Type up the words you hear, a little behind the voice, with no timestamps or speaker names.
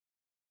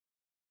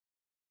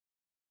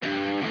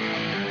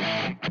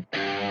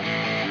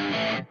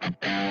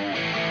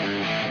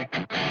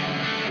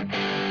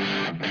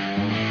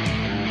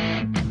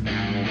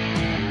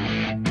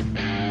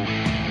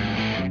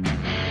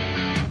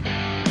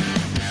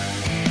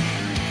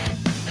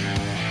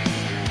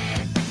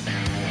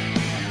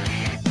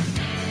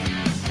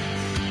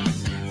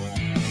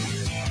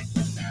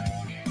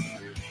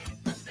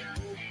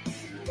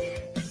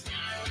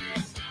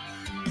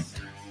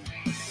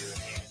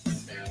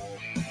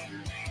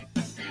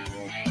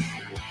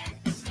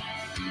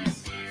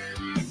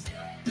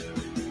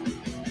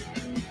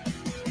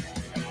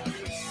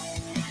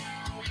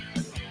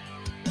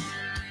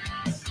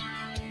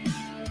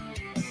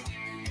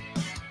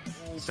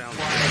The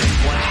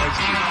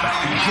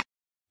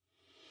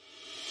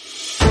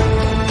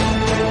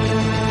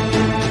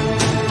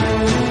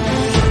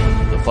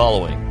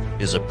following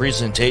is a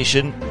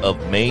presentation of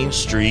Main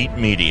Street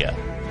Media,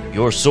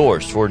 your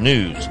source for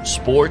news,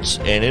 sports,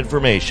 and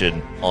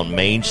information on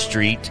Main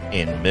Street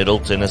in Middle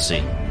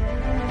Tennessee.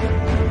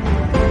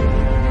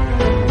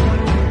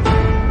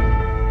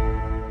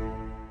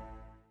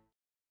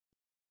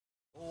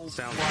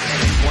 Sounds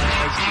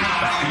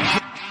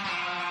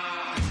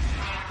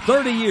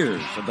 30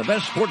 years of the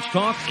best sports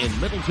talk in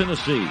Middle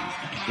Tennessee,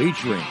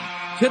 featuring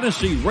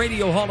Tennessee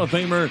Radio Hall of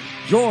Famer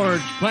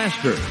George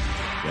Plaster,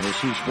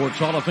 Tennessee Sports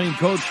Hall of Fame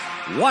coach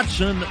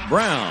Watson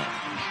Brown,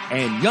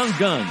 and Young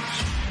Guns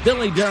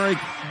Billy Derrick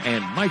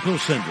and Michael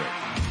Cindric.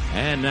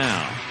 And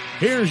now,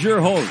 here's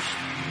your host,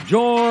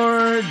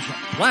 George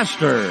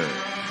Plaster.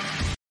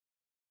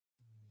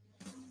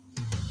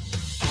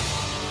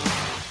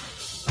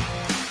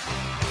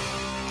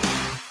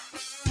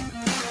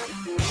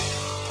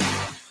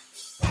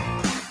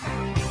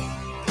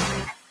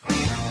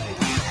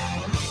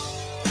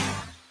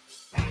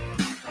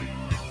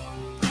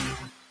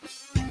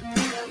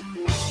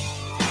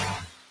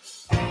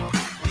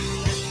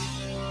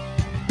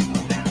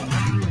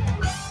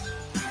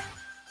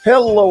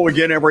 Hello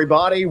again,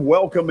 everybody.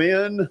 Welcome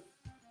in.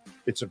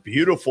 It's a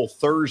beautiful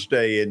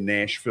Thursday in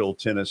Nashville,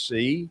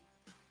 Tennessee.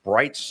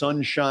 Bright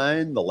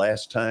sunshine. The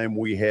last time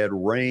we had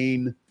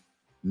rain,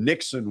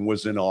 Nixon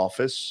was in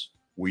office.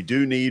 We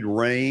do need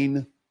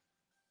rain,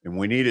 and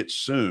we need it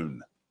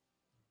soon.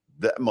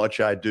 That much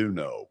I do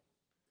know.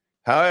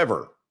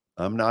 However,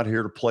 I'm not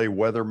here to play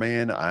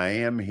weatherman. I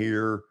am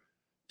here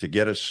to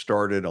get us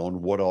started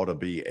on what ought to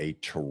be a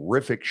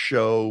terrific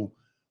show.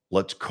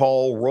 Let's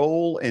call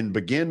roll and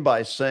begin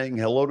by saying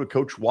hello to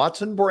Coach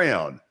Watson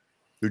Brown,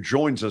 who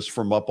joins us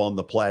from up on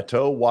the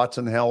plateau.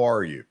 Watson, how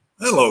are you?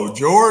 Hello,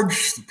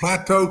 George. The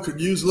plateau could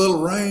use a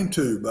little rain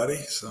too, buddy.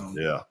 So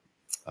yeah,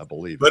 I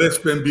believe but it. It's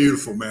been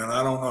beautiful, man.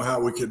 I don't know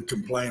how we could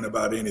complain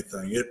about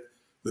anything.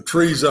 The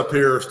trees up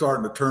here are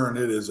starting to turn.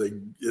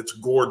 It's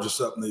gorgeous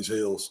up in these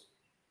hills.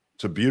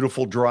 It's a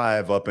beautiful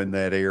drive up in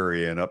that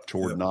area and up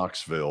toward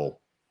Knoxville.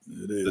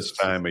 It is this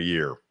time of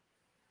year.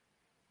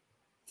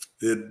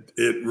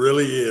 It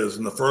really is.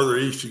 And the further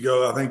east you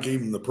go, I think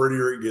even the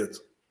prettier it gets.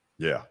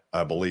 Yeah,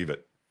 I believe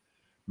it.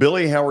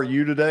 Billy, how are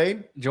you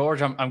today?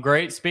 George, I'm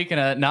great. Speaking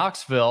of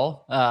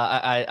Knoxville,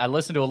 I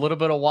listened to a little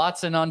bit of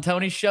Watson on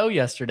Tony's show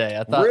yesterday.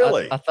 I thought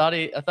really? I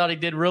thought he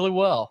did really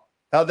well.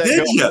 How'd that go?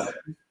 Did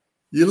you?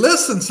 You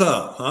listened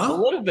some, huh? A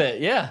little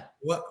bit, yeah.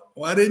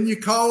 Why didn't you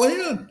call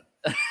in?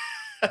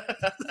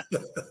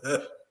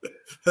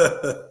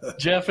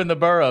 Jeff in the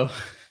borough.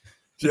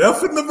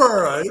 Jeff in the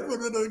borough. He put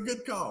in a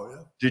good call,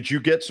 yeah. Did you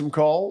get some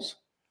calls?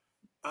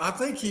 I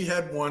think he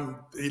had one.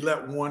 He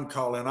let one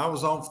call in. I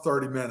was on for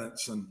 30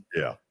 minutes, and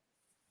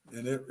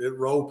it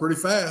rolled pretty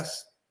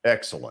fast.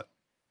 Excellent.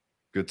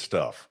 Good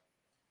stuff.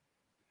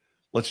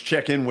 Let's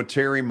check in with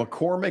Terry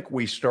McCormick.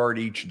 We start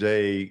each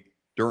day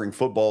during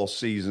football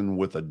season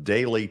with a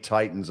daily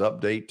Titans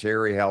update.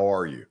 Terry, how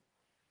are you?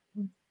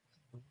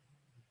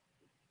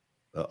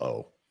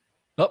 Uh-oh.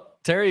 Oh,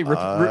 Terry,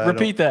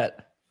 repeat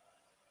that.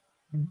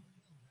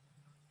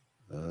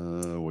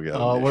 We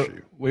got an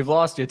issue. We've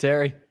lost you,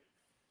 Terry.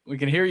 We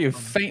can hear you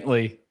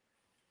faintly.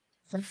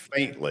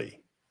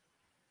 Faintly.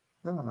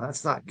 No,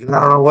 that's not good. I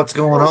don't know what's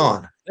going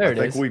on. There it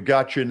is. I think we've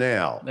got you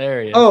now.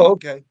 There he is. Oh,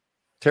 okay.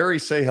 Terry,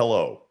 say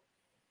hello.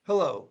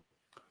 Hello.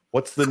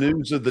 What's the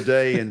news of the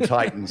day in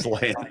Titans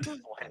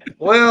land?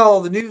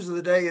 Well, the news of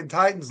the day in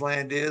Titans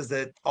land is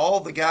that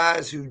all the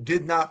guys who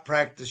did not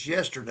practice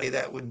yesterday,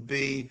 that would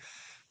be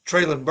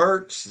Traylon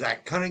Burks,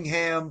 Zach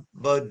Cunningham,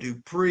 Bud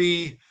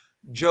Dupree,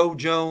 Joe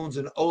Jones,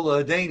 and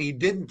Ola Adaney,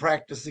 didn't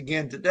practice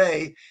again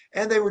today,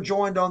 and they were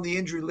joined on the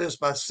injury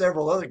list by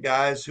several other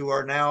guys who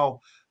are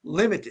now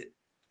limited.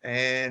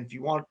 And if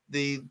you want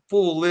the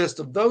full list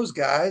of those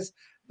guys,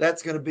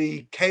 that's going to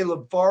be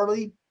Caleb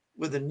Farley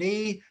with a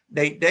knee,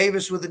 Nate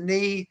Davis with a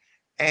knee,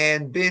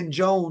 and Ben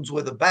Jones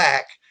with a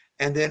back.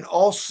 And then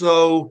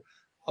also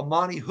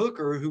Amani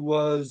Hooker, who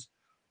was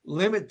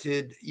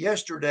limited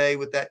yesterday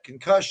with that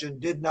concussion,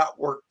 did not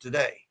work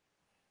today.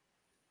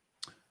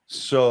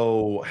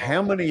 So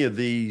how many of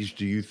these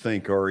do you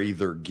think are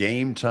either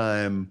game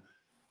time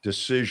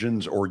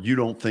decisions or you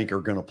don't think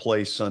are going to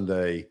play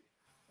Sunday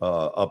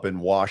up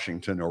in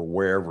Washington or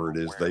wherever it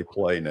is they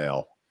play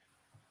now?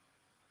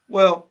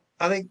 Well,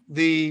 I think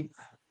the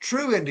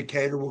true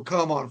indicator will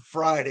come on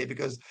Friday,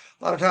 because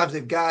a lot of times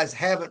if guys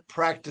haven't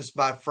practiced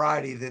by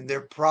Friday, then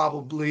they're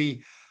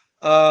probably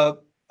a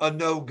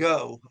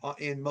no-go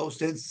in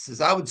most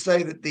instances. I would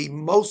say that the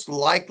most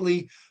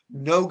likely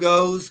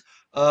no-goes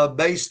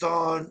based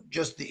on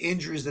just the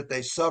injuries that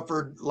they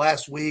suffered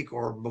last week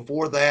or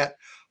before that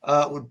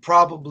would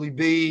probably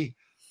be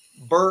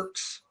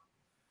Burks,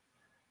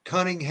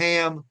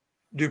 Cunningham,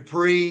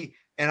 Dupree,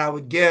 and I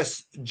would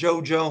guess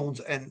Joe Jones.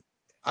 And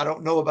I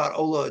don't know about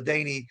Ola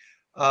Adaney.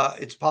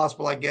 It's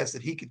possible, I guess,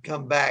 that he could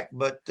come back.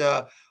 But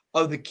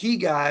of the key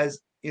guys,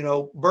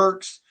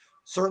 Burks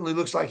certainly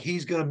looks like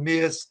he's going to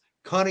miss.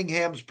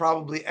 Cunningham's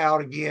probably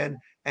out again,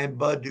 and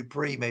Bud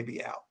Dupree may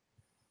be out.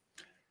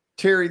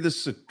 Terry,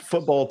 this is a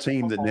football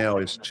team that now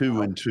is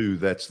 2-2.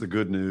 That's the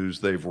good news.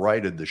 They've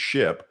righted the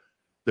ship.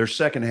 Their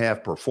second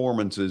half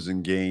performances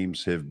in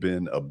games have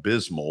been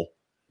abysmal.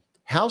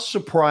 How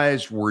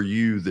surprised were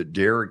you that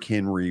Derrick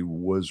Henry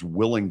was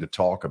willing to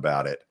talk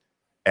about it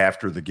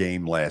after the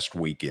game last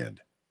weekend?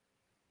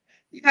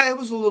 Yeah, it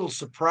was a little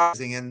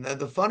surprising. And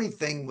the funny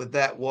thing with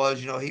that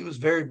was, he was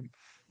very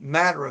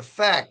matter of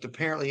fact,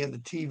 apparently in the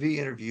TV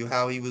interview,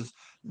 how he was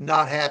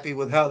not happy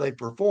with how they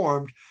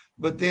performed.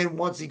 But then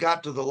once he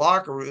got to the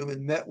locker room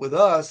and met with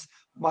us,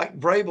 Mike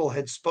Vrabel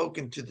had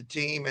spoken to the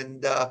team,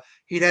 and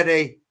he'd had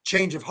a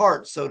change of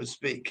heart, so to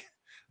speak.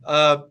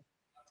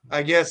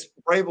 I guess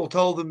Vrabel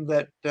told them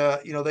that,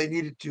 they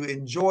needed to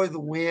enjoy the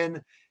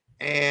win.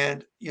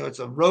 And, it's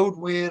a road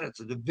win. It's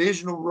a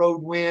divisional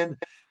road win.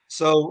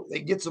 So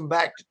it gets them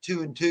back to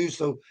 2-2.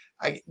 So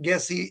I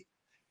guess he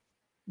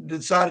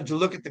decided to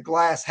look at the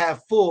glass half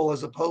full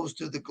as opposed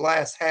to the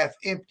glass half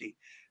empty.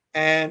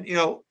 And,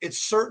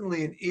 it's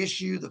certainly an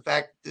issue, the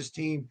fact that this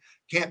team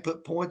can't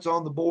put points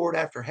on the board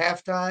after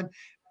halftime.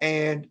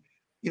 And,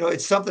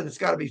 it's something that's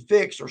got to be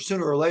fixed, or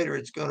sooner or later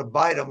it's going to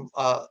bite them,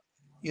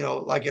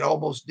 like it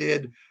almost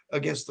did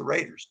against the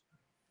Raiders.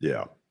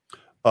 Yeah.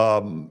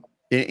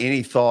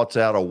 Any thoughts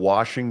out of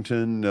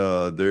Washington?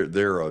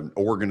 They're an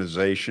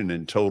organization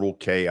in total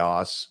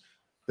chaos.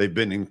 They've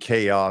been in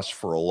chaos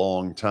for a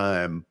long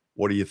time.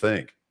 What do you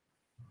think?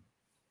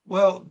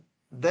 Well,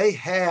 they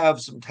have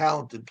some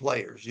talented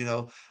players.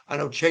 I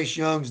know Chase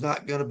Young's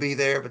not going to be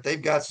there, but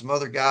they've got some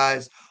other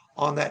guys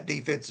on that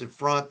defensive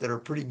front that are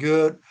pretty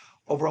good.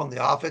 Over on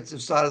the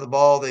offensive side of the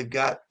ball, they've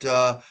got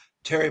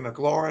Terry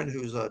McLaurin,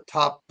 who's a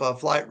top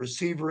flight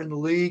receiver in the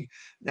league.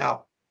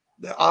 Now,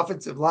 the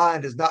offensive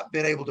line has not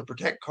been able to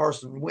protect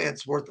Carson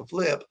Wentz worth a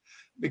flip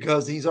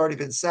because he's already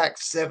been sacked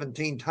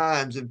 17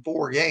 times in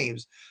 4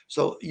 games.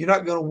 So you're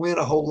not going to win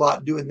a whole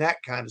lot doing that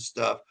kind of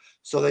stuff.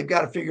 So they've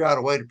got to figure out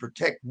a way to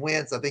protect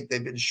Wentz. I think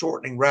they've been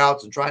shortening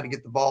routes and trying to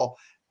get the ball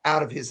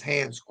out of his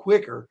hands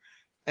quicker.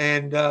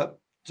 And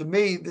to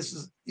me, this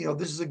is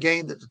a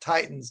game that the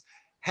Titans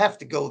have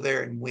to go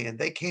there and win.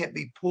 They can't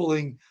be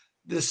pulling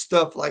this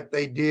stuff like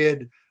they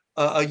did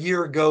a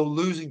year ago,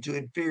 losing to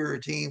inferior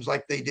teams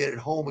like they did at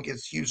home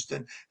against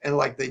Houston and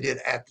like they did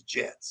at the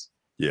Jets.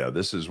 Yeah,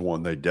 this is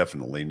one they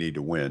definitely need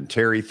to win.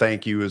 Terry,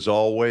 thank you as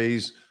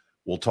always.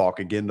 We'll talk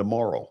again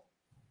tomorrow.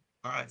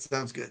 All right,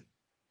 sounds good.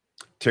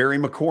 Terry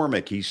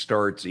McCormick, he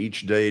starts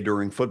each day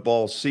during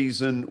football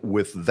season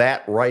with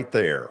that right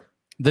there.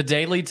 The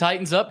Daily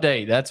Titans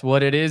Update. That's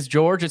what it is,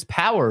 George. It's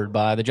powered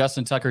by the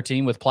Justin Tucker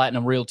team with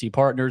Platinum Realty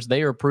Partners.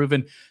 They are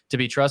proven to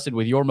be trusted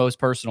with your most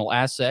personal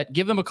asset.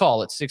 Give them a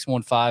call at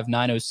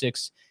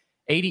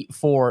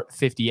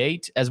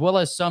 615-906-8458, as well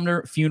as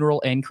Sumner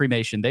Funeral and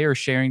Cremation. They are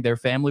sharing their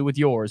family with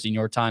yours in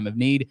your time of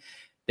need.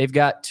 They've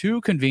got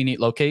 2 convenient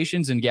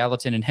locations in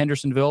Gallatin and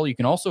Hendersonville. You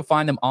can also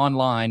find them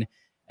online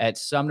at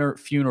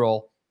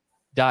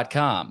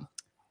sumnerfuneral.com.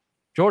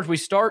 George, we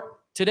start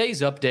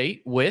today's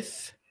update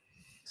with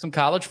some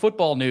college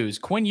football news.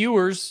 Quinn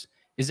Ewers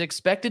is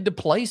expected to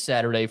play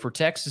Saturday for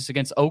Texas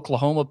against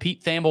Oklahoma.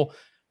 Pete Thamel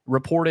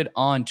reported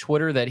on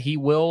Twitter that he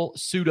will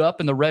suit up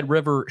in the Red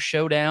River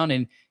Showdown,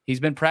 and he's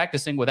been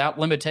practicing without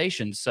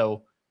limitations.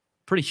 So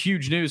pretty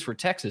huge news for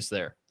Texas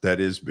there. That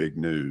is big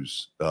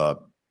news.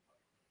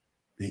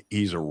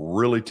 He's a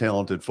really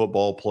talented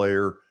football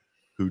player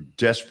who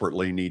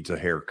desperately needs a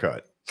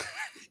haircut.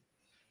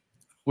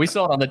 We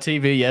saw it on the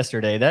TV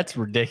yesterday. That's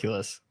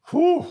ridiculous.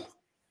 Whew.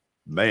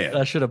 Man.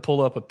 I should have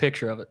pulled up a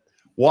picture of it.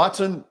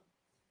 Watson,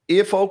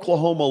 if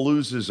Oklahoma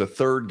loses a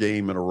 3rd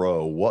game in a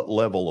row, what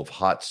level of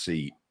hot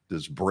seat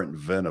does Brent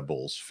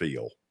Venables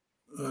feel?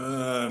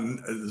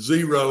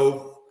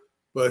 0,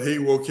 but he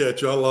will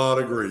catch a lot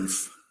of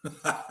grief.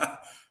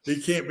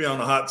 He can't be on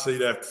the hot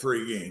seat after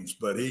 3 games,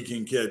 but he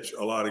can catch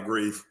a lot of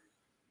grief.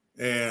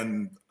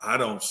 And I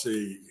don't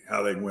see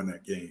how they win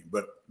that game.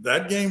 But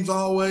that game's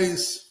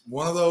always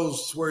one of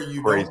those where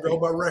you don't go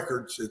by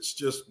records. It's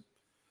just,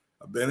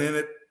 I've been in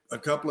it a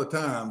couple of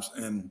times,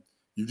 and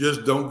you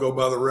just don't go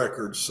by the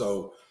records.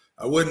 So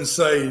I wouldn't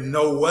say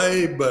no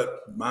way, but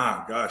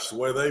my gosh, the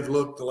way they've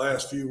looked the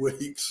last few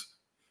weeks,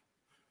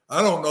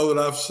 I don't know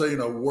that I've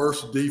seen a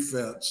worse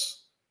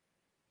defense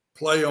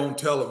play on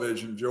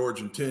television,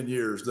 George, in 10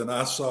 years than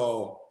I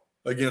saw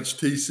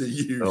against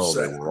TCU. Oh,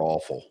 they were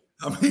awful.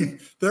 I mean,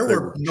 there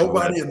were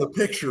nobody in the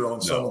picture on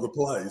some of the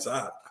plays.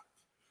 I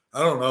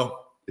don't know.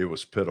 It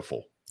was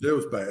pitiful. It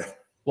was bad.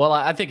 Well,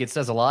 I think it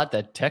says a lot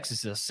that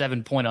Texas is a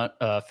 7-point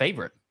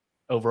favorite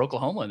over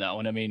Oklahoma in that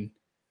one. I mean,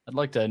 I'd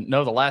like to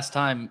know the last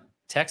time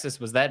Texas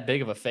was that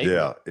big of a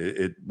favorite.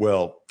 Yeah,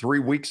 well, 3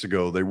 weeks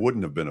ago, they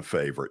wouldn't have been a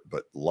favorite,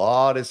 but a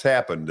lot has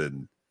happened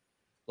in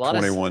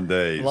 21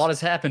 days. A lot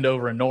has happened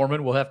over in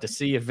Norman. We'll have to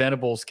see if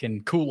Venables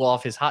can cool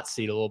off his hot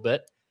seat a little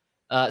bit.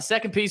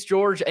 Second piece,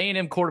 George,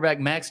 A&M quarterback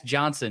Max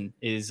Johnson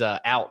is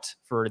out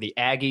for the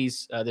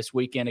Aggies this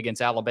weekend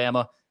against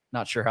Alabama.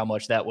 Not sure how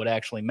much that would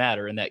actually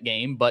matter in that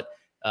game, but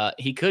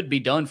he could be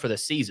done for the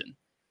season.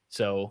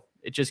 So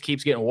it just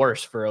keeps getting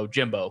worse for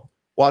Jimbo.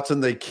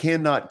 Watson, they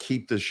cannot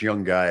keep this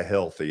young guy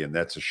healthy, and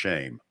that's a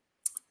shame.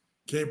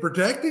 Can't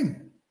protect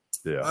him.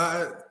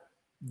 Yeah.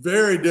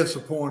 Very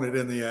disappointed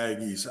in the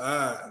Aggies.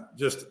 I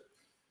just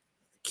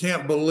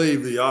can't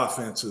believe the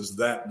offense is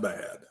that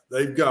bad.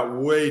 They've got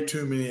way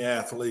too many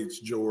athletes,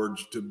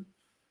 George, to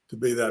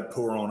be that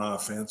poor on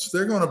offense.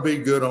 They're going to be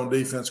good on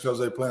defense because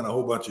they're playing a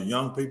whole bunch of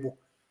young people.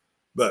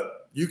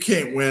 But you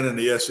can't win in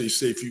the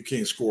SEC if you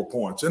can't score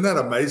points. Isn't that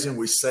amazing?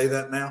 We say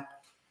that now.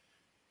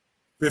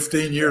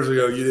 15 years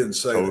ago, you didn't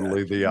say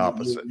totally that. The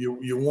opposite.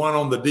 You won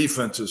on the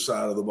defensive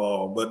side of the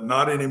ball, but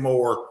not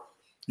anymore.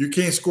 You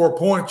can't score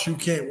points, you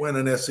can't win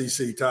an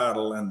SEC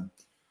title. And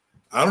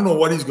I don't know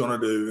what he's going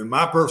to do. In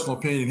my personal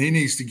opinion, he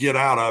needs to get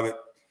out of it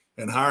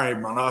and hire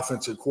him an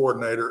offensive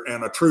coordinator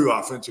and a true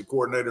offensive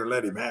coordinator,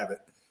 let him have it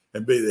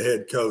and be the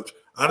head coach.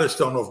 I just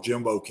don't know if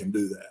Jimbo can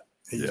do that.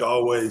 He's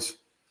always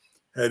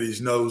had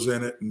his nose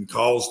in it and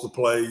calls the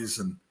plays,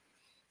 and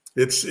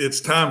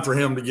it's time for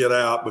him to get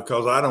out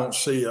because I don't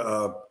see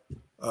a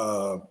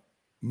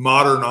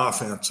modern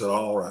offense at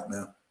all right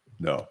now.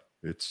 No,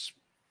 it's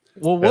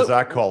as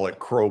I call it,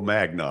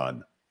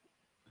 Cro-Magnon.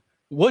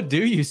 What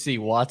do you see,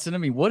 Watson? I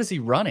mean, what is he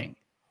running?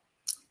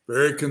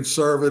 Very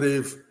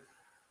conservative,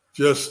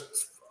 just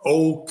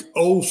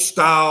old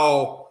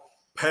style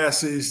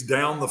passes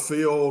down the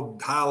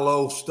field,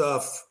 high-low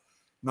stuff.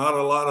 Not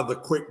a lot of the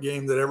quick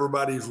game that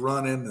everybody's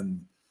running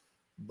and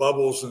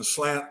bubbles and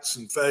slants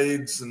and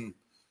fades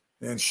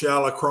and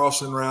shallow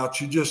crossing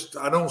routes.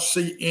 I don't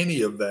see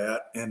any of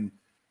that. And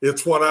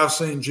it's what I've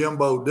seen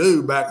Jimbo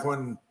do back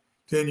when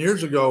 10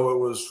 years ago it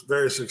was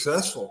very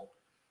successful.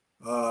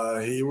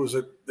 He was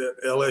at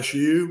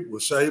LSU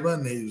with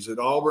Saban. He was at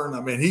Auburn.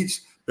 I mean,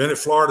 he's been at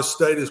Florida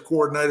State as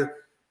coordinator,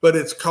 but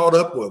it's caught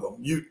up with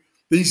him.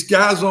 These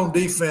guys on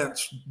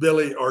defense,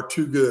 Billy, are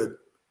too good.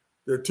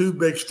 They're too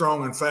big,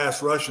 strong, and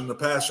fast rushing the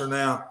passer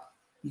now.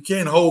 You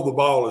can't hold the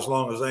ball as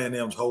long as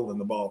A&M's holding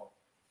the ball.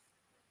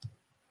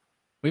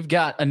 We've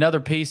got another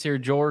piece here,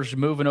 George,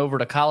 moving over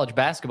to college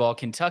basketball.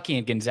 Kentucky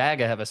and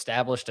Gonzaga have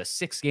established a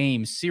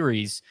 6-game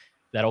series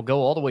that'll go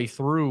all the way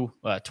through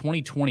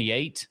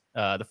 2028.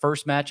 The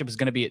first matchup is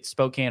going to be at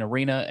Spokane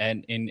Arena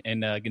and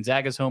in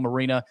Gonzaga's home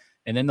arena,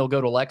 and then they'll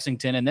go to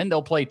Lexington, and then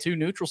they'll play 2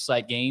 neutral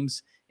site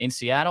games in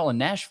Seattle and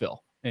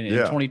Nashville in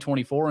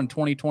 2024 and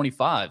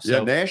 2025.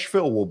 So,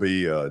 Nashville will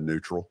be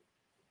neutral.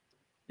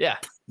 Yeah.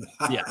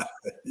 Yeah,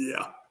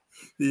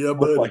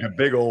 but like a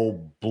big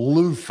old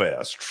blue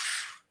fest.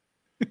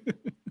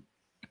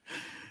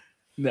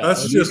 No,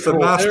 that's just a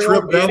nice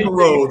trip down the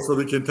road for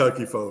the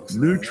Kentucky folks.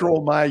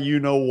 Neutral, my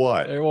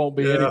you-know-what. There won't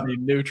be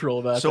anything neutral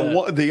about that.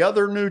 So the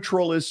other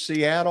neutral is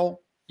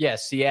Seattle?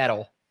 Yes,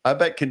 Seattle. I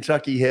bet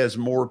Kentucky has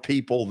more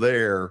people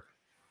there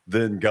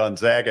than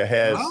Gonzaga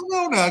has. I don't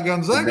know now.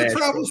 Gonzaga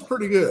travels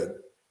pretty good.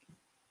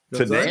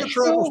 Gonzaga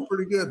travels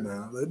pretty good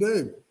now. They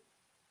do.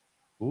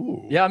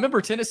 Ooh. Yeah, I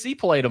remember Tennessee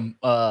played them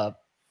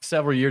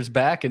several years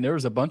back, and there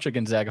was a bunch of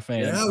Gonzaga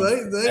fans.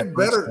 Yeah,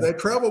 they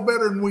travel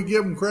better than we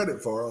give them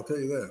credit for. I'll tell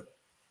you that.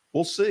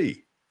 We'll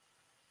see.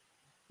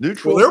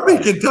 Neutral. Well, there'll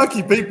be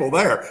Kentucky people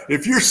there.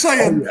 If you're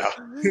saying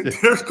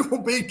there's going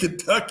to be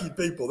Kentucky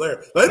people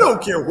there, they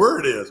don't care where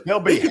it is.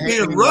 They'll be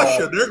in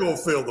Russia. They're going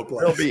to fill the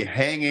place. They'll be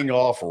hanging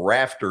off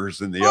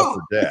rafters in the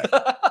upper deck.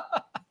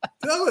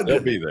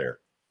 They'll be there.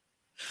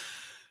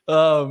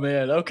 Oh,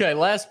 man. Okay,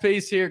 last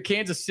piece here.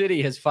 Kansas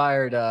City has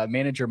fired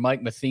manager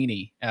Mike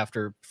Matheny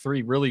after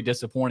 3 really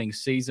disappointing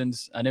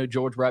seasons. I know,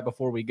 George, right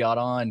before we got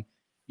on,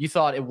 you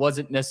thought it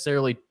wasn't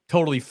necessarily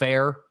totally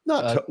fair.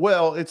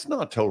 Well, it's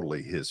not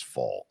totally his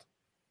fault.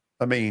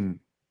 I mean,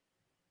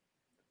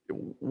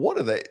 what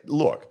are they?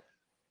 Look,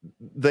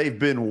 they've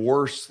been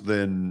worse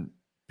than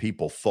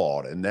people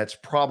thought, and that's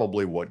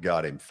probably what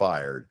got him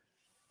fired.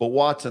 But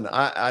Watson,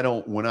 I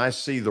don't, when I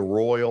see the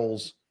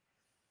Royals,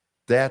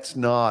 that's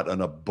not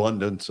an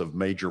abundance of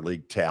major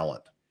league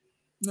talent.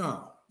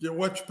 No, get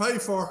what you pay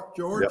for,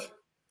 George. Yep.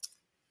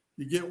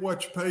 You get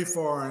what you pay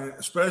for, and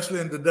especially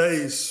in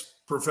today's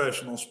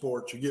professional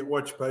sports, you get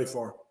what you pay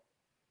for.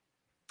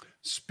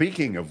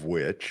 Speaking of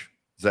which,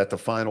 is that the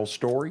final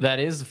story? That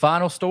is the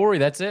final story.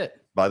 That's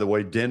it. By the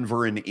way,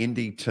 Denver and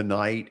Indy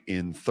tonight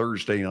in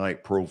Thursday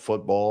Night Pro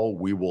Football.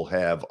 We will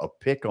have a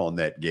pick on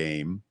that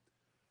game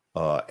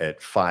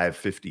at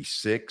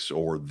 5:56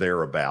 or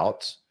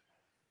thereabouts.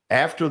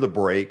 After the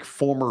break,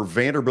 former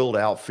Vanderbilt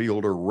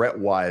outfielder Rhett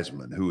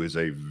Wiseman, who is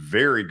a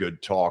very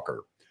good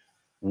talker,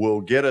 will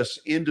get us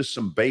into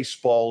some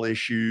baseball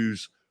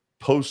issues,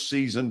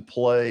 postseason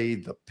play,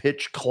 the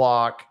pitch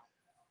clock,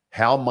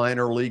 how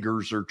minor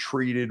leaguers are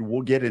treated.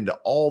 We'll get into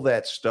all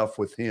that stuff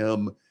with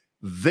him.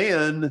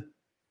 Then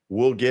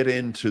we'll get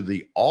into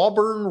the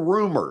Auburn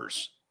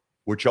rumors,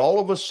 which all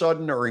of a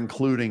sudden are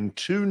including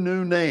 2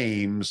 new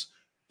names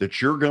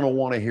that you're going to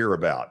want to hear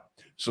about.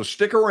 So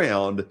stick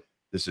around.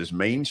 This is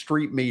Main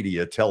Street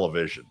Media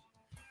Television.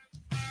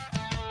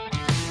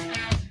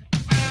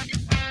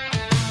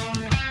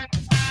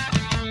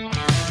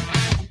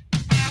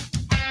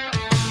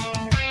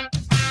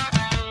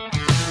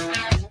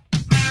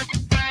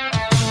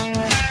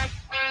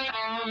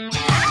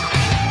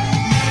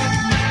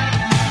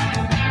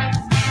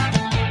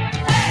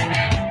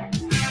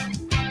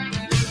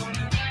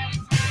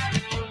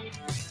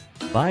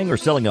 Buying or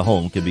selling a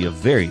home can be a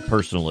very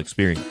personal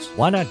experience.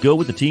 Why not go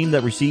with the team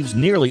that receives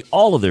nearly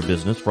all of their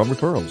business from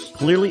referrals?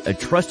 Clearly a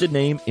trusted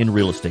name in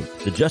real estate.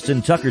 The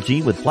Justin Tucker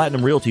team with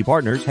Platinum Realty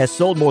Partners has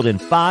sold more than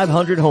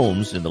 500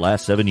 homes in the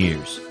last 7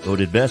 years.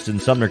 Voted best in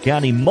Sumner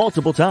County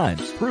multiple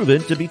times.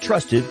 Proven to be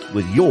trusted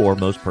with your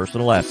most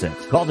personal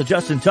assets. Call the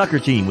Justin Tucker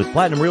team with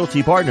Platinum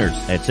Realty Partners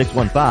at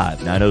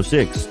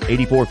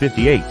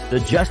 615-906-8458. The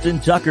Justin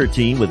Tucker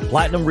team with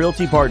Platinum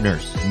Realty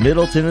Partners,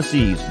 Middle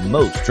Tennessee's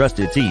most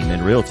trusted team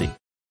in realty.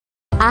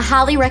 I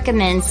highly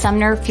recommend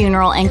Sumner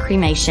Funeral and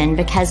Cremation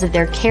because of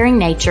their caring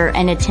nature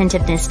and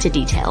attentiveness to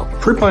detail.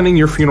 Pre-planning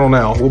your funeral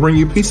now will bring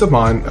you peace of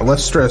mind and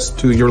less stress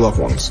to your loved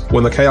ones.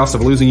 When the chaos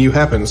of losing you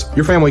happens,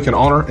 your family can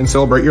honor and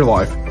celebrate your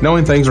life,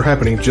 knowing things are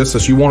happening just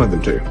as you wanted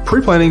them to.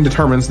 Pre-planning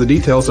determines the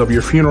details of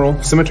your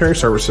funeral, cemetery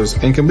services,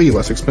 and can be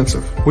less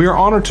expensive. We are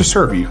honored to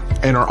serve you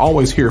and are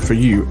always here for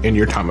you in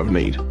your time of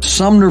need.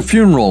 Sumner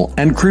Funeral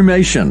and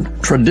Cremation.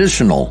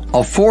 Traditional,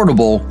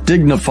 affordable,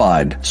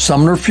 dignified.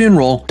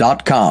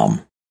 SumnerFuneral.com.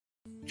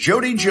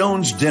 Jody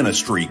Jones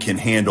Dentistry can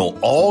handle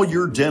all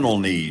your dental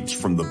needs,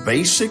 from the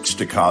basics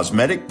to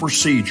cosmetic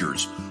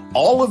procedures.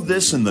 All of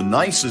this in the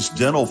nicest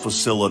dental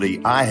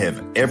facility I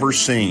have ever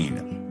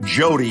seen.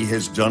 Jody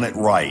has done it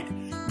right.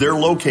 They're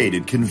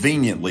located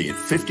conveniently at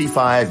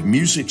 55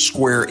 Music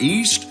Square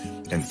East,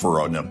 and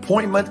for an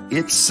appointment,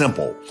 it's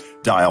simple.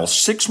 Dial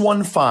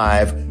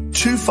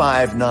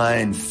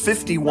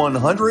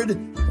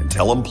 615-259-5100 and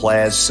tell them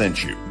Plaz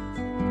sent you.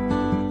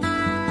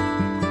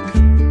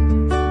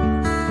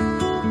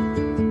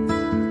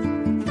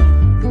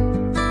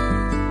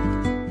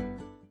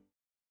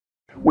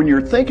 When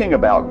you're thinking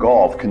about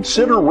golf,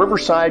 consider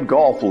Riverside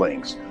Golf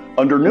Links.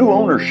 Under new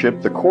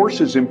ownership, the course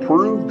has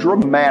improved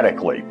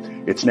dramatically.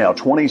 It's now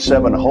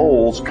 27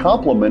 holes,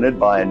 complemented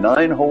by a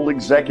 9-hole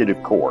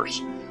executive course.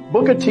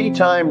 Book a tee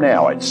time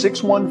now at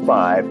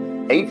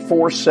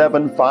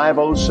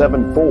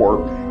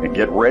 615-847-5074 and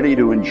get ready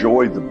to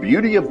enjoy the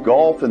beauty of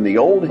golf in the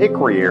Old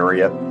Hickory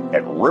area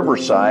at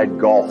Riverside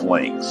Golf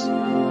Links.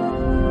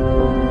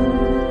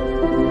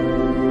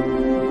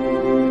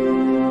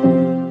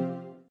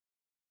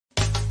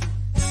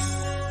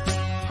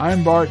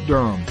 I'm Bart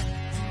Durham.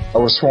 I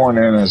was sworn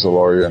in as a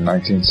lawyer in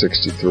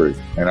 1963,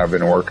 and I've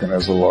been working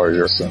as a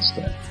lawyer since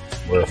then.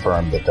 We're a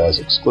firm that does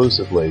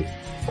exclusively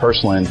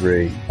personal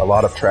injury, a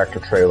lot of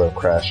tractor-trailer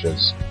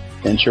crashes.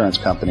 Insurance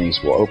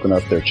companies will open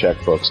up their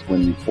checkbooks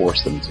when you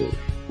force them to.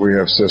 We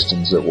have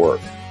systems that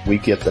work. We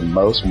get the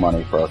most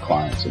money for our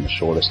clients in the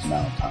shortest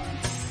amount of time.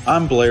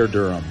 I'm Blair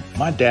Durham.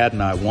 My dad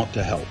and I want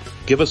to help.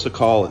 Give us a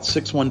call at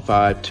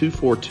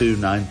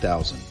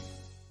 615-242-9000.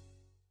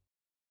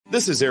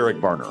 This is Eric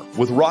Berner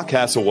with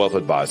Rockcastle Wealth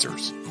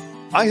Advisors.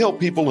 I help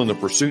people in the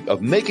pursuit of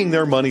making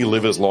their money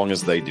live as long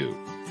as they do.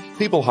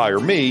 People hire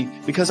me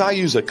because I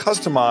use a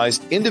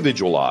customized,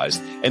 individualized,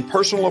 and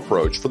personal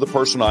approach for the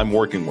person I'm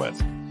working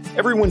with.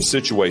 Everyone's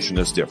situation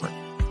is different.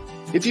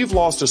 If you've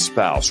lost a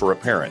spouse or a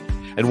parent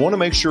and want to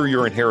make sure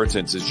your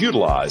inheritance is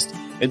utilized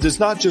and does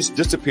not just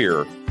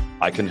disappear,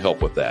 I can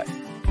help with that.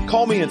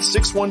 Call me at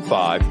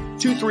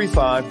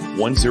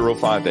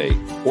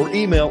 615-235-1058 or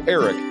email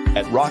Eric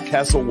at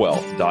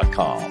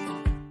rockcastlewealth.com.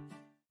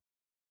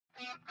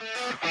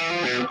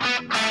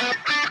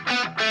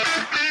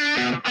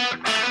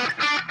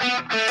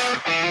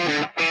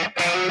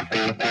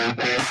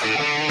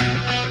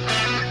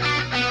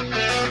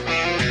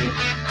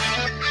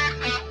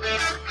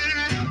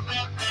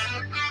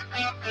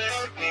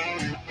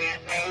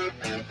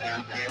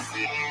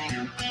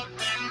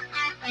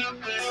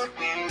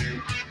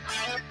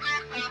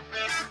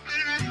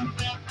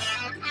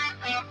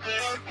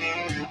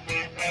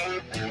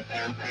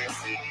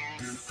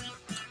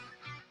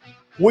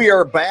 We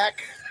are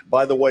back.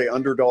 By the way,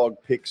 Underdog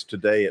picks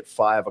today at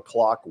 5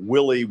 o'clock.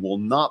 Willie will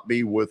not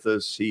be with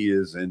us. He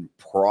is in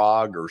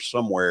Prague or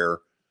somewhere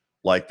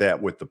like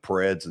that with the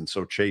Preds, and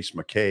so Chase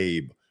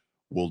McCabe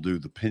will do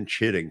the pinch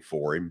hitting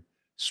for him.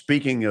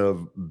 Speaking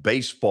of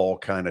baseball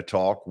kind of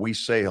talk, we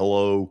say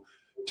hello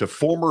to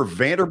former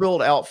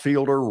Vanderbilt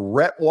outfielder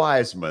Rhett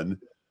Wiseman,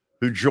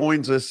 who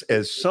joins us.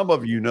 As some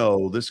of you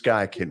know, this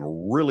guy can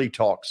really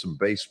talk some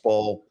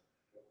baseball.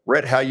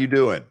 Rhett, how you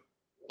doing?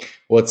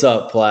 What's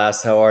up,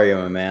 Plast? How are you,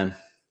 my man?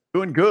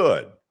 Doing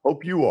good.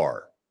 Hope you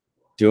are.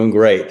 Doing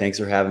great. Thanks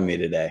for having me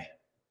today.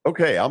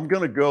 Okay, I'm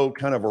going to go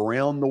kind of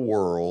around the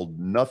world.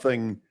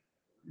 Nothing,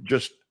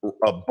 just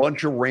a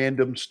bunch of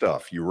random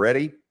stuff. You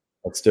ready?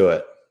 Let's do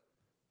it.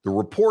 The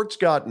report's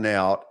gotten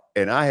out,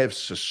 and I have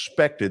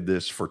suspected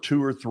this for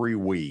 2 or 3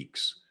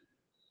 weeks.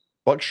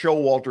 Buck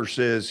Showalter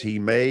says he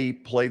may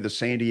play the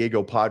San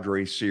Diego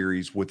Padres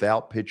series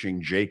without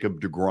pitching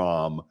Jacob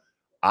deGrom.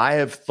 I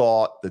have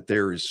thought that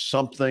there is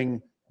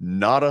something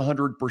not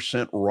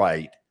 100%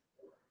 right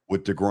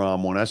with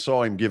deGrom. When I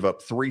saw him give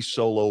up 3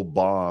 solo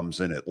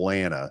bombs in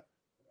Atlanta,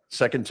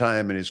 second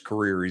time in his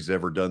career he's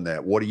ever done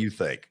that. What do you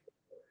think?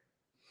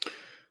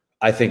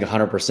 I think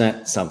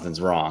 100% something's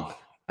wrong.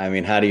 I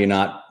mean, how do you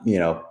not,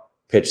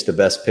 pitch the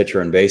best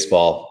pitcher in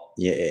baseball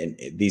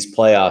these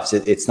playoffs,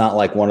 it's not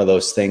like one of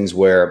those things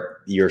where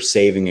you're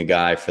saving a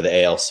guy for the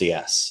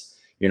ALCS.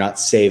 You're not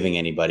saving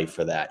anybody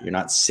for that. You're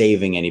not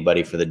saving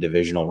anybody for the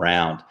divisional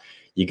round.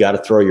 You got to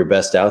throw your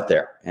best out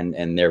there,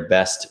 and their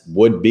best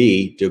would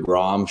be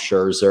DeGrom,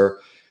 Scherzer,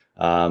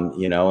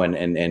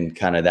 and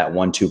kind of that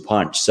 1-2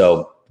 punch.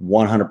 So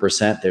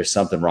 100% there's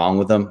something wrong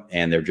with him,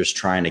 and they're just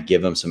trying to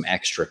give him some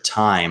extra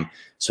time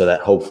so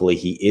that hopefully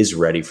he is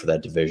ready for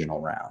that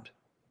divisional round.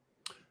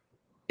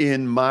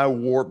 In my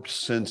warped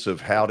sense of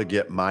how to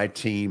get my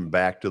team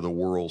back to the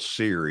World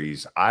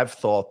Series, I've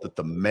thought that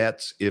the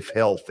Mets, if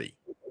healthy,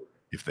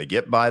 if they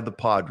get by the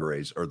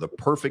Padres, are the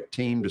perfect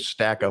team to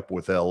stack up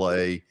with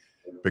LA,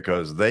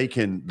 because they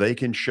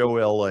can show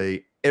LA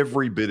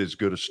every bit as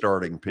good a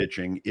starting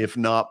pitching, if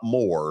not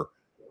more,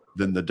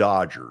 than the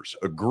Dodgers.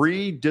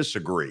 Agree,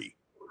 disagree?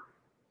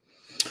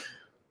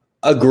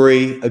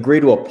 Agree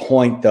to a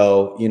point,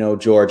 though.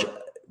 George,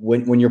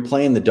 when you're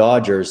playing the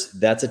Dodgers,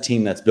 that's a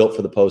team that's built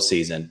for the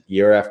postseason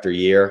year after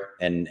year,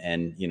 and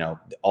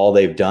all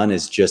they've done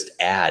is just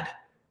add.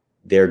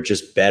 They're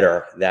just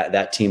better.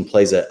 That team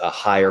plays a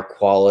higher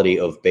quality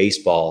of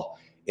baseball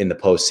in the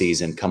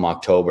postseason come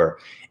October,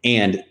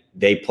 and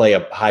they play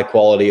a high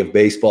quality of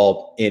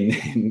baseball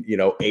in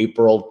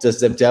April to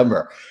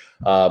September.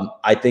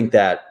 I think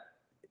that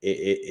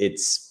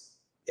it's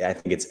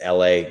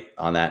LA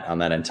on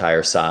that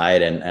entire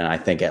side, and I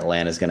think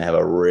Atlanta's going to have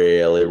a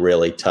really,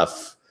 really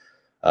tough.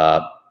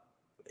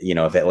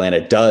 If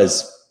Atlanta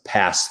does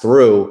pass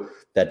through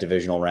that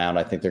divisional round,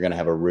 I think they're going to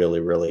have a really,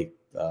 really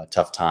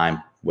tough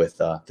time with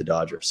the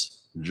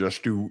Dodgers.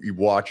 Just you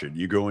watch it.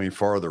 You go any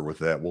farther with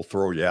that, we'll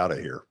throw you out of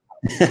here.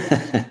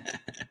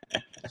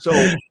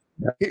 So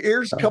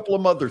here's a couple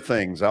of other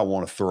things I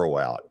want to throw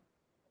out.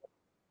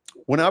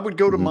 When I would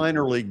go to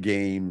minor league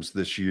games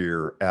this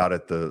year out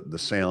at the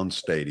Sound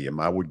Stadium,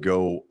 I would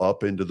go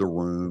up into the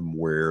room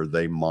where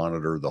they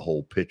monitor the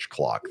whole pitch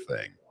clock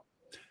thing.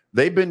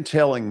 They've been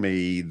telling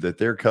me that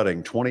they're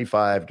cutting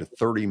 25 to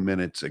 30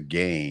 minutes a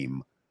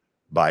game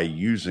by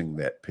using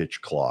that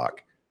pitch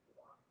clock.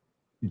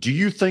 Do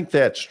you think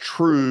that's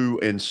true?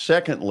 And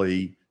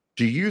secondly,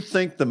 do you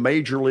think the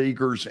major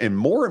leaguers, and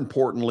more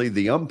importantly,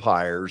 the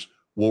umpires,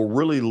 will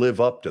really live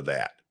up to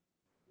that?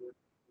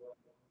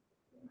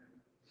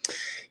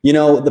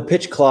 The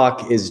pitch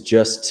clock is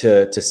just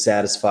to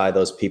satisfy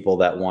those people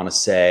that want to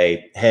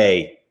say,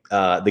 hey,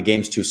 the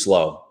game's too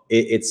slow.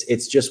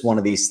 It's just one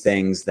of these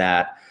things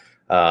that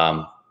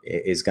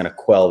is going to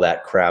quell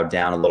that crowd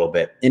down a little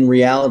bit. In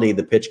reality,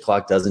 the pitch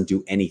clock doesn't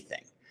do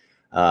anything.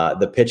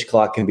 The pitch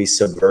clock can be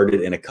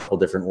subverted in a couple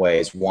different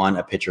ways. One,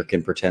 a pitcher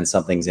can pretend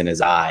something's in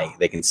his eye.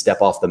 They can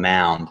step off the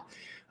mound.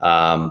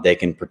 They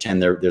can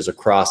pretend there's a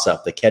cross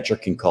up. The catcher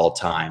can call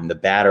time. The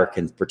batter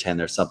can pretend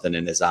there's something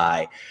in his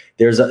eye.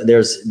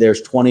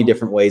 There's 20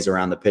 different ways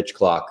around the pitch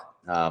clock.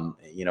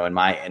 In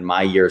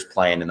my years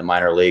playing in the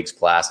minor leagues,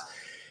 Plast,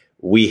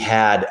 we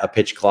had a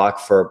pitch clock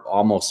for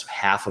almost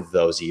half of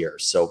those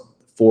years. So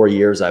 4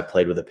 years I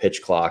played with a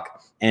pitch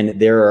clock, and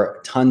there are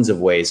tons of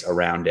ways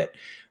around it.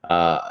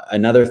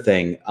 Another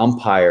thing,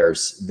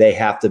 umpires, they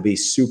have to be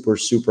super,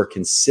 super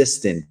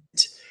consistent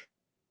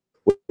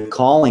with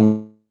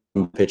calling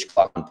pitch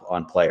clock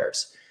on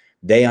players.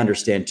 They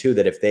understand too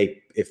that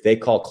if they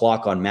call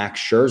clock on Max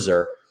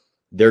Scherzer,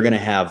 they're going to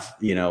have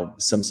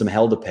some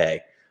hell to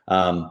pay.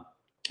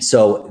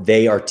 So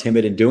they are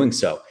timid in doing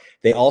so.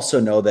 They also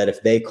know that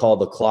if they call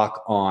the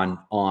clock on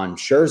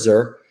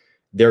Scherzer,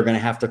 they're going to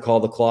have to call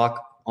the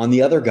clock on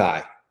the other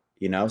guy.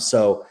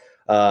 So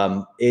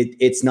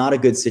it's not a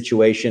good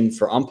situation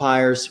for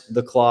umpires,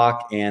 the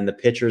clock, and the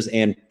pitchers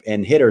and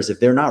hitters. If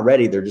they're not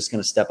ready, they're just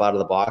going to step out of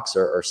the box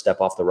or step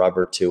off the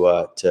rubber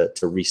to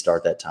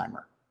restart that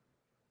timer.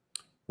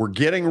 We're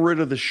getting rid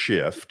of the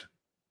shift,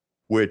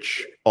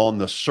 which on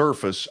the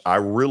surface I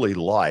really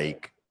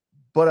like,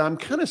 but I'm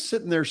kind of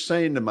sitting there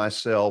saying to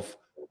myself,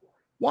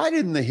 why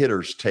didn't the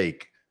hitters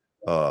take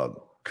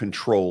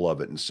control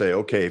of it and say,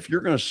 okay, if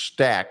you're going to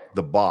stack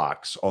the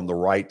box on the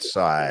right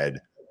side,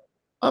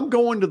 I'm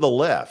going to the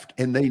left?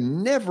 And they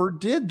never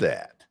did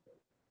that.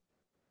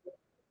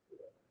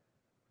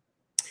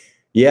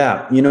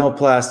 Yeah.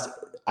 Plast,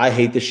 I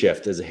hate the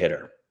shift as a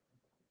hitter.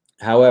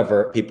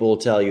 However, people will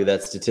tell you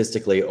that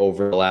statistically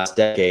over the last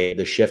decade,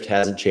 the shift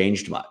hasn't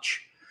changed much.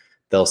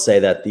 They'll say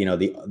that,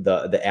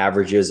 the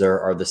averages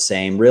are the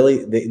same.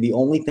 Really, the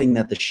only thing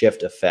that the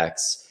shift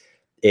affects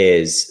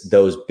is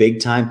those big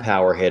time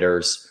power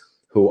hitters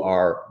who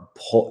are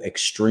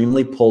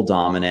extremely pull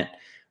dominant.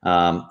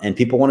 And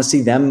people want to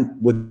see them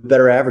with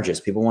better averages.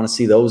 People want to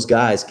see those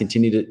guys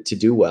continue to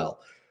do well.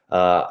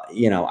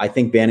 I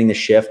think banning the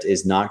shift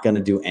is not going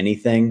to do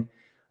anything.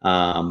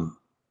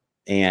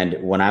 And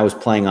when I was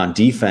playing on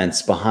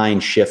defense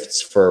behind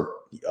shifts for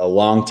a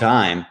long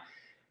time,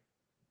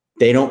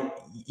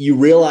 you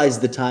realize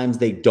the times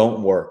they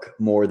don't work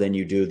more than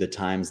you do the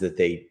times that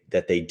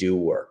they do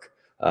work.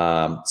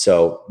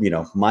 So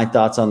my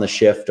thoughts on the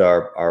shift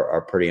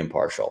are pretty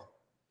impartial.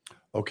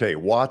 Okay,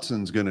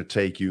 Watson's going to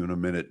take you in a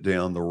minute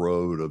down the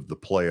road of the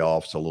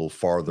playoffs a little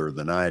farther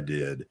than I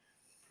did.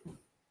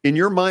 In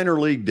your minor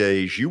league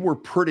days, you were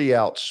pretty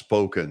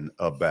outspoken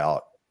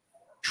about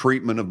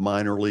treatment of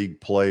minor league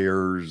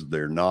players.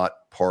 They're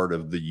not part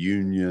of the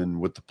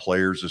union with the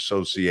Players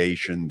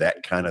Association,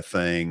 that kind of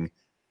thing.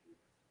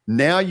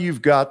 Now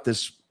you've got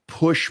this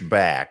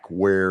pushback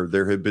where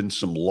there have been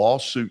some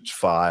lawsuits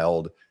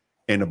filed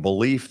and a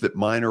belief that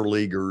minor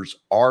leaguers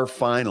are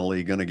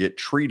finally going to get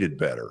treated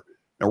better.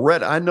 Now,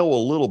 Rhett, I know a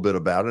little bit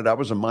about it. I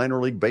was a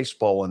minor league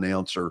baseball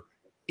announcer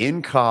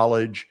in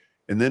college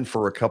and then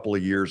for a couple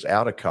of years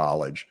out of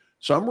college.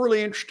 So I'm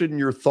really interested in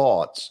your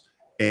thoughts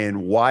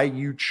and why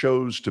you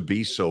chose to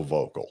be so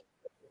vocal.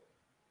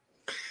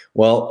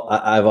 Well,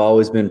 I've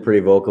always been pretty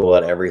vocal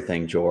about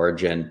everything,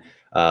 George. And,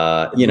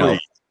 the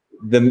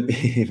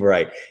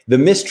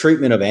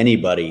mistreatment of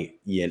anybody,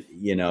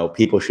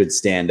 people should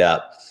stand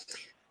up.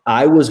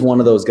 I was one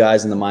of those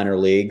guys in the minor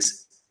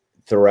leagues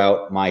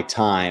throughout my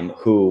time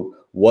who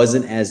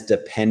wasn't as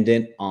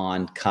dependent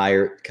on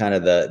kind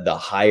of the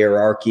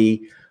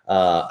hierarchy.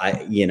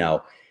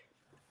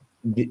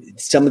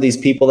 Some of these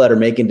people that are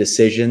making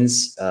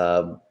decisions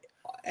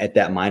at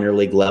that minor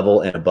league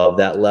level and above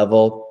that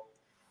level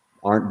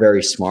aren't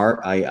very smart.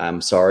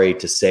 I'm sorry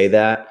to say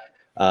that.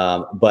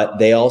 But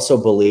they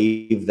also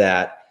believe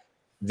that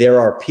there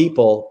are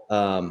people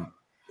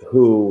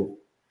who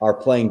are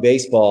playing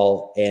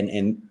baseball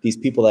and these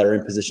people that are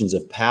in positions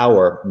of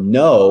power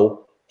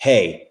know,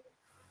 hey,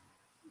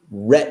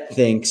 Rhett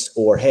thinks,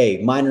 or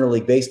hey, minor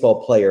league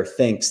baseball player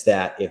thinks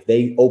that if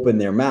they open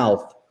their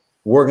mouth,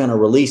 we're going to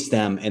release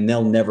them and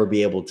they'll never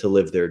be able to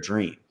live their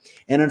dream.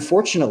 And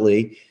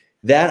unfortunately,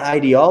 that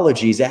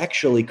ideology is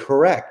actually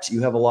correct.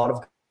 You have a lot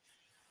of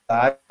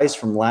guys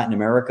from Latin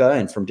America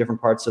and from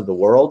different parts of the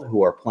world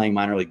who are playing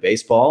minor league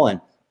baseball,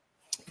 and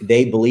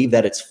they believe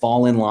that it's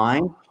fall in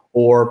line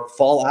or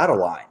fall out of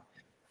line.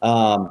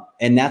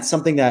 And that's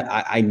something that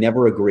I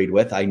never agreed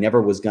with. I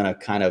never was going to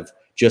kind of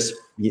just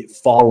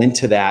fall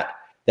into that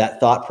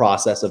thought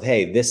process of,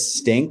 hey, this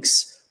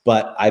stinks,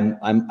 but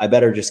I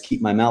better just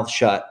keep my mouth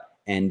shut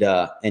and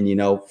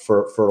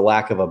for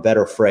lack of a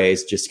better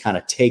phrase, just kind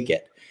of take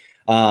it.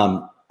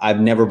 I've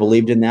never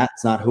believed in that.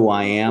 It's not who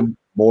I am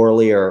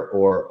morally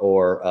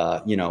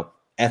or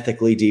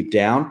ethically deep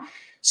down.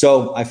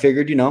 So I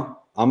figured, I'm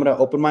going to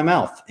open my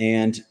mouth,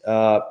 and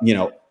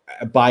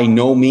by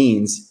no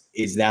means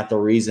is that the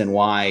reason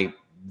why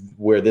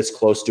we're this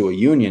close to a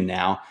union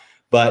now,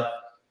 but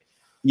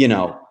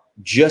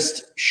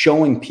just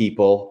showing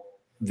people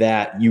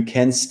that you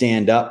can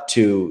stand up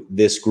to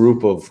this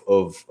group of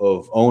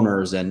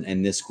owners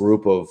and this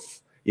group of,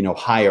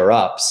 higher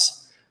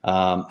ups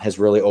has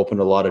really opened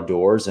a lot of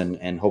doors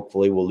and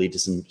hopefully will lead to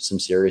some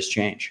serious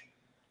change.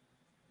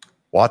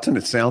 Watson,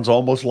 it sounds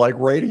almost like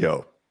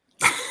radio.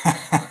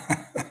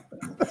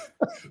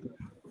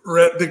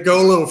 Rhett, to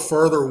go a little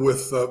further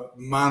with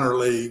minor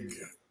league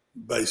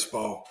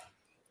baseball,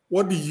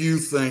 what do you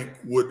think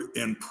would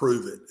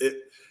improve it?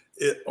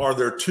 Are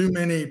there too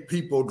many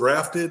people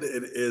drafted?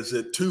 Is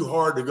it too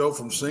hard to go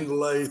from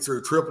single A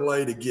through triple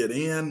A to get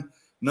in?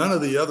 None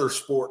of the other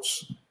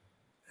sports,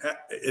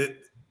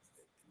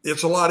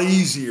 it's a lot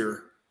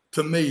easier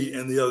to me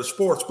in the other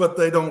sports, but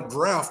they don't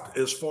draft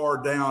as far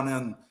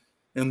down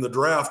in the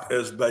draft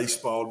as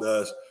baseball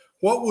does.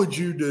 What would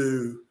you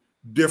do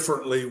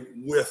differently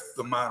with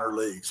the minor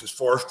leagues as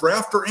far as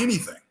draft or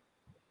anything?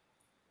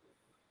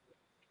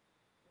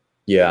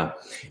 Yeah,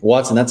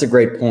 Watson, that's a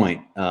great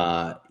point.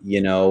 There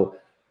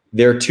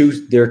are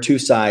two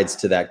sides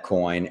to that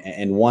coin,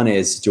 and one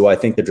is, do I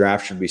think the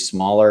draft should be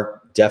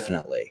smaller?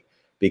 Definitely,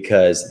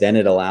 because then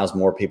it allows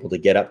more people to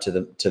get up to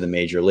the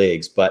major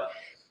leagues. But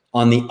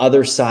on the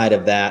other side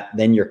of that,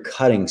 then you're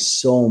cutting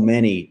so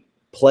many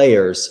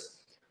players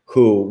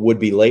who would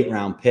be late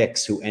round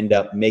picks who end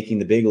up making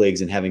the big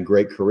leagues and having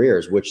great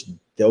careers, which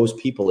those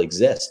people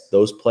exist.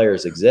 Those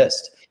players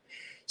exist.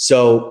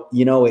 So,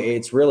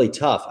 it's really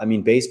tough. I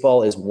mean,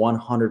 baseball is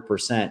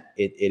 100%.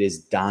 It is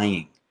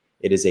dying.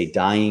 It is a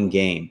dying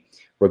game,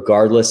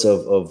 regardless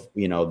of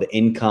the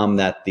income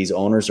that these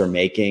owners are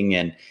making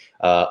and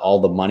all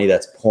the money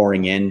that's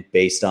pouring in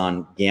based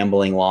on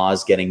gambling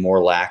laws getting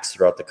more lax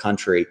throughout the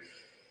country.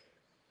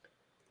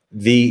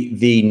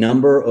 The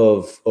number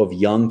of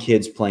young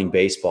kids playing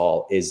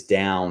baseball is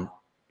down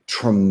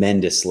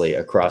tremendously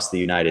across the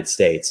United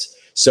States.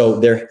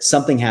 So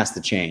something has to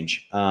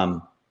change.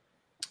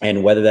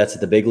 And whether that's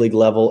at the big league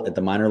level, at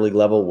the minor league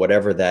level,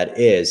 whatever that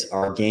is,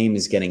 our game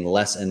is getting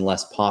less and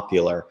less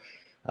popular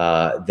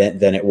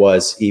than it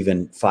was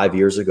even 5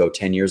 years ago,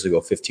 10 years ago,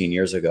 15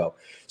 years ago.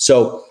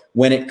 So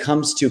when it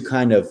comes to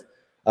kind of,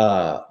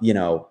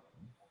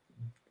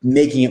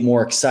 making it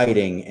more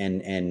exciting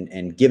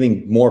and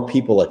giving more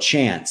people a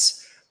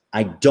chance,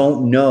 I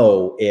don't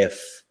know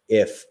if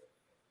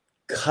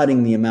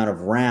cutting the amount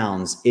of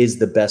rounds is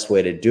the best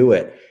way to do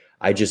it.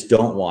 I just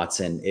don't,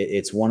 Watson.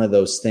 It's one of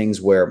those things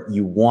where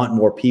you want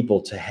more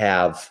people to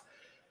have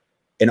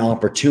an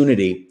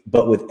opportunity,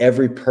 but with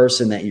every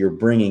person that you're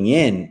bringing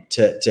in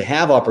to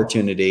have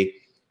opportunity,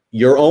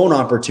 your own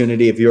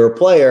opportunity, if you're a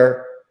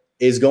player,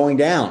 is going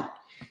down.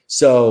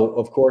 So,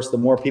 of course, the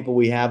more people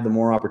we have, the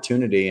more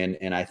opportunity.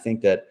 And I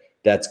think that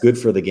that's good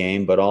for the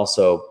game, but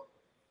also,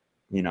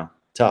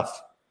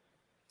 tough.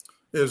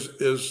 Do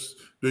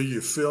you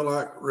feel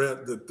like,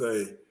 Rhett,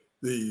 that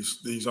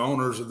these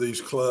owners of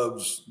these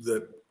clubs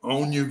that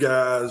own you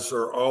guys,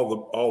 or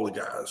all the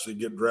guys that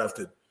get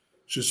drafted,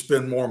 should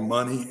spend more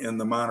money in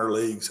the minor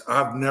leagues?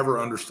 I've never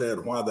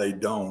understood why they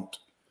don't.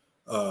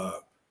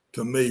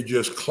 To me,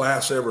 just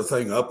class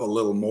everything up a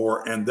little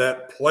more, and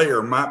that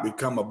player might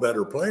become a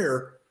better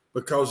player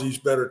because he's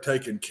better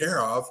taken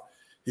care of.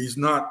 He's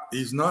not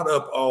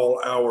up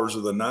all hours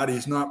of the night.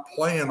 He's not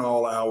playing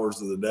all hours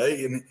of the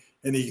day,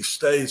 and he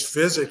stays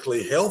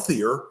physically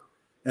healthier,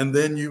 and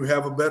then you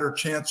have a better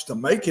chance to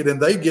make it, and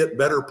they get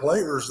better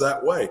players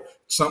that way.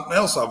 Something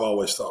else I've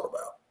always thought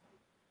about.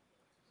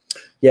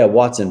 Yeah,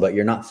 Watson, but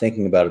you're not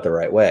thinking about it the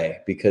right way,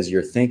 because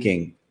you're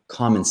thinking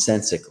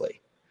commonsensically,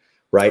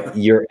 right?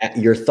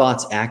 Your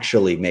thoughts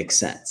actually make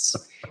sense.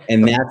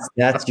 And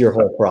that's your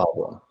whole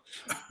problem,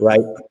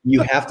 right?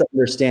 You have to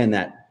understand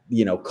that,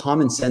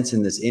 common sense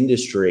in this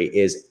industry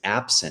is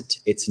absent.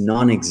 It's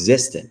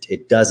non-existent.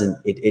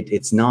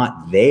 It's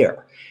not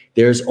there.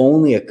 There's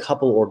only a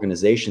couple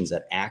organizations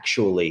that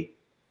actually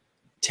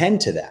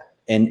tend to that.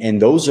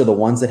 And those are the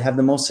ones that have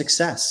the most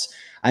success.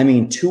 I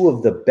mean, two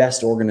of the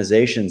best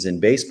organizations in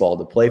baseball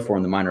to play for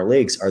in the minor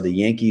leagues are the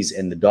Yankees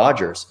and the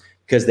Dodgers,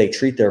 because they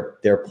treat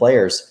their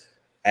players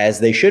as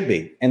they should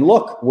be. And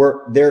look,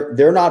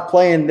 they're not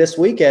playing this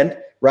weekend,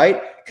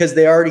 right? Because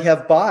they already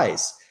have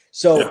buys.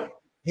 So it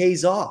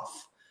pays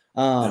off.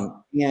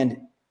 And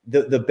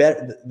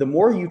the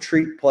more you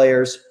treat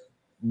players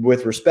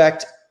with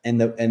respect, and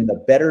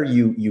the better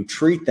you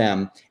treat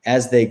them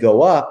as they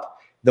go up,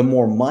 the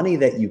more money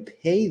that you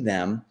pay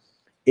them,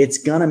 it's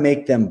going to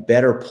make them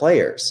better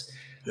players.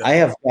 Yeah. I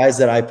have guys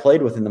that I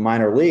played with in the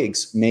minor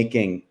leagues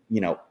making,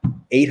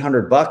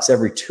 $800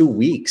 every 2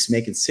 weeks,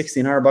 making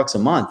 $1,600 a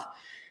month.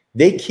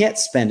 They can't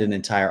spend an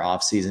entire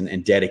offseason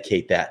and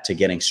dedicate that to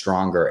getting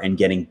stronger and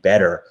getting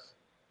better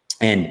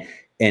and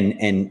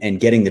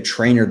getting the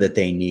trainer that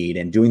they need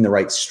and doing the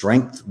right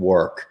strength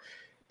work,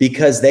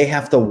 because they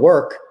have to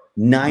work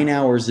 9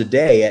 hours a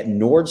day at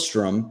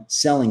Nordstrom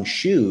selling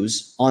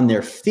shoes on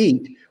their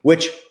feet,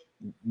 which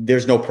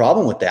there's no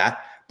problem with that.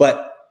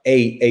 But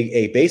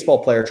a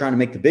baseball player trying to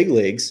make the big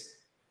leagues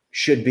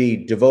should be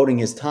devoting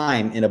his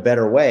time in a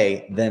better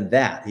way than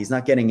that. He's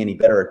not getting any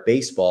better at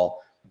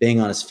baseball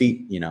being on his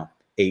feet,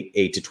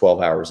 8 to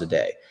 12 hours a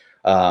day.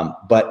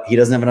 But he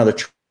doesn't have another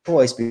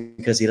choice,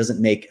 because he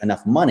doesn't make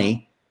enough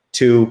money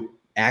to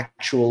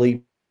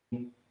actually,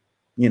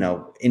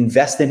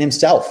 invest in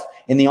himself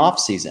in the off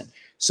season.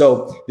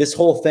 So this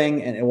whole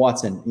thing, and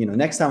Watson,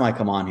 next time I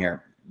come on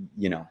here,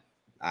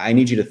 I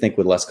need you to think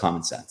with less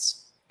common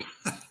sense.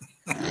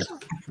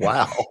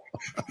 Wow.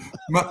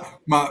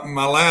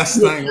 My last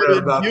thing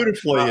about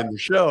beautifully in the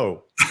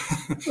show.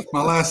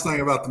 My last thing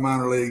about the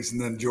minor leagues,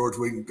 and then George,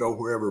 we can go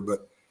wherever.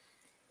 But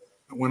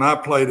when I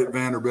played at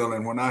Vanderbilt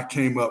and when I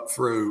came up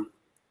through,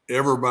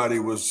 everybody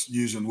was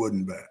using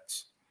wooden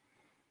bats.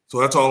 So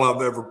that's all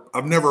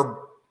I've never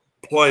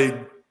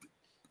played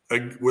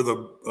with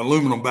an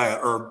aluminum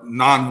bat or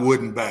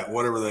non-wooden bat,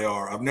 whatever they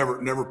are. I've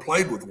never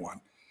played with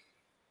one.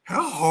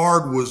 How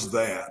hard was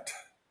that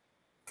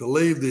to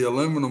leave the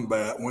aluminum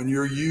bat when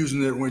you're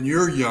using it when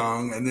you're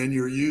young, and then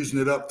you're using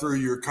it up through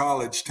your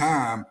college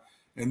time,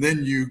 and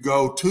then you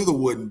go to the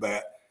wooden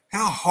bat?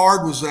 How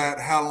hard was that?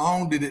 How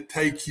long did it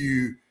take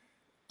you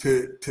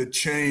to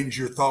change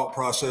your thought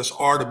process,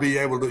 or to be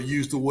able to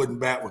use the wooden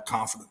bat with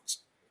confidence?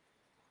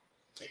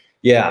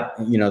 Yeah,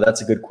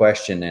 that's a good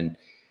question. And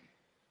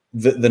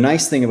the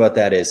nice thing about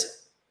that is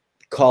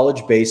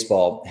college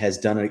baseball has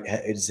done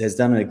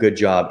a good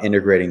job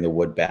integrating the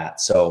wood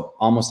bat. So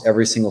almost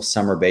every single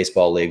summer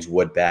baseball league's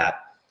wood bat.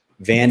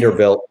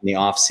 Vanderbilt in the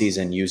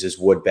offseason uses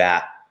wood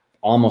bat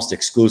almost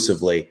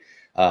exclusively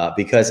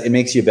because it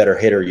makes you a better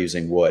hitter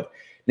using wood.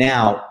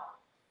 Now,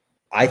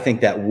 I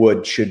think that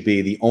wood should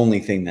be the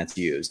only thing that's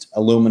used.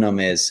 Aluminum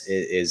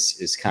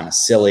is kind of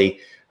silly,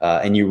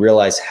 and you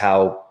realize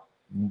how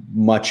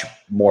much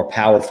more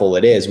powerful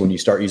it is when you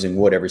start using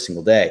wood every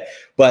single day.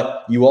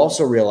 But you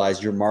also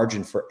realize your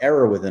margin for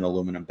error with an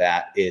aluminum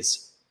bat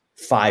is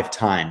 5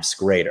 times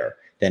greater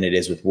than it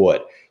is with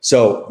wood.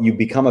 So you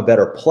become a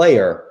better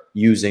player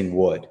using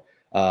wood.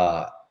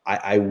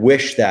 I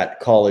wish that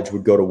college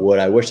would go to wood.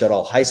 I wish that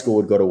all high school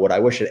would go to wood. I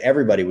wish that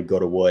everybody would go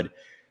to wood,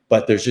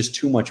 but there's just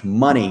too much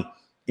money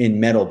in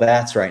metal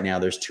bats right now.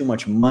 There's too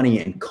much money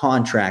in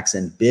contracts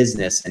and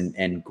business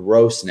and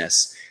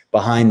grossness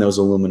behind those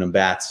aluminum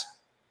bats,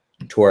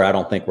 to where I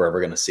don't think we're ever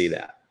going to see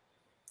that.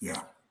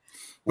 Yeah.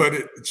 But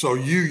so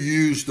you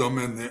used them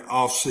in the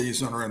off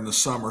season or in the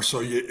summer.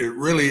 So it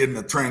really in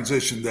the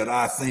transition that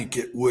I think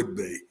it would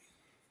be.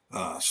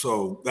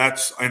 So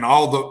that's, and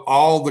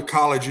all the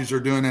colleges are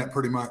doing that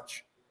pretty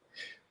much.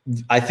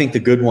 I think the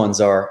good ones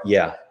are.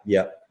 Yeah.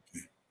 Yep.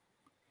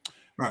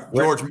 All right,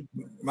 George,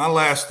 my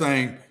last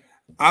thing,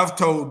 I've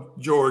told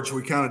George,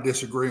 we kind of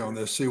disagree on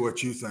this. See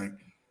what you think.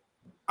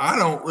 I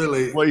don't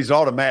really. Well, he's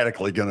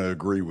automatically going to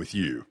agree with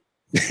you.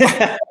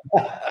 I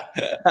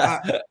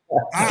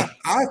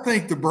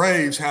think the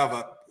Braves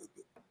have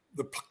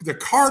the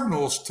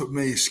Cardinals, to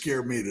me,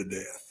 scare me to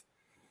death.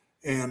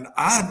 And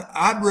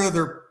I'd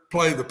rather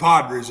play the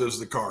Padres as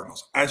the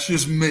Cardinals. That's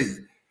just me.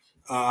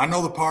 I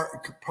know the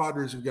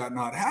Padres have gotten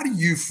hot. How do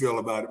you feel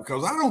about it?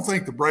 Because I don't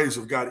think the Braves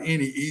have got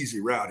any easy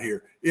route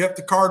here. If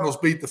the Cardinals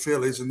beat the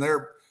Phillies and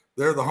they're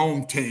the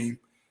home team,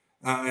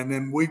 and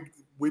then we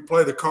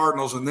play the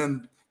Cardinals and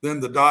then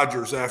the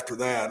Dodgers after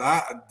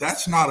that,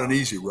 that's not an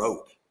easy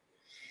road.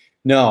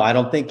 No, I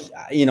don't think,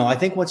 I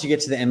think once you get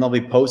to the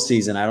MLB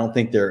postseason, I don't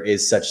think there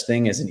is such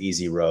thing as an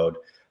easy road.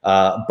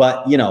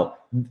 But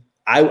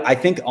I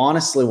think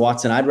honestly,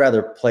 Watson, I'd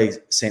rather play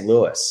St.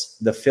 Louis.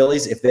 The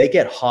Phillies, if they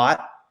get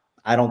hot,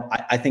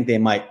 I think they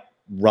might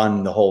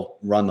run the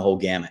whole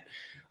gamut.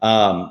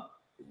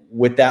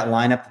 With that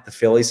lineup that the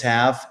Phillies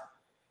have,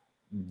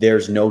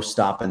 there's no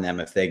stopping them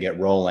if they get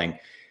rolling.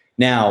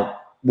 Now,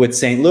 with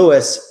St.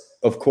 Louis,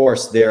 of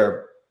course,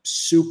 they're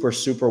super,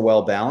 super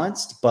well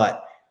balanced,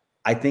 but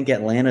I think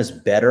Atlanta's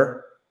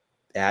better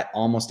at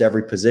almost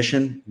every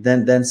position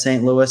than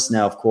St. Louis.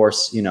 Now, of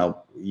course,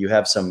 you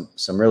have some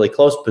really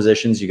close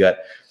positions. You got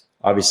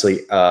obviously,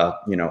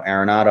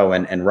 Arenado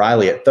and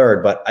Riley at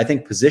third, but I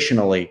think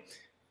positionally,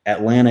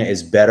 Atlanta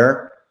is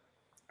better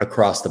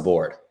across the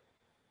board.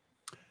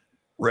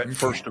 Rhett,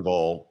 first of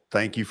all,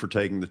 thank you for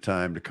taking the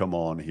time to come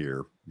on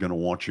here. Going to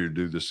want you to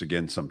do this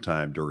again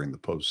sometime during the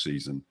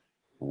postseason.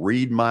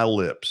 Read my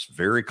lips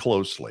very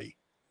closely.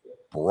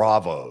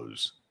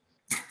 Bravos.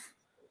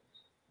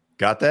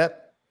 Got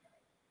that?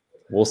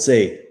 We'll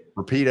see.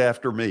 Repeat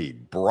after me.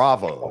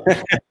 Bravo.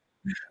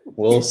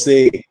 We'll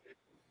see.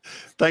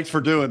 Thanks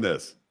for doing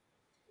this.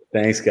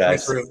 Thanks,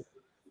 guys. Thanks,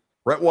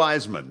 Rhett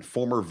Wiseman,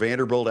 former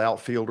Vanderbilt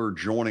outfielder,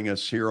 joining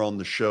us here on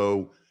the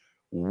show.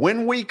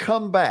 When we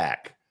come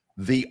back,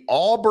 the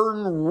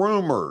Auburn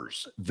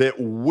rumors that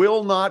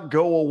will not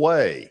go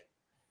away.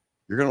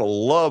 You're going to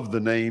love the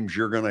names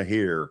you're going to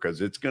hear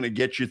because it's going to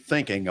get you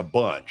thinking a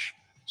bunch.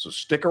 So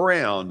stick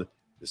around.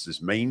 This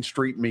is Main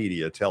Street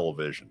Media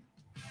Television.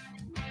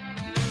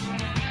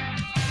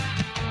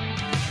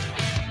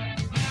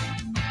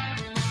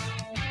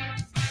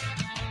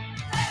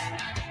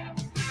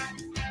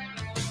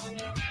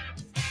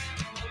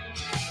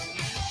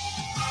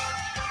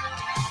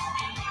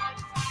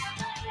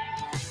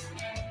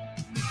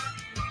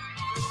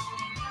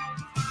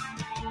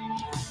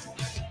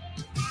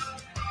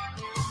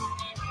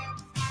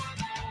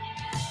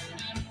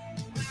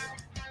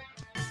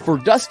 For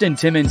Dustin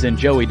Timmons and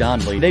Joey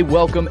Donnelly, they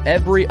welcome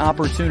every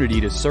opportunity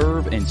to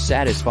serve and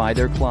satisfy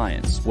their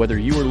clients. Whether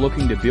you are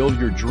looking to build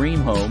your dream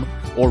home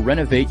or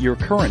renovate your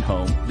current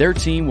home, their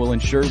team will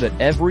ensure that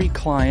every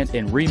client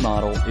and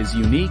remodel is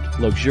unique,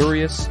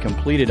 luxurious,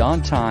 completed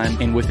on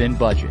time, and within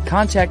budget.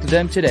 Contact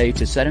them today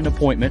to set an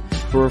appointment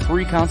for a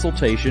free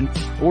consultation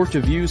or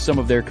to view some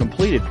of their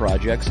completed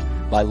projects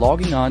by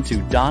logging on to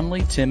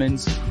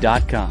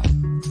DonnellyTimmons.com.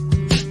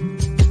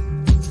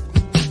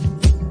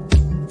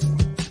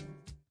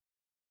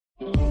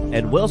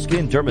 At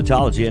WellSkin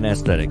Dermatology and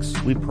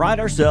Aesthetics, we pride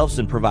ourselves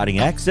in providing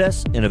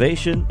access,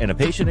 innovation, and a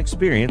patient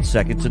experience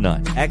second to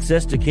none.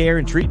 Access to care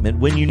and treatment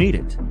when you need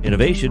it.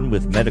 Innovation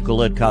with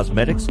medical-led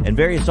cosmetics and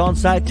various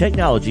on-site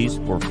technologies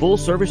for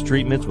full-service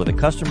treatments with a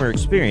customer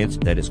experience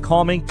that is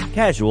calming,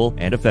 casual,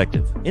 and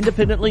effective.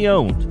 Independently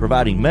owned,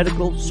 providing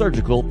medical,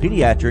 surgical,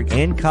 pediatric,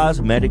 and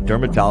cosmetic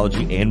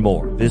dermatology and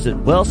more. Visit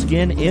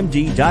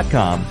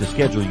WellSkinMD.com to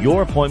schedule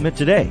your appointment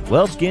today.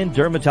 WellSkin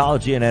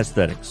Dermatology and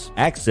Aesthetics.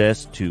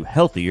 Access to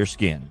healthier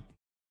skin.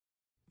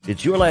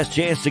 It's your last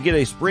chance to get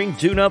a spring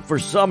tune-up for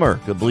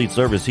summer. Complete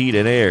Service Heat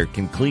and Air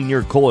can clean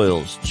your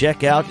coils,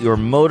 check out your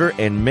motor,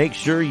 and make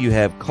sure you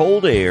have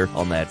cold air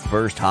on that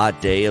first hot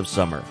day of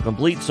summer.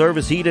 Complete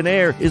Service Heat and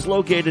Air is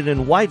located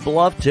in White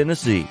Bluff,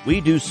 Tennessee.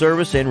 We do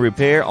service and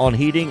repair on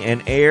heating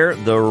and air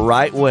the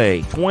right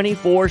way.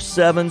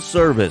 24/7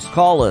 service.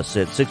 Call us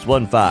at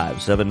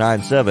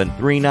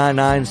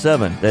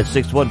 615-797-3997. That's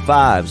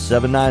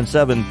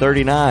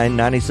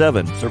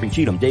 615-797-3997. Serving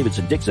Cheatham,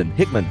 Davidson, Dixon,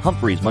 Hickman,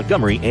 Humphreys,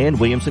 Montgomery, and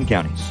Williamson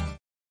counties.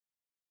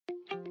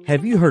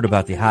 Have you heard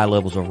about the high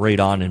levels of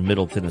radon in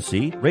Middle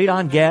Tennessee?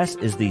 Radon gas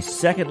is the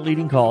second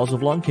leading cause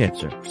of lung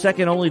cancer,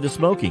 second only to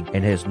smoking,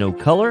 and has no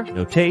color,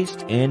 no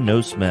taste, and no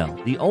smell.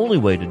 The only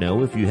way to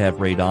know if you have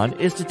radon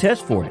is to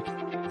test for it.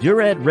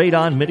 Duret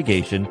Radon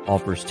Mitigation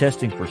offers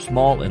testing for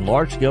small and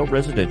large-scale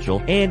residential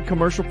and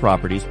commercial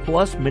properties,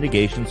 plus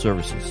mitigation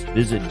services.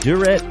 Visit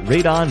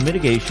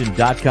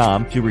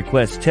DuretRadonMitigation.com to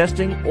request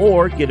testing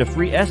or get a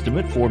free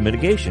estimate for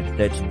mitigation.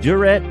 That's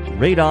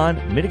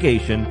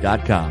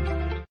DuretRadonMitigation.com.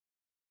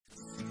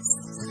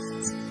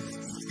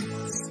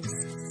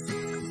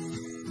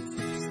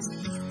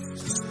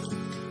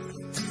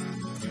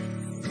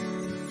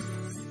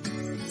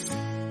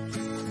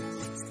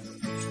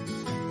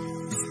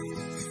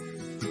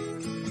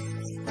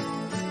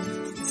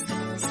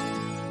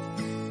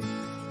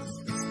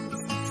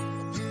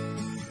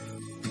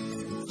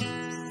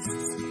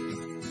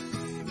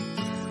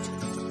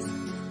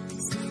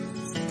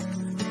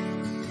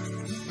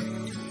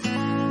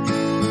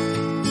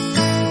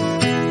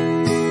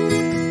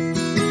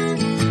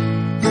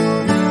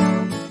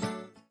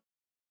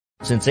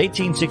 Since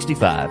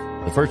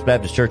 1865, the First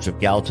Baptist Church of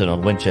Gallatin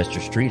on Winchester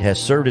Street has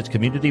served its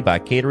community by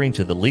catering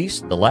to the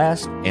least, the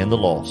last, and the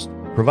lost,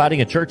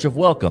 providing a church of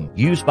welcome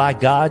used by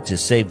God to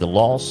save the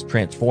lost,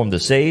 transform the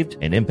saved,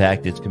 and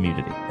impact its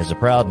community. As a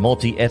proud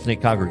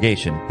multi-ethnic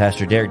congregation,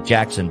 Pastor Derek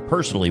Jackson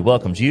personally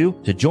welcomes you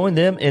to join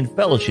them in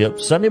fellowship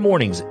Sunday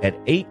mornings at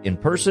 8 in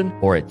person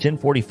or at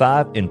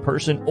 1045 in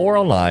person or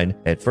online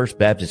at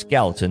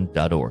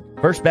firstbaptistgallatin.org.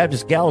 First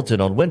Baptist Gallatin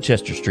on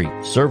Winchester Street,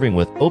 serving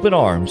with open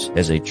arms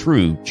as a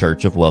true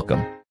church of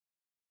welcome.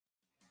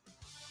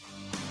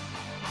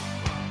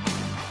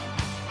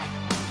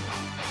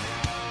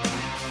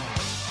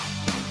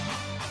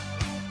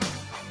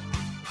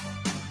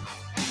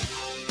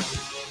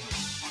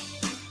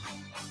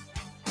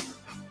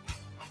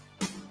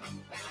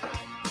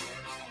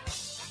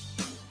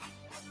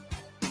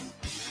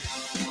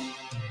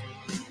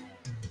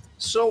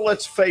 So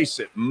let's face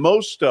it,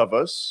 most of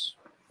us,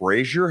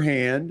 raise your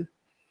hand.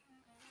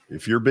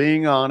 If you're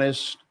being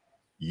honest,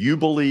 you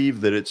believe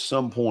that at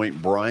some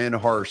point Brian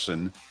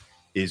Harsin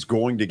is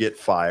going to get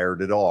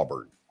fired at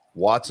Auburn.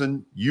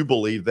 Watson, you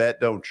believe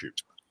that, don't you?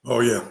 Oh,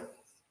 yeah,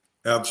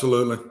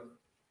 absolutely.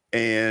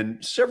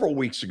 And several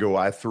weeks ago,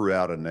 I threw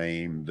out a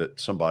name that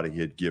somebody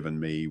had given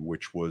me,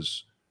 which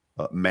was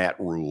Matt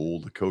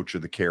Rule, the coach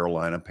of the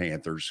Carolina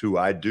Panthers, who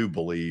I do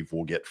believe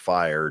will get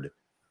fired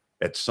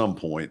at some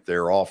point.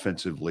 They're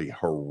offensively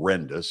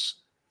horrendous.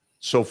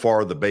 So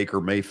far, the Baker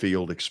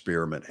Mayfield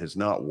experiment has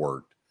not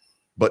worked.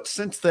 But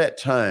since that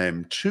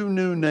time, two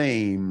new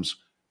names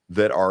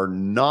that are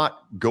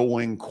not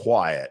going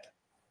quiet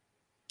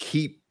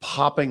keep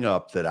popping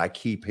up that I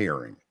keep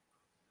hearing.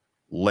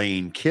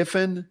 Lane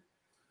Kiffin.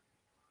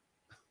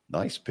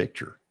 Nice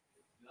picture.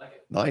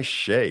 Nice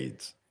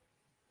shades.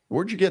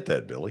 Where'd you get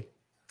that, Billy?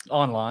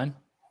 Online.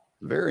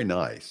 Very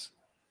nice.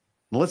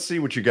 Let's see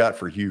what you got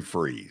for Hugh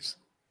Freeze.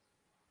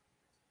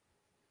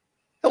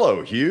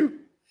 Hello, Hugh.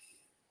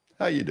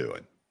 How you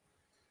doing?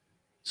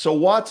 So,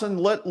 Watson,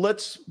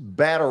 let's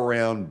bat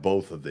around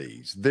both of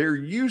these. There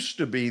used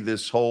to be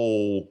this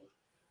whole,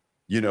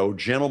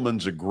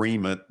 gentleman's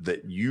agreement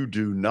that you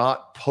do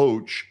not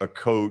poach a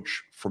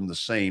coach from the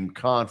same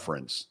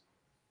conference.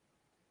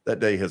 That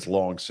day has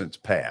long since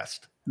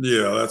passed.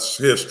 Yeah, that's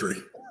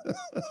history.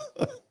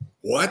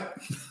 What?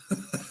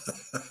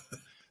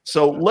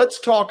 So let's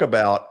talk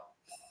about,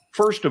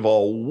 first of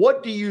all,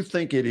 what do you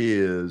think it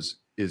is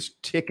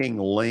ticking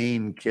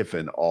Lane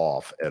Kiffin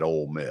off at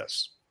Ole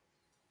Miss?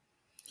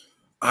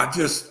 I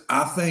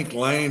think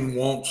Lane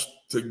wants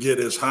to get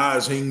as high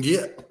as he can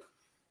get.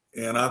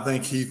 And I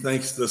think he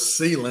thinks the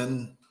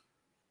ceiling,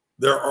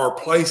 there are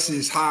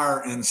places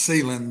higher in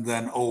ceiling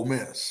than Ole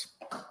Miss.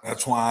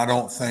 That's why I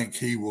don't think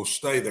he will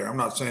stay there. I'm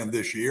not saying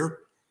this year,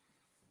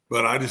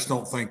 but I just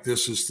don't think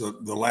this is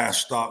the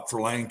last stop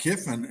for Lane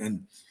Kiffin.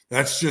 And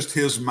that's just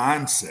his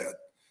mindset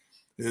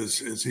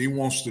is he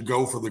wants to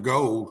go for the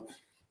gold.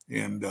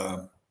 And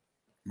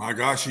my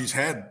gosh, he's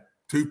had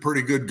two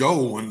pretty good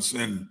gold ones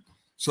in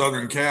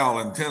Southern Cal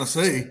and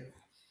Tennessee,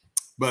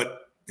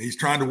 but he's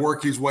trying to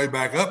work his way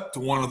back up to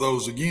one of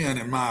those again,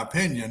 in my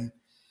opinion.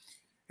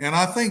 And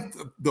I think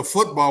the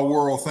football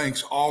world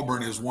thinks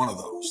Auburn is one of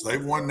those.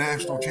 They've won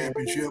national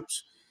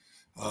championships,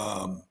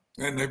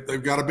 and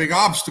they've got a big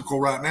obstacle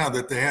right now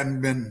that they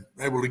hadn't been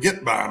able to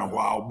get by in a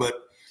while.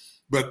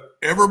 But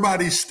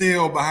everybody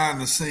still behind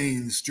the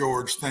scenes,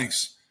 George,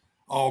 thinks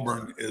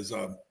Auburn is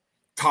a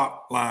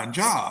top-line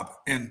job.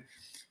 And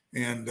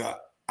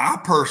I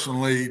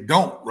personally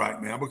don't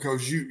right now,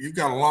 because you've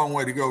got a long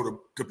way to go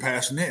to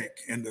pass Nick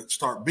and to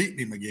start beating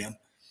him again.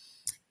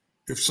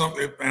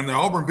 And the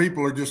Auburn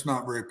people are just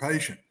not very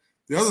patient.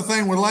 The other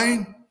thing with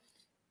Lane,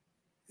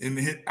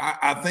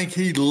 I think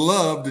he'd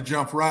love to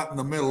jump right in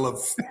the middle of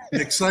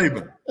Nick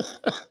Saban.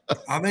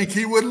 I think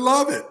he would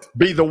love it.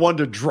 Be the one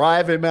to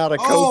drive him out of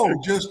coaching.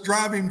 Oh, just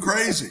drive him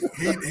crazy.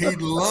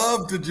 He'd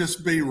love to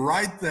just be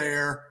right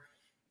there,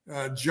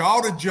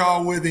 jaw to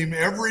jaw with him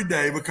every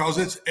day, because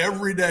it's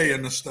every day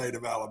in the state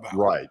of Alabama.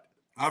 Right.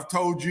 I've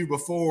told you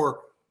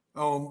before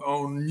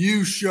on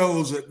news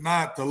shows at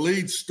night, the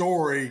lead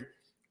story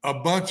a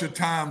bunch of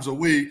times a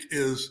week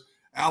is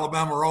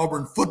Alabama or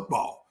Auburn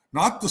football.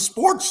 Not the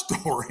sports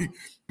story,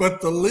 but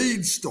the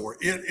lead story.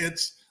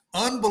 It's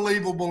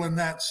unbelievable in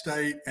that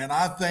state, and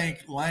I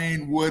think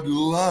Lane would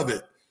love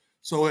it.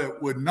 So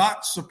it would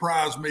not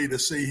surprise me to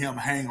see him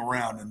hang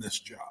around in this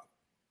job.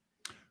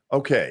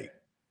 Okay.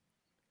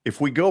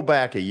 If we go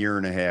back a year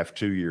and a half,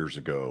 2 years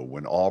ago,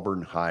 when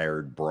Auburn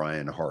hired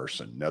Brian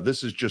Harsin, now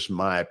this is just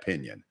my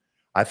opinion.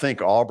 I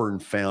think Auburn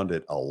found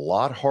it a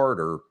lot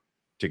harder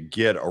to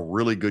get a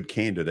really good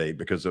candidate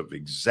because of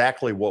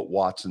exactly what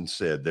Watson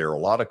said. There are a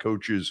lot of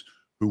coaches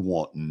who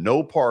want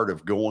no part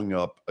of going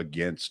up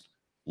against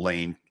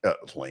Lane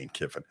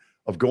Kiffin,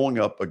 of going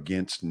up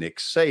against Nick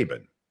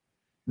Saban.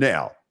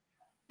 Now,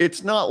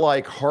 it's not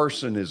like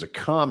Harsin is a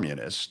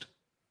communist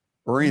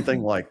or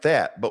anything like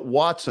that, but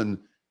Watson,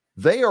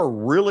 they are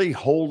really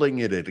holding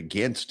it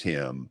against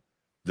him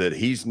that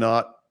he's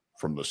not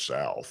from the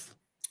South.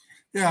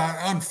 Yeah,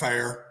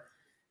 unfair.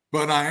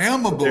 But I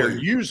am a believer. They're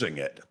using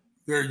it.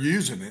 they're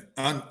using it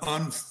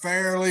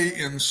unfairly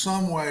in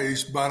some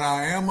ways, but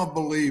I am a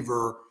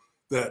believer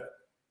that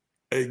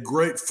a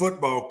great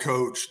football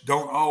coach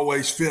don't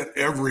always fit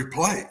every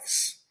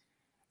place.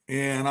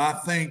 And I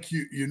think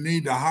you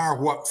need to hire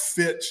what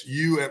fits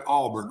you at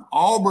Auburn.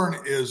 Auburn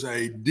is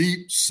a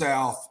deep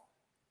South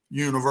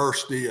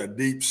university, a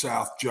deep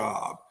South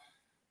job.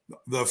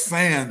 The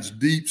fans,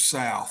 deep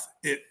South.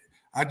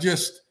 I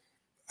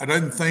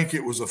didn't think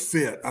it was a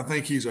fit. I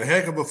think he's a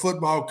heck of a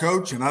football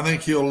coach, and I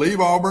think he'll leave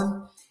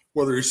Auburn,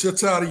 whether he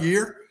sits out a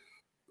year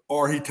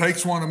or he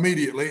takes one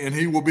immediately, and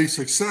he will be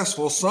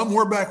successful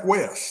somewhere back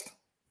west.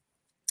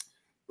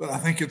 But I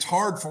think it's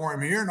hard for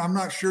him here, and I'm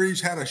not sure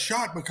he's had a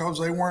shot because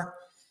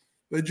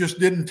they just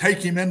didn't take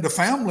him into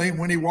family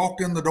when he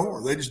walked in the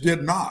door. They just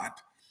did not.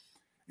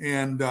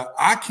 And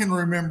I can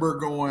remember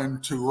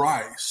going to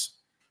Rice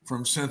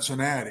from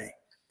Cincinnati,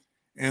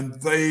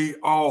 and they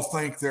all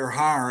think they're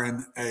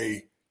hiring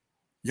a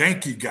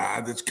Yankee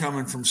guy that's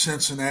coming from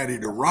Cincinnati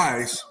to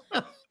Rice.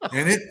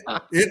 And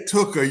it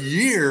took a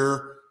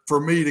year for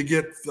me to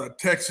get the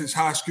Texas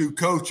high school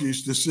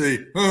coaches to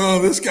see,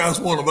 oh, this guy's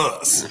one of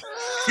us.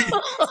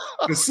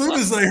 As soon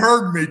as they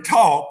heard me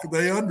talk,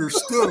 they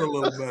understood a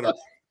little better.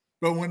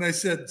 But when they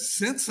said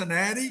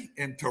Cincinnati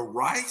and to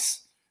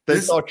Rice, they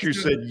thought you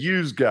said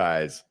use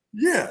guys.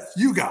 Yeah,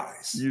 you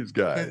guys. Use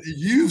guys.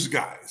 Use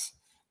guys.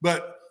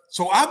 But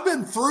so I've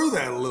been through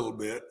that a little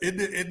bit. It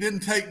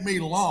didn't take me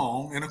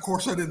long. And, of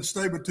course, I didn't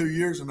stay but 2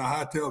 years, and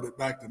I hightailed it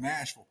back to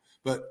Nashville.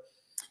 But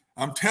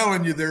I'm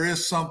telling you, there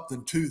is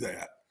something to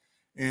that.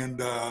 And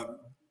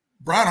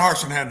Brian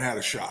Harsin hadn't had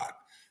a shot.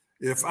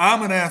 If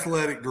I'm an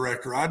athletic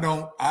director, I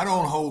don't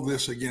hold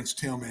this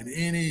against him in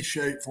any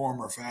shape,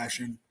 form, or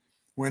fashion.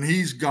 When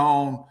he's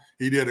gone,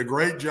 he did a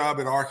great job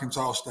at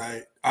Arkansas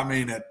State.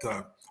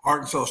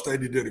 Arkansas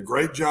State, he did a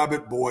great job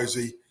at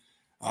Boise.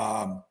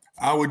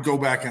 I would go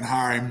back and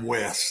hire him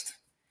west,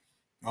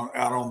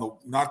 out on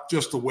not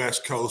just the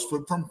West Coast,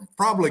 but from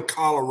probably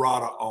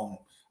Colorado on.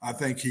 I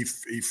think he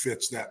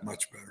fits that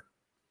much better.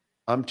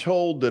 I'm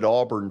told that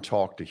Auburn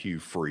talked to Hugh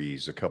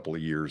Freeze a couple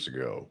of years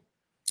ago.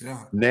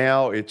 Yeah.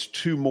 Now it's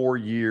 2 more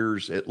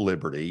years at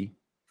Liberty.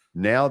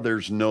 Now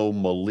there's no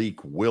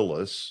Malik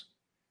Willis,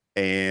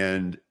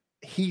 and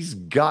he's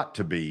got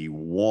to be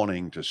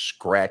wanting to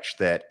scratch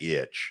that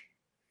itch.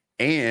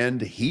 And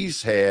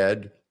he's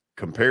had,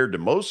 compared to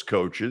most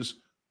coaches,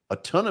 a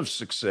ton of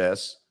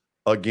success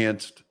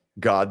against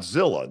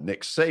Godzilla,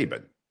 Nick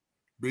Saban.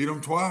 Beat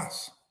him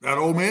twice at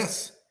Ole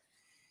Miss.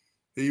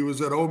 He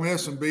was at Ole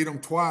Miss and beat him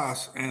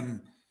twice.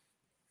 And,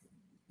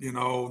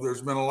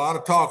 there's been a lot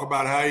of talk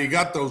about how he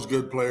got those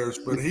good players,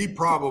 but he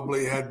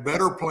probably had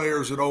better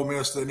players at Ole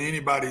Miss than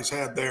anybody's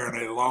had there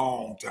in a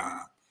long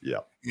time. Yeah.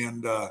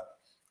 And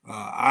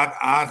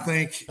I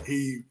think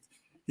he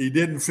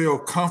didn't feel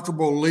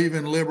comfortable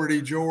leaving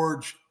Liberty,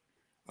 George,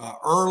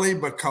 early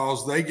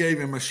because they gave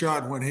him a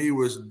shot when he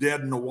was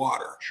dead in the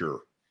water.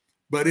 Sure.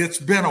 But it's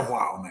been a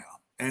while now,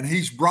 and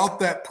he's brought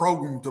that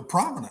program to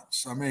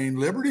prominence. I mean,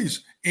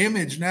 Liberty's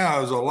image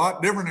now is a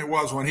lot different than it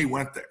was when he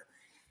went there.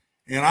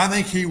 And I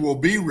think he will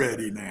be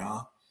ready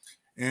now.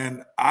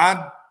 And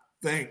I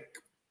think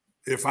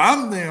if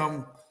I'm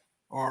them,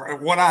 or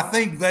what I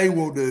think they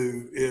will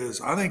do is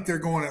I think they're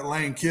going at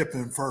Lane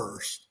Kiffin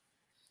first.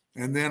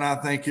 And then I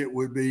think it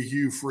would be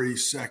Hugh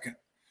Freeze second.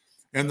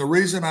 And the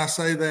reason I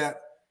say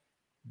that,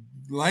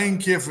 Lane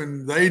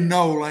Kiffin, they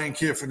know Lane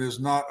Kiffin is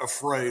not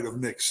afraid of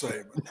Nick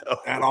Saban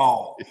at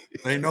all.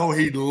 They know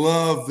he'd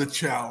love the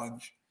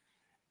challenge.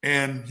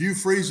 And Hugh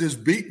Freeze has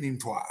beaten him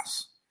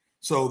twice.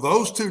 So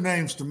those 2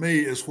 names to me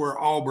is where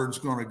Auburn's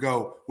going to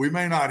go. We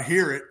may not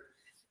hear it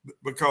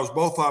because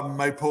both of them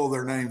may pull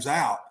their names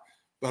out,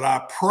 but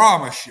I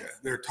promise you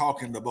they're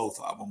talking to both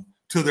of them,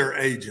 to their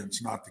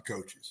agents, not the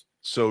coaches.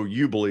 So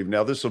you believe,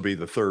 now this will be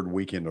the 3rd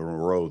weekend in a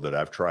row that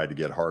I've tried to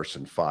get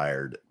Harsin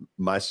fired.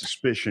 My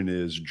suspicion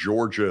is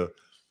Georgia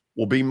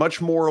will be much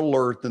more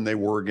alert than they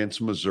were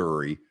against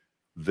Missouri.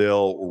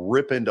 They'll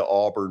rip into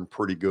Auburn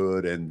pretty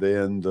good, and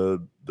then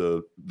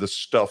the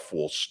stuff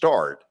will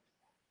start.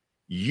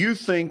 You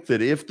think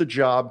that if the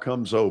job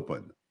comes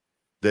open,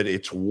 that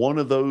it's one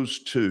of those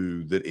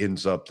 2 that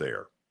ends up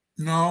there?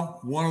 No,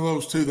 one of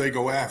those 2 they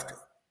go after.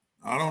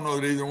 I don't know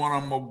that either one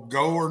of them will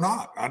go or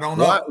not. I don't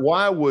know.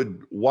 Why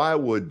would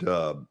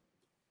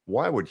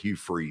Hugh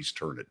Freeze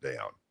turn it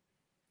down?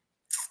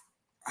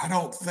 I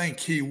don't think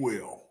he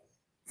will.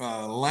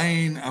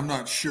 Lane, I'm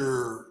not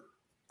sure.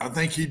 I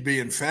think he'd be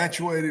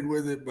infatuated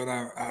with it, but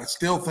I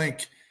still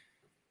think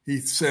he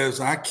says,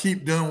 I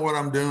keep doing what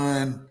I'm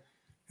doing,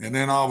 and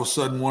then all of a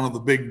sudden one of the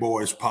big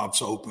boys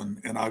pops open,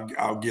 and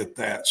I'll get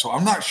that. So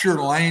I'm not sure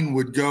Lane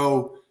would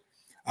go.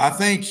 I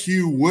think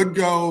Hugh would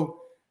go.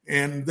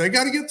 And they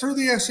got to get through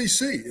the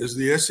SEC. Is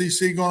the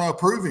SEC going to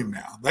approve him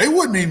now? They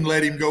wouldn't even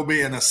let him go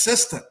be an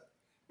assistant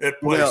at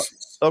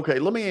places. Well, okay,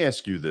 let me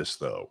ask you this,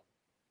 though.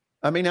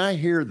 I mean, I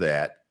hear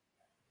that.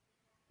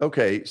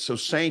 Okay, so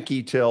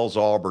Sankey tells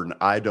Auburn,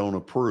 I don't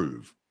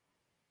approve.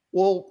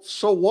 Well,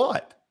 so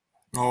what?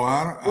 Oh,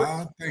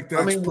 I think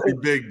that's pretty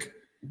big.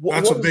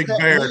 That's a big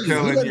bear telling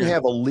you. He doesn't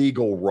have a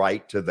legal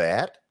right to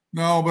that.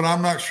 No, but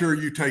I'm not sure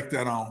you take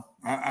that on.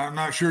 I'm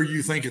not sure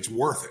you think it's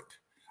worth it.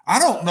 I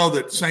don't know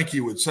that Sankey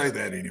would say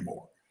that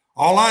anymore.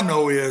 All I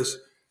know is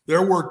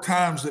there were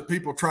times that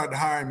people tried to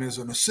hire him as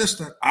an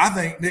assistant. I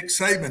think Nick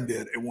Saban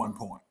did at one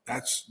point.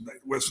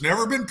 It's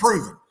never been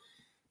proven.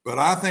 But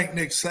I think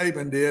Nick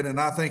Saban did, and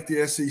I think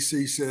the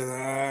SEC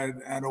said,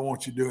 I don't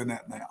want you doing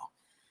that now.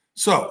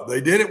 So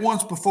they did it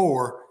once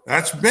before.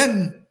 That's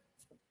been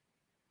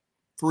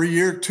 2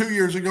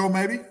 years ago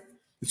maybe.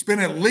 It's been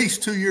at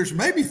least 2 years,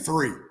 maybe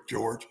 3,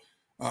 George,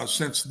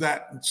 since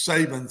that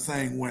Saban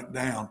thing went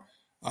down.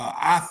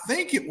 I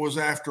think it was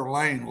after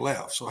Lane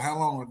left. So how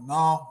long?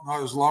 No,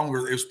 it was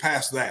longer. It was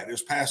past that. It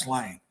was past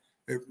Lane.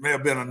 It may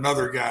have been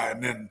another guy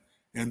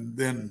and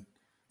then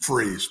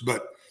Freeze.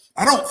 But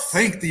I don't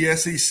think the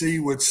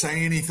SEC would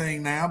say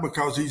anything now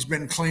because he's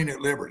been clean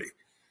at Liberty.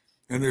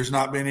 And there's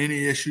not been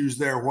any issues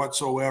there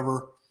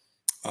whatsoever.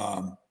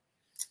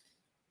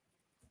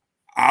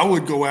 I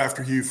would go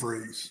after Hugh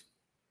Freeze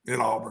at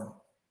Auburn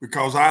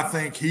because I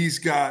think he's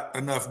got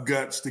enough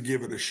guts to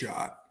give it a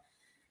shot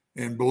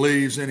and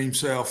believes in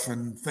himself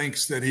and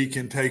thinks that he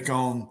can take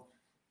on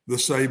the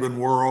Saban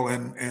world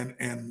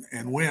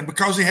and win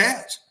because he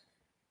has.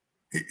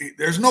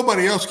 There's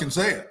nobody else can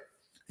say it.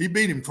 He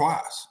beat him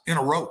twice in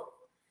a row,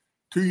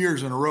 2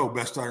 years in a row,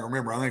 best I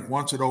remember. I think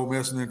once at Ole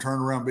Miss and then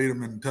turned around and beat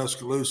him in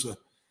Tuscaloosa.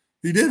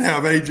 He did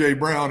have A.J.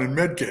 Brown and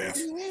Metcalf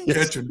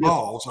catching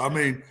balls. I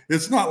mean,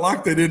 it's not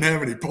like they didn't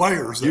have any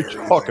players there.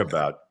 You talk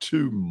about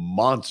 2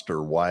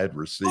 monster wide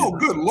receivers. Oh,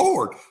 good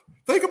Lord.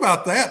 Think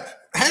about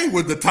that. Hey,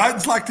 would the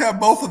Titans like to have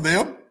both of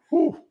them?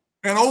 Whew.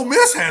 And Ole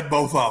Miss had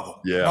both of them.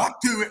 Yeah.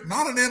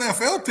 Not an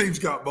NFL team's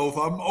got both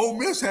of them. Ole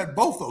Miss had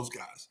both those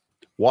guys.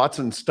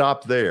 Watson,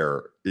 stop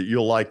there.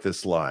 You'll like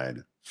this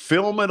line.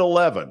 Film at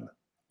 11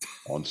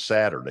 on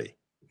Saturday.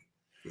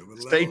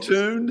 Stay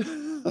tuned.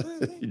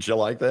 Did you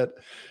like that?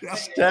 Yeah.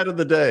 Stat of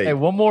the day. Hey,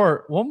 one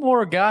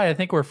more guy I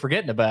think we're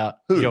forgetting about,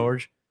 Who?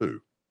 George.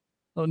 Who?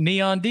 Oh,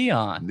 Neon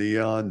Deion.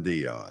 Neon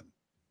Deion.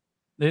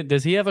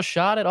 Does he have a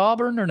shot at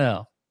Auburn or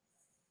no?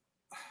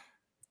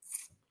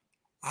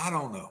 I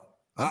don't know.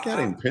 I got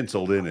him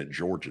penciled in at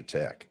Georgia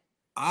Tech.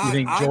 You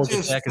think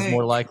Georgia Tech is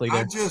more likely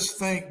there? I just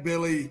think,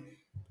 Billy,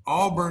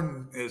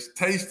 Auburn has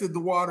tasted the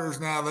waters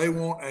now. They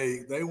want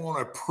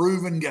a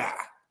proven guy.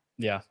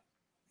 Yeah.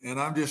 And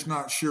I'm just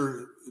not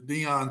sure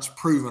Deion's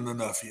proven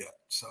enough yet.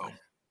 So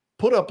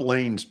put up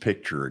Lane's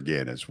picture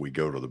again as we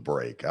go to the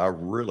break.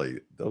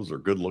 Those are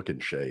good looking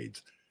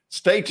shades.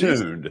 Stay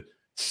tuned.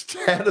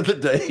 Stat of the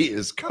day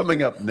is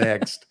coming up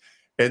next.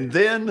 And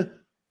then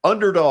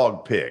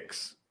Underdog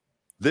picks.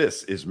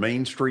 This is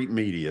Main Street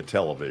Media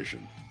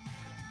Television.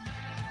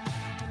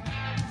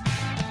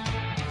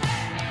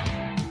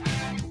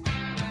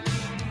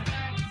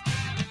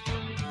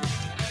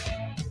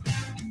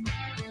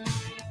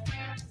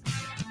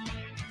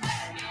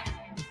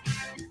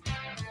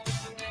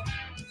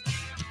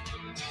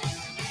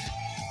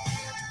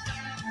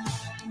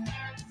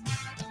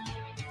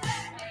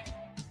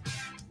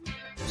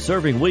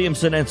 Serving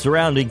Williamson and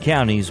surrounding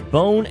counties,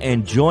 Bone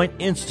and Joint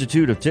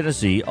Institute of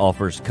Tennessee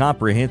offers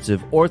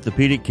comprehensive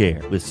orthopedic care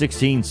with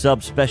 16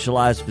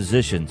 subspecialized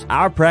physicians.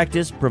 Our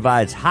practice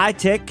provides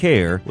high-tech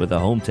care with a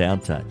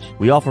hometown touch.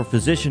 We offer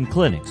physician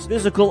clinics,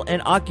 physical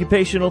and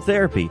occupational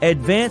therapy,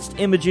 advanced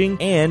imaging,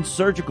 and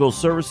surgical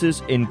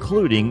services,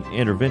 including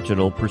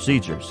interventional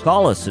procedures.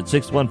 Call us at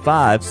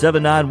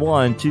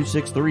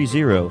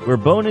 615-791-2630. We're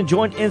Bone and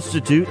Joint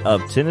Institute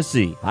of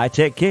Tennessee.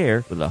 High-tech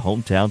care with a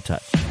hometown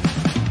touch.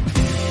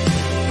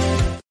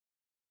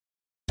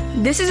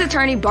 This is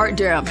attorney Bart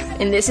Durham,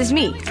 and this is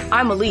me.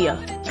 I'm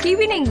Aaliyah.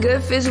 Keeping in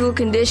good physical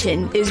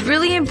condition is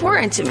really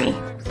important to me.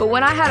 But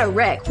when I had a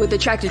wreck with a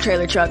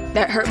tractor-trailer truck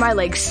that hurt my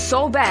legs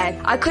so bad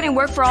I couldn't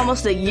work for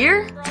almost a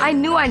year, I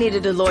knew I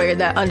needed a lawyer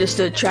that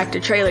understood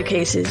tractor-trailer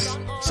cases.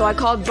 So I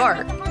called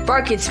Bart.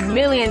 Bart gets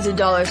millions of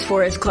dollars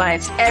for his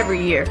clients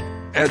every year.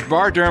 At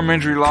Bart Durham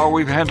Injury Law,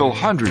 we've handled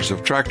hundreds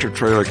of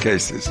tractor-trailer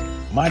cases.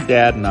 My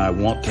dad and I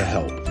want to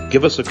help.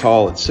 Give us a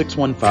call at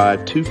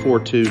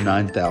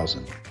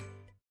 615-242-9000.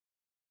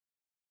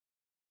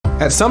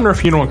 At Sumner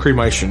Funeral and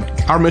Cremation,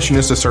 our mission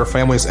is to serve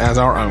families as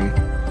our own,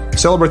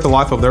 celebrate the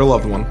life of their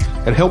loved one,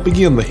 and help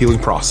begin the healing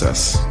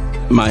process.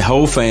 My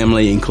whole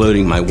family,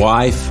 including my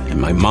wife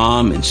and my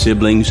mom and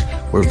siblings,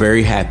 were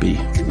very happy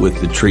with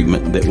the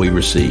treatment that we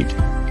received.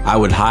 I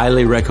would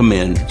highly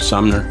recommend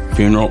Sumner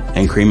Funeral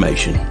and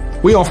Cremation.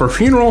 We offer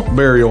funeral,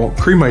 burial,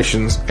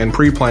 cremations, and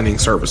pre-planning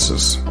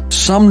services.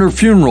 Sumner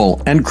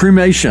Funeral and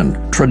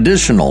Cremation.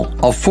 Traditional,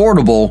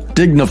 affordable,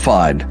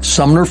 dignified.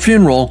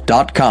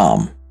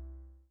 SumnerFuneral.com.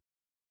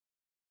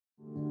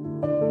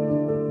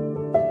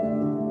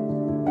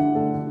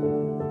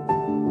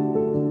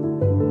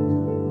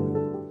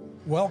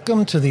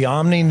 Welcome to the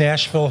Omni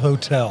Nashville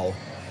Hotel.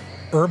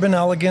 Urban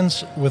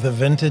elegance with a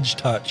vintage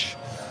touch.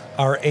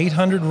 Our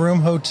 800-room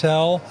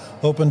hotel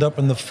opened up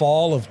in the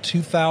fall of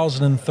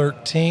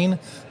 2013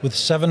 with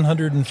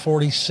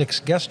 746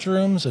 guest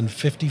rooms and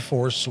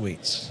 54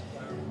 suites.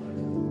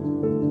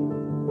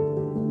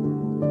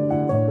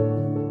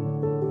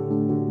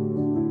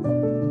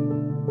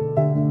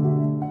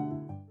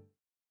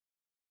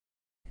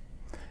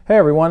 Hey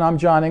everyone, I'm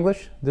John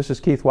English. This is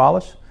Keith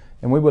Wallace,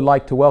 and we would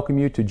like to welcome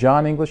you to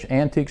John English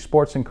Antique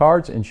Sports and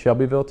Cards in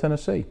Shelbyville,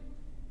 Tennessee.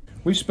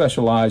 We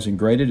specialize in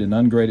graded and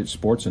ungraded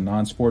sports and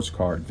non-sports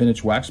cards,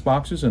 vintage wax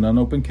boxes, and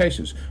unopened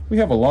cases. We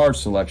have a large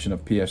selection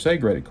of PSA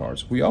graded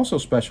cards. We also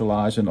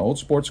specialize in old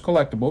sports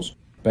collectibles,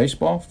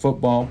 baseball,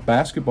 football,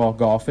 basketball,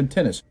 golf, and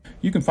tennis.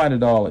 You can find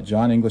it all at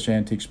John English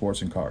Antique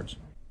Sports and Cards.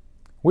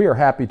 We are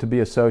happy to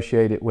be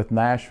associated with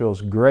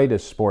Nashville's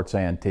greatest sports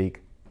antique,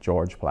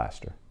 George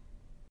Plaster.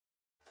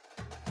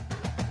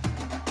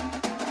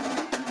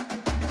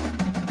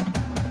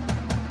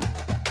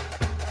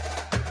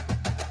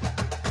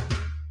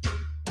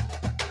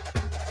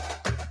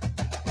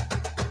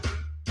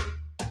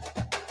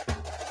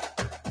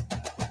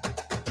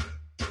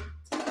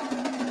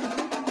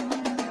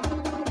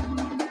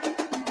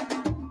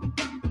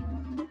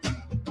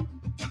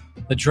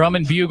 The Drum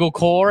and Bugle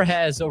Corps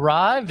has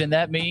arrived, and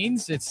that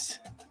means it's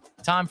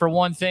time for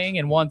one thing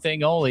and one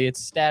thing only.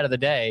 It's Stat of the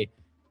Day,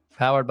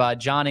 powered by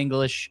John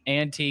English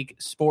Antique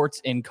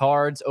Sports and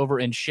Cards over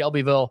in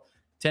Shelbyville,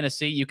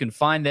 Tennessee. You can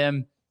find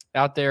them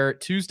out there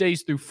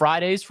Tuesdays through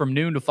Fridays from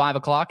noon to 5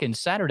 o'clock and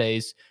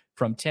Saturdays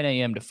from 10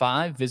 a.m. to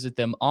 5. Visit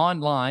them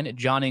online at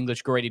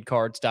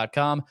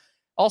johnenglishgradedcards.com.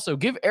 Also,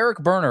 give Eric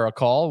Berner a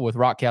call with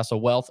Rockcastle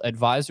Wealth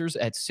Advisors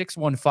at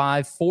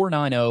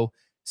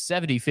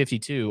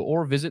 615-490-7052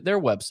 or visit their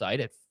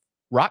website at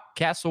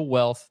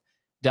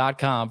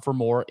rockcastlewealth.com for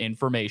more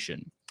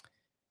information.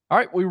 All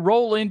right, we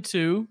roll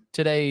into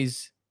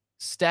today's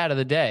Stat of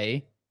the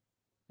Day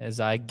as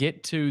I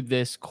get to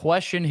this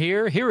question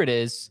here. Here it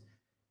is.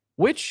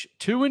 Which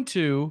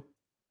 2-2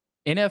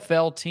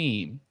 NFL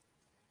team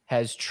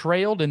has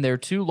trailed in their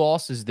 2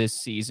 losses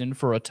this season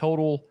for a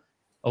total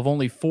of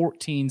only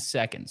 14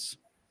 seconds?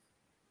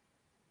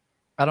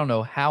 I don't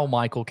know how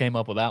Michael came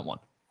up with that one.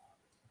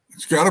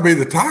 It's got to be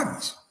the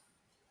Titans.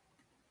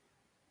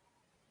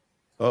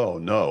 Oh,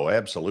 no,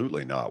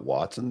 absolutely not,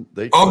 Watson.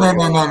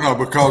 No,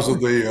 because of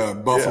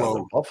the Buffalo.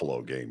 Yeah, the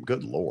Buffalo game.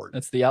 Good Lord.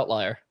 That's the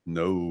outlier.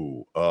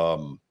 No.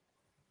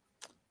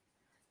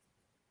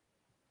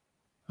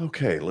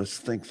 Okay, let's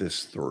think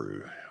this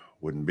through.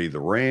 Wouldn't be the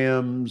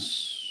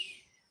Rams.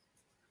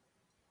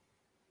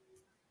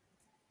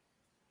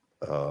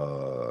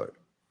 Let's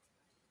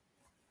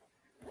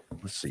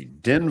see.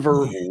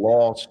 Denver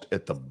lost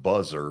at the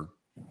buzzer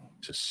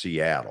to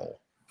Seattle.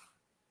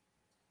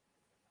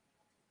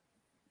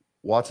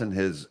 Watson,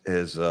 has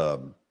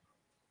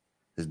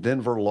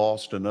Denver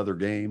lost another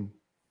game?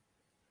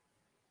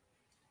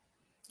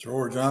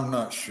 George, I'm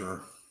not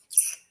sure.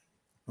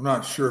 I'm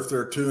not sure if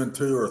they're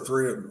 2-2 or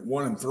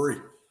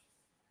 1-3.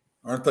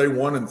 Aren't they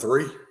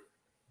 1-3?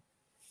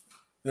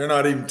 They're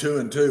not even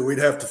 2-2. We'd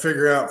have to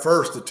figure out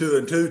first the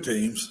 2-2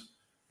 teams.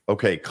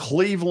 Okay,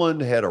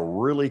 Cleveland had a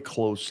really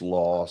close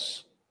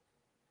loss.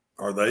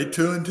 Are they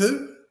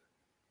 2-2?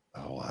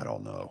 Oh, I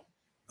don't know.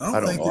 I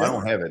don't know. I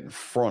don't have it in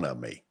front of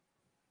me.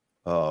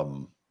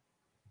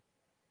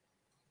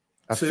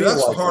 See,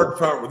 that's the hard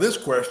part with this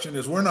question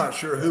is we're not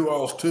sure who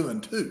all's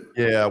 2-2.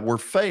 Yeah, we're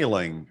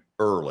failing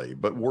early,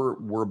 but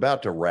we're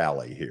about to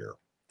rally here.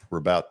 We're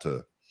about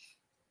to.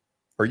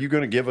 Are you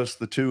going to give us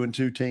the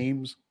 2-2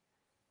 teams?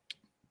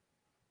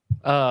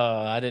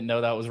 I didn't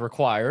know that was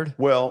required.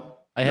 Well,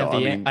 I have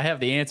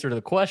the answer to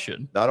the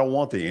question. I don't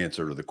want the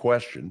answer to the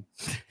question.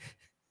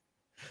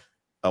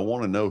 I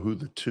want to know who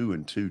the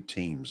 2-2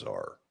 teams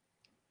are.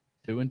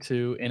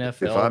 2-2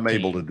 NFL. If I'm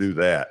able to do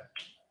that,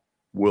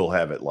 we'll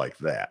have it like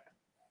that.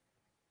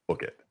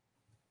 Book it.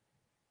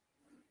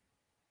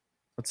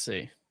 Let's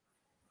see.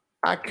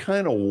 I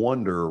kind of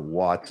wonder,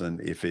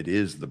 Watson, if it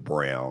is the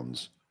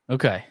Browns.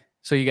 Okay.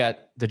 So you got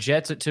the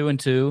Jets at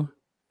 2-2,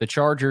 the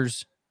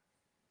Chargers,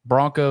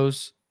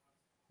 Broncos,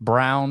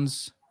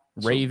 Browns,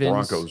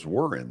 Ravens. So Broncos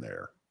were in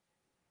there.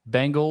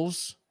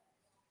 Bengals,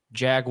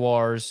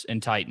 Jaguars,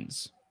 and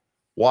Titans.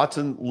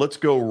 Watson, let's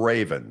go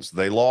Ravens.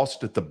 They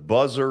lost at the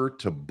buzzer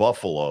to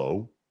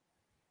Buffalo,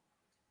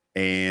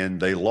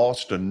 and they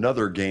lost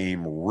another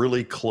game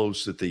really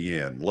close at the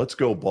end. Let's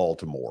go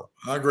Baltimore.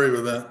 I agree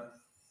with that.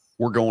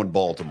 We're going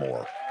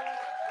Baltimore.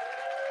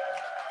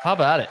 How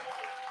about it?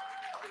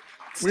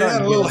 We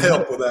had a little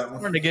help with that one.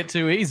 Starting to get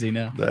too easy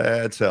now.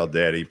 That's how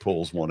Daddy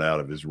pulls one out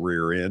of his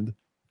rear end.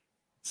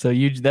 So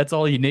that's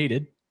all you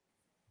needed.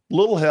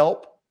 Little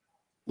help.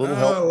 A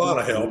lot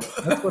of help.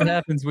 That's what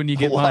happens when you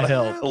get my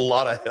help. A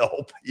lot of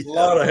help. Yeah. A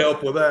lot of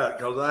help with that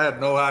because I had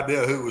no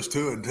idea who was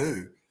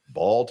 2-2.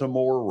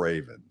 Baltimore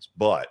Ravens,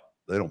 but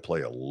they don't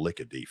play a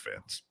lick of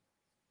defense.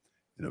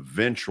 And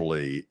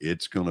eventually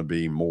it's going to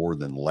be more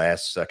than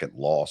last-second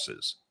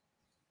losses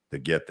to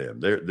get them.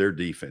 Their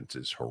defense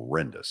is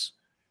horrendous.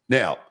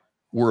 Now,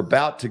 we're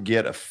about to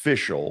get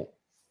official.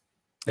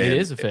 It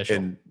is official.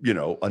 And,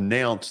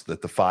 announce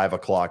that the 5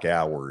 o'clock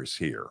hour is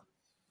here.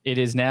 It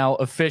is now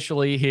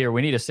officially here.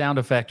 We need a sound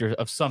effect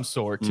of some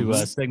sort to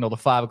signal the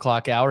 5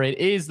 o'clock hour. It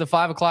is the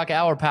 5 o'clock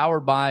hour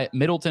powered by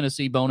Middle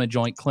Tennessee Bone and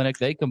Joint Clinic.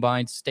 They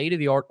combine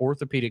state-of-the-art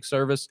orthopedic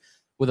service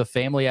with a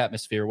family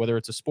atmosphere. Whether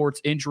it's a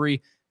sports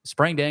injury,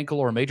 sprained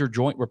ankle, or a major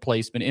joint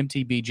replacement,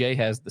 MTBJ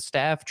has the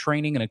staff,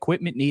 training, and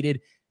equipment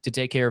needed to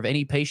take care of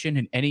any patient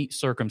in any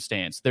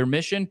circumstance. Their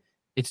mission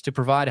is to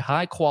provide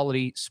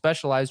high-quality,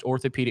 specialized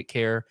orthopedic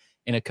care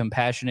in a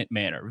compassionate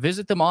manner.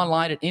 Visit them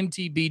online at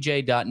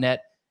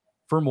mtbj.net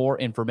for more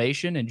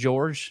information. And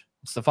George,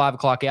 it's the 5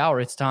 o'clock hour.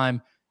 It's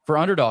time for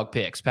Underdog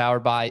Picks,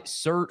 powered by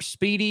Sir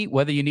Speedy.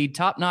 Whether you need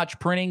top-notch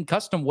printing,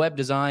 custom web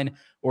design,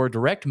 or a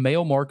direct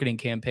mail marketing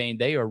campaign,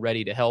 they are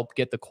ready to help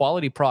get the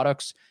quality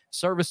products,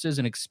 services,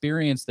 and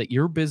experience that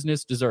your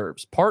business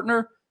deserves.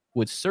 Partner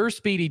with Sir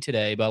Speedy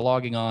today by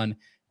logging on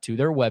to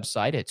their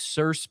website at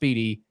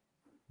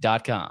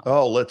sirspeedy.com.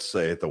 Oh, let's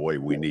say it the way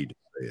we need to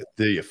say it.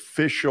 The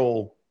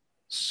official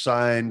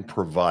sign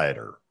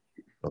provider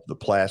of the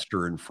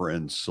Plaster and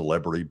Friends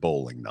Celebrity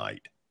Bowling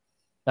Night.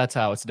 That's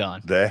how it's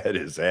done. That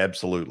is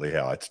absolutely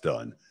how it's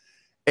done.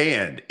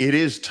 And it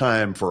is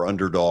time for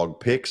Underdog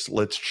Picks.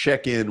 Let's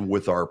check in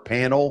with our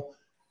panel.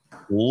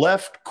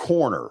 Left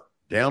corner,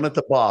 down at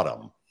the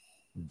bottom,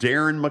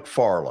 Darren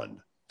McFarland.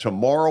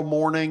 Tomorrow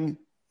morning,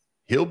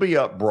 he'll be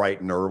up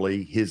bright and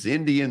early. His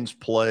Indians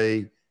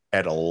play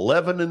at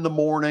 11 in the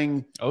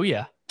morning. Oh,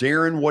 yeah.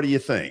 Darren, what do you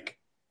think?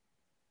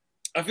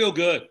 I feel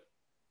good.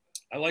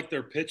 I like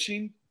their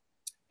pitching.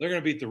 They're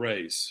going to beat the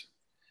Rays.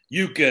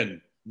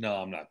 No,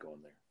 I'm not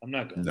going there. I'm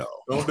not going. No.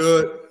 Don't do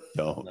it.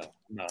 Don't.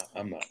 No,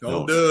 I'm not.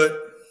 Don't do it.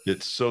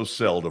 It so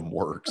seldom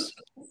works.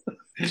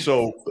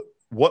 So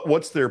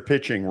what's their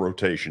pitching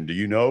rotation? Do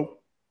you know?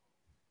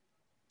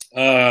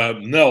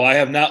 No, I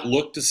have not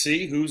looked to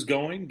see who's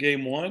going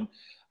game one.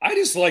 I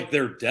just like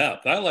their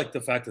depth. I like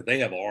the fact that they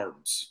have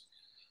arms.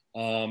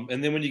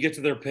 And then when you get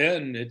to their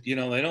pen, they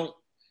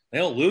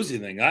don't lose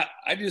anything.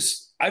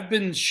 I've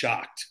been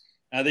shocked.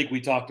 I think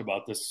we talked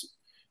about this,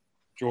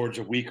 George,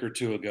 a week or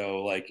two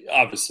ago. Like,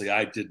 obviously,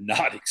 I did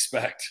not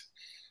expect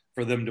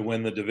for them to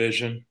win the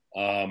division.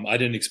 I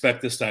didn't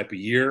expect this type of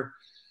year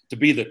to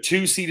be the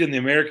 2 seed in the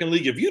American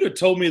League. If you'd have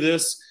told me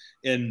this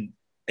in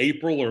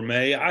April or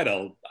May,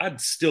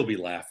 I'd still be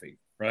laughing,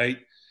 right?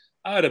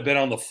 I'd have been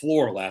on the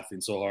floor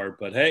laughing so hard.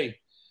 But, hey,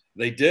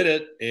 they did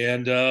it.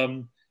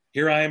 And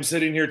here I am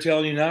sitting here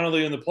telling you not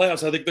only in the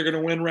playoffs, I think they're going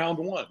to win round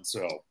one.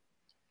 So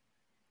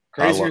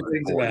crazier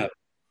things have happened.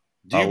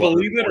 Do you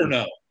believe it or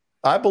no?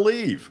 I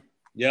believe.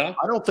 Yeah?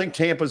 I don't think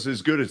Tampa's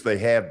as good as they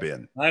have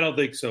been. I don't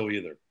think so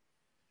either.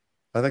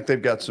 I think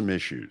they've got some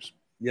issues.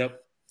 Yep.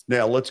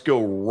 Now, let's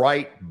go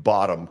right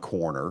bottom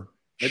corner.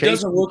 It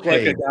doesn't look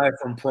like a guy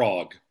from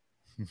Prague.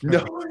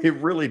 No, it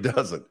really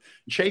doesn't.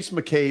 Chase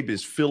McCabe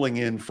is filling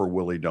in for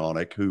Willie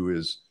Donick, who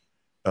is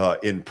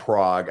in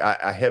Prague.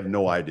 I have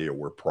no idea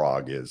where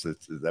Prague is.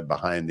 Is that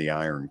behind the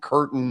Iron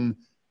Curtain?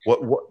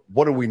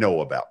 What do we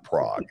know about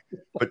Prague?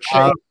 But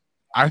Chase,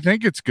 I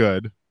think it's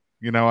good.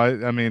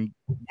 I mean,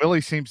 Willie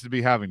seems to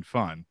be having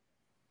fun.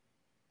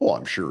 Well,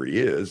 I'm sure he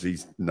is.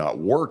 He's not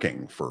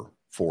working for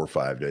 4 or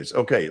 5 days.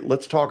 Okay,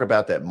 let's talk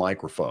about that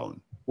microphone.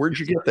 Where'd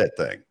you get that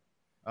thing?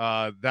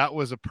 That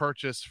was a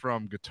purchase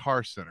from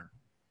Guitar Center.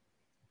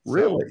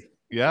 Really? So,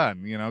 yeah,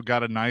 and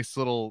got a nice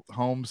little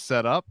home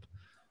set up.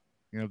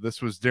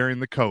 This was during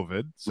the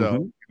COVID,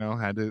 so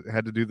had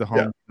to do the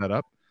home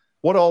setup.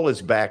 What all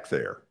is back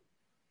there?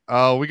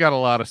 Oh, we got a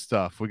lot of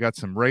stuff. We got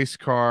some race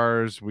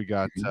cars. We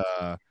got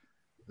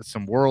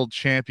some world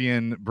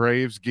champion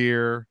Braves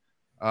gear.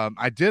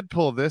 I did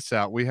pull this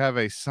out. We have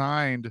a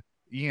signed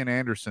Ian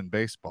Anderson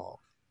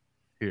baseball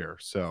here.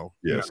 So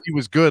yes, he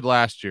was good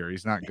last year.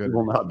 He's not good. He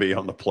will not be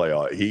on the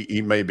playoff.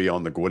 He may be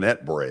on the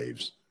Gwinnett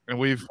Braves. And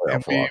we've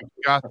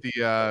got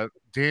the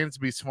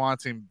Dansby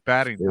Swanson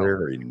batting.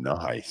 Very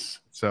nice.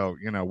 So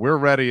we're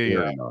ready.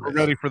 We're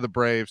ready for the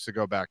Braves to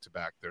go back to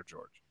back there,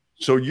 George.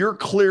 So you're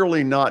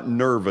clearly not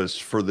nervous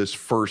for this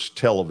first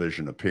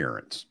television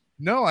appearance.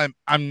 No,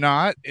 I'm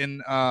not.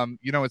 And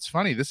it's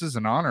funny. This is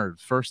an honor.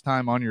 First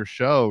time on your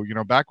show.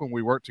 Back when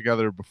we worked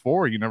together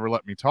before, you never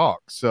let me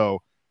talk. So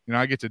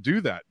I get to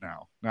do that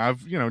now. Now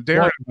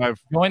Darren,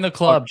 I've joined the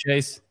club,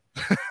 Chase.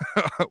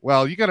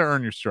 Well, you got to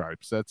earn your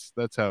stripes.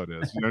 That's how it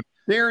is.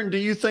 Darren, do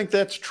you think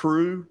that's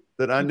true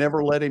that I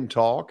never let him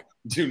talk?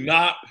 Do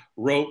not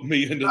rope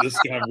me into this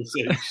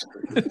conversation.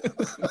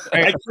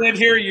 I can't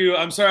hear you.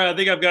 I'm sorry. I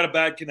think I've got a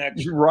bad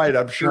connection. You're right.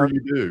 I'm sure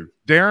you do.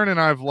 Darren and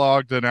I've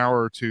logged an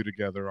hour or two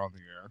together on the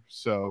air.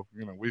 So,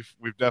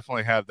 we've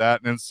definitely had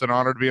that. And it's an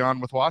honor to be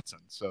on with Watson.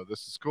 So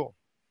this is cool.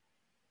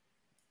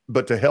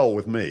 But to hell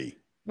with me.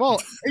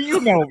 Well,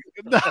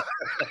 that's not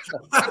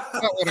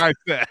what I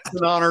said. It's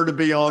an honor to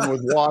be on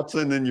with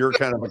Watson, and you're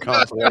kind of a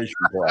consolation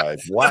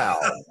prize. Wow.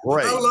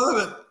 Great. I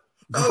love it.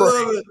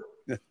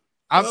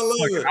 I love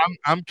it.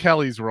 I'm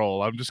Kelly's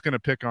role. I'm just going to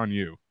pick on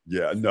you.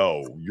 Yeah,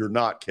 no, you're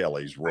not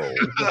Kelly's role.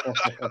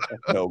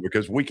 No,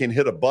 because we can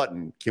hit a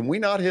button. Can we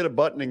not hit a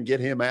button and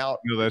get him out?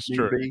 No, that's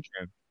true.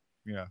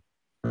 Yeah.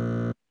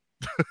 Oh,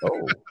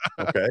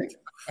 okay.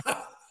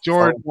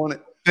 George,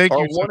 thank you.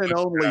 Our one and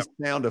only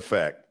sound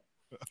effect.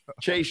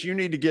 Chase, you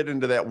need to get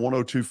into that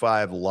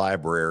 1025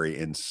 library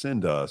and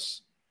send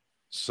us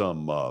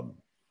some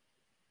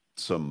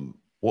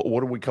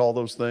what do we call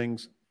those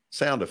things?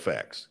 Sound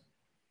effects.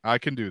 I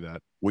can do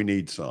that. We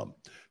need some.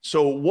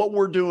 So what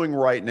we're doing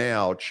right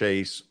now,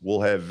 Chase,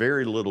 will have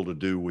very little to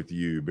do with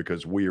you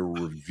because we are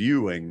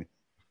reviewing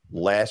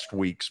last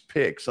week's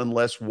picks,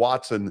 unless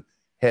Watson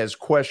has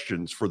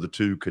questions for the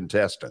two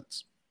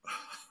contestants.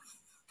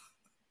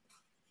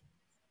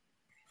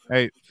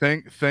 Hey,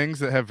 things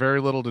that have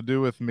very little to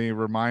do with me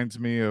reminds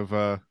me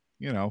of,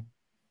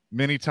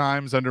 many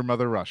times under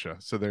Mother Russia.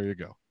 So there you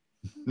go.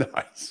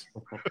 Nice.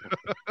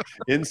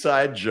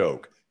 Inside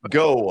joke.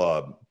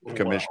 Go,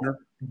 Commissioner.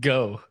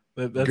 Go.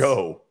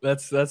 Go.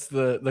 That's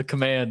the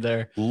command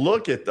there.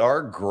 Look at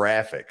our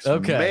graphics.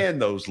 Okay. Man,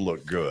 those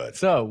look good.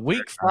 So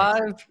week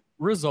 5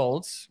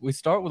 results. We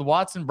start with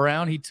Watson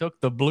Brown. He took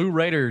the Blue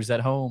Raiders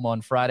at home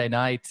on Friday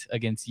night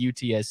against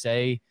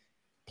UTSA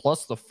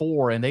plus the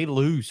 4, and they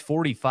lose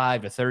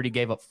 45-30,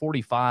 gave up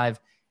 45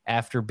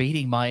 after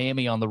beating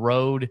Miami on the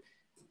road.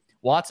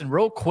 Watson,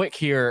 real quick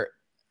here.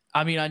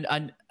 I mean,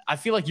 I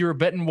feel like you were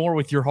betting more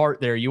with your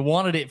heart there. You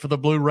wanted it for the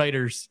Blue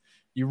Raiders.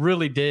 You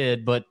really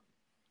did, but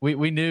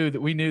we knew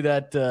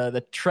that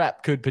the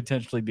trap could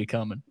potentially be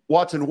coming.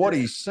 Watson, what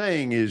he's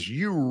saying is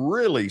you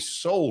really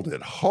sold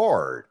it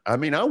hard. I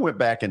mean, I went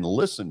back and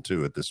listened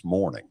to it this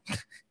morning.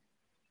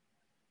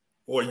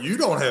 Well, you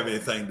don't have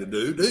anything to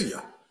do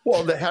you?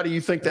 Well, how do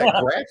you think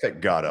that graphic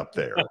got up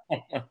there?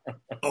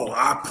 Oh,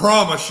 I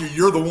promise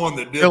you're the one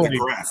that did the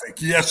graphic.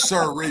 Yes,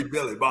 sir,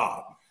 Billy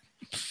Bob.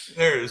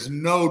 There is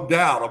no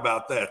doubt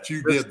about that.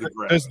 You did the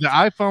graphic. Does the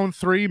iPhone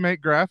 3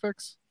 make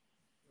graphics?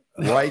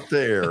 Right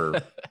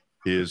there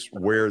is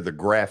where the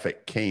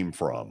graphic came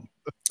from.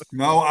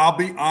 No, I'll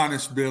be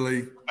honest,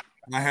 Billy.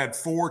 I had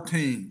 4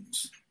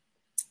 teams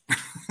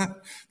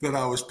that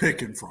I was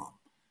picking from.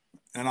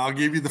 And I'll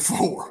give you the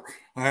 4.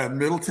 I had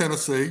Middle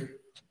Tennessee.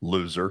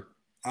 Loser.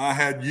 I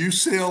had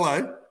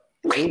UCLA.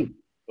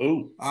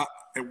 Ooh.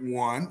 At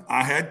 1.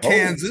 I had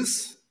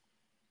Kansas.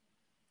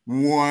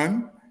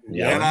 1.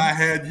 Yeah. And I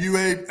had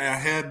UAB. I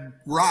had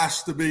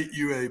Rice to beat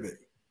UAB.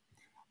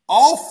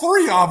 All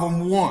 3 of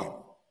them won.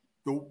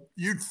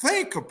 You'd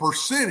think a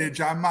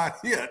percentage I might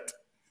hit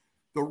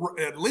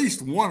at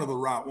least one of the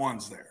right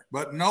ones there.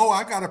 But no,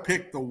 I got to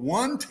pick the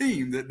one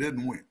team that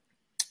didn't win.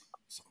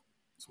 So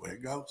that's the way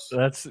it goes.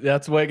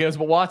 That's the way it goes.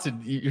 But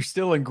Watson, you're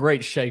still in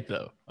great shape,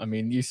 though. I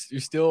mean, you're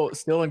still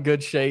in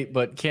good shape,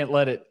 but can't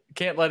let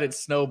it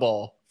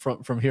snowball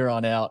from here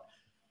on out.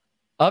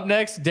 Up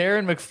next,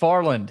 Darren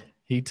McFarland.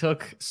 He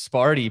took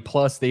Sparty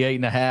plus the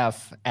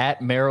 8.5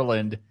 at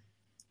Maryland.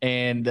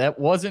 And that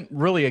wasn't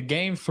really a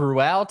game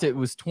throughout. It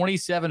was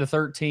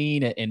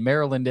 27-13, and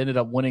Maryland ended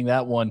up winning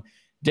that one.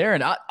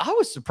 Darren, I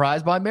was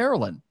surprised by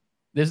Maryland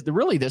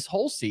this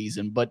whole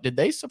season, but did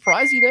they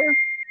surprise you there?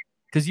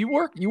 Because you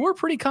were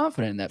pretty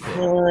confident in that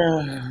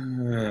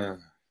pick.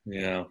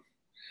 Yeah.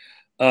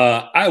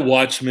 I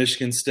watched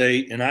Michigan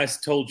State, and I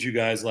told you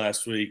guys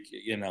last week,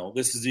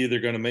 this is either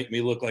going to make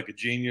me look like a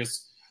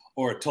genius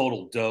or a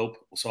total dope.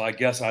 So I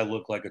guess I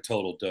look like a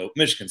total dope.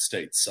 Michigan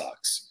State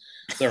sucks.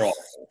 They're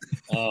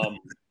awful.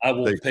 I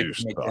will pick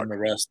them the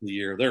rest of the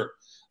year.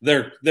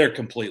 They're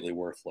completely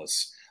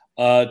worthless.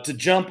 To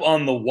jump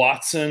on the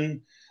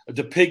Watson,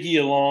 to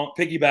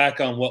piggyback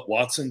on what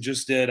Watson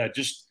just did, I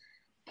just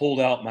pulled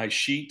out my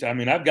sheet. I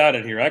mean, I've got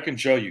it here. I can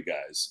show you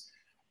guys.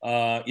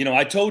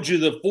 I told you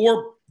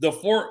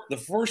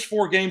the first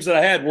 4 games that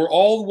I had were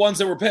all the ones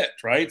that were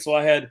picked, right? So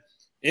I had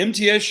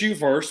MTSU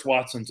first,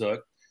 Watson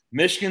took,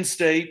 Michigan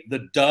State,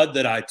 the dud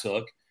that I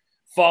took,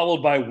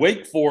 followed by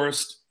Wake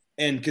Forest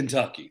and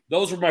Kentucky.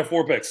 Those were my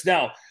 4 picks.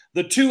 Now,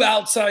 the 2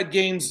 outside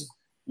games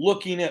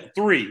looking at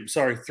 3,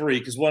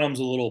 because one of them's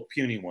a little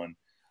puny one.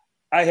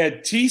 I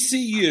had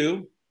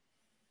TCU,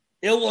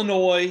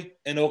 Illinois,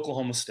 and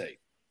Oklahoma State.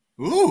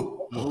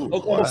 Ooh.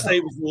 Oklahoma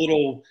State was a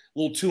little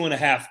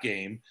 2.5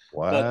 game.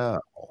 Wow.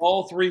 But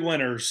all 3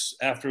 winners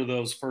after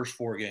those first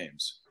 4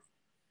 games.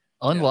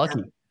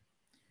 Unlucky.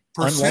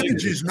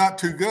 Percentages not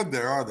too good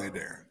there, are they,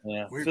 Darren?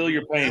 Yeah. Feel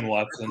your pain,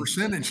 Watson.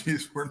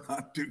 Percentages were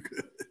not too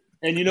good.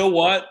 And you know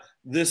what?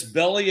 This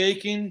belly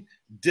aching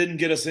didn't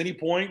get us any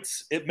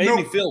points. It made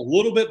me feel a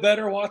little bit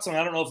better, Watson.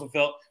 I don't know if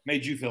it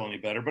made you feel any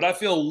better, but I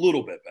feel a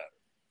little bit better.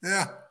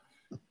 Yeah.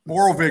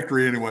 Moral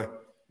victory anyway.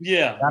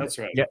 Yeah, that's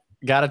right.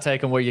 Got to take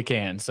them where you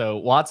can. So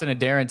Watson and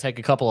Darren take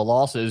a couple of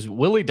losses.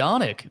 Willie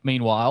Donick,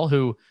 meanwhile,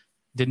 who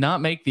did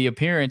not make the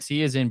appearance.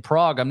 He is in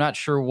Prague. I'm not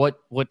sure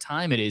what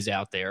time it is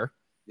out there.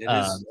 It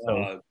is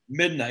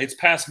midnight. It's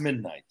past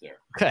midnight there.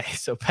 Okay,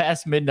 so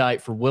past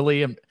midnight for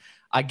Willie.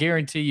 I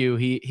guarantee you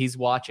he's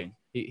watching.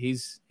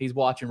 He's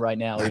watching right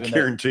now. I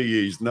guarantee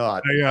you he's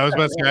not. Yeah, I was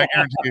about to say, I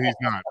guarantee you he's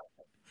not.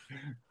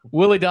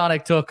 Willie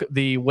Donick took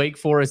the Wake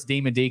Forest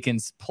Demon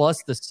Deacons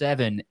plus the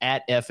 7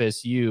 at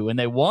FSU, and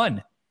they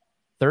won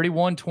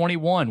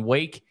 31-21.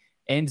 Wake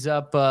ends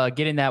up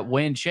getting that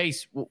win.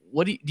 Chase,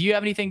 what do you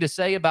have anything to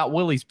say about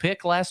Willie's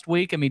pick last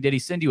week? I mean, did he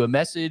send you a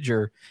message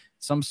or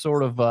some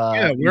sort of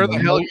where the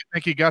hell do you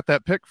think he got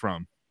that pick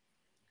from?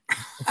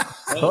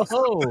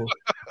 Oh.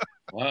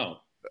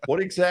 Wow. What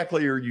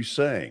exactly are you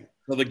saying?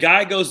 Well, the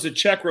guy goes to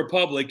Czech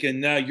Republic, and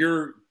now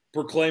you're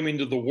proclaiming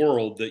to the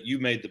world that you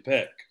made the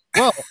pick.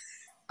 Well,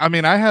 I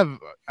mean, I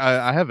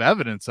have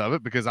evidence of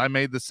it because I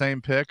made the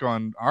same pick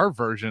on our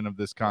version of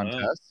this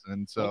contest,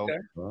 and so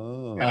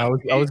I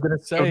was going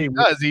to say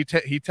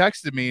he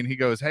texted me and he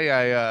goes, "Hey,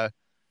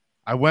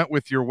 I went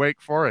with your Wake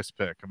Forest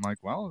pick." I'm like,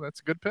 "Well, that's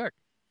a good pick."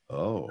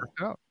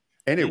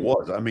 And it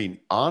was. I mean,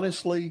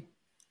 honestly,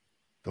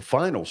 the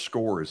final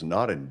score is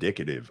not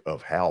indicative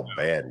of how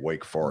bad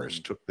Wake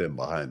Forest took them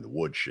behind the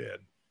woodshed.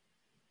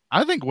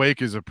 I think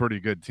Wake is a pretty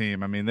good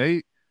team. I mean,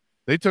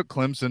 they took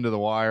Clemson to the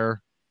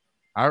wire.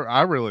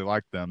 I really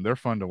like them. They're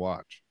fun to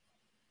watch.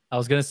 I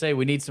was going to say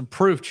we need some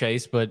proof,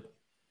 Chase, but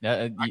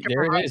there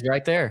it is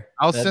right there.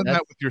 I'll send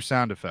that with your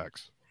sound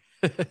effects.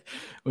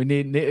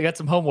 We got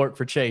some homework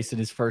for Chase in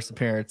his first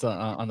appearance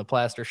on the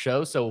Plaster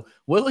show. So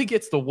Willie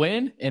gets the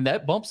win, and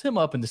that bumps him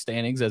up in the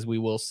standings, as we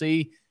will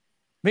see.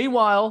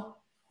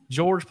 Meanwhile,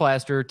 George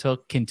Plaster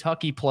took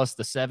Kentucky plus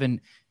the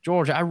 7.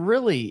 George, I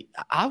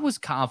was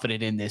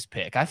confident in this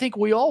pick. I think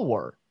we all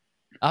were.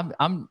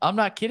 I'm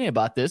not kidding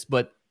about this,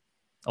 but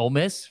Ole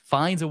Miss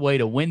finds a way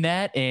to win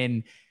that,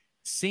 and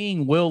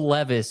seeing Will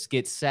Levis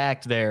get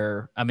sacked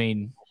there, I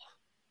mean,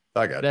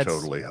 I got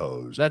totally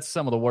hosed. That's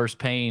some of the worst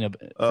pain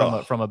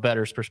from a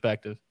bettor's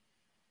perspective.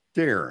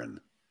 Darren,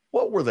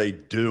 what were they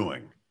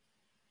doing?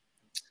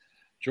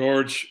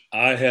 George,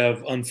 I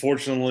have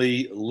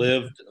unfortunately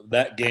lived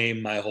that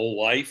game my whole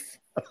life.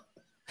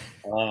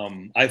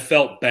 I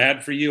felt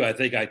bad for you. I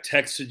think I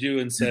texted you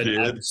and said,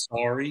 I'm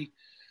sorry.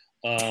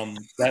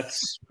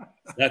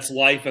 That's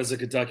life as a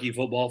Kentucky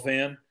football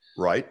fan.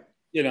 Right.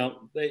 You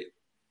know,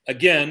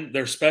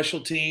 their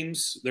special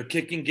teams, their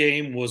kicking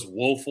game was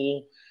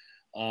woeful.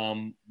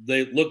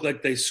 They looked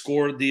like they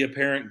scored the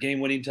apparent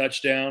game-winning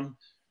touchdown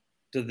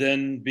to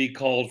then be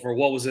called for,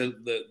 what was it?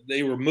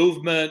 They were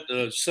movement.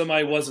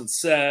 Somebody wasn't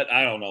set.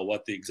 I don't know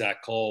what the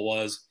exact call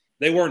was.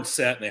 They weren't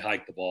set, and they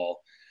hiked the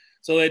ball.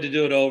 So they had to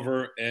do it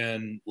over,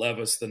 and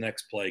Levis, the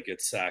next play,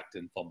 gets sacked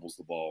and fumbles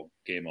the ball.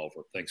 Game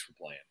over. Thanks for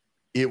playing.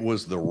 It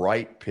was the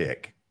right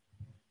pick.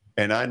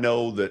 And I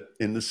know that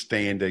in the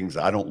standings,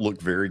 I don't look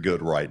very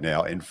good right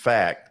now. In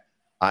fact,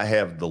 I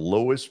have the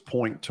lowest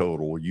point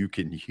total you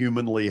can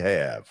humanly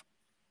have,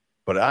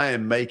 but I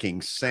am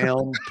making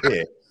sound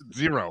picks.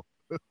 0.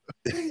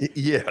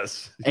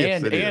 Yes.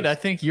 And I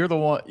think you're the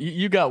one.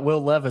 You got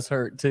Will Levis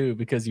hurt too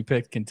because you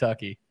picked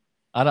Kentucky.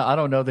 I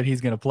don't know that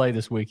he's going to play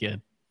this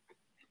weekend.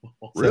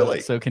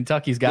 Really? So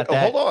Kentucky's got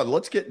that. Hold on.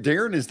 Let's get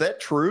Darren. Is that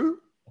true?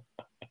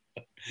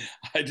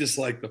 I just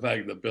like the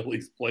fact that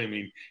Billy's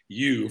blaming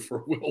you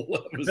for Will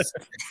Levis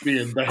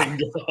being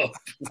banged up.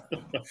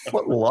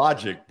 What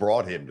logic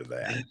brought him to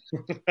that?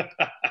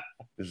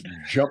 Just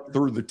jump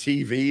through the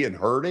TV and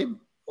hurt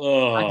him?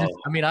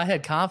 I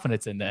had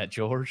confidence in that,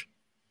 George.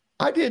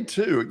 I did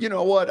too. You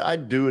know what?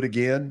 I'd do it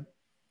again.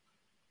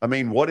 I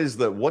mean, what's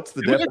the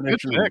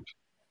definition?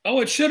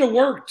 It should have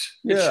worked.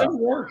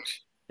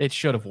 It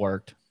should have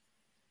worked.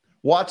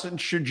 Watson,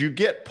 should you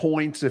get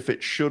points if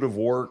it should have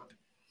worked?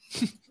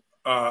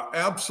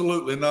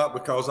 Absolutely not,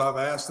 because I've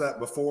asked that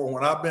before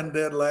when I've been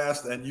dead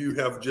last, and you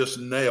have just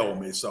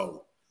nailed me.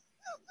 So,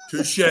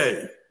 touche.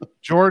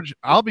 George,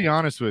 I'll be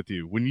honest with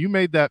you. When you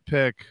made that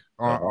pick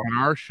on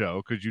our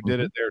show, because you did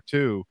it there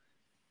too,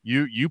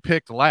 you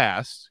picked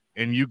last,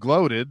 and you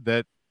gloated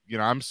that,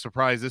 I'm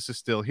surprised this is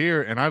still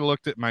here. And I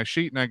looked at my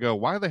sheet and I go,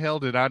 why the hell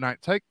did I not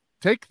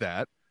take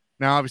that?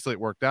 Now, obviously, it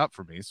worked out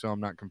for me, so I'm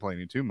not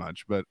complaining too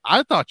much. But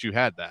I thought you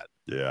had that.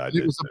 Yeah,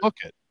 it was a book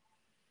it.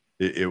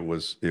 It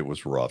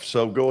was rough.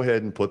 So go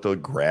ahead and put the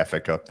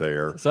graphic up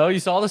there. So you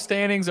saw the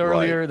standings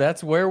earlier. Right.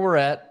 That's where we're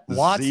at.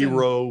 Watson,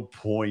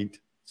 0.0.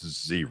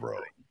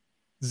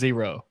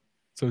 0.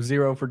 So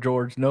 0 for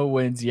George. No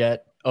wins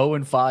yet.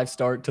 0-5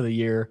 start to the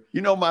year.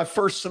 My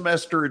first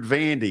semester at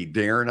Vandy,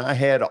 Darren, I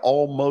had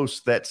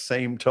almost that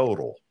same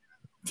total.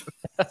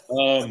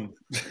 I'm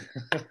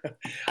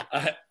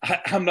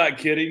not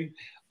kidding.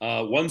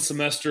 One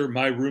semester,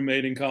 my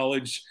roommate in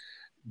college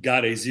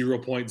got a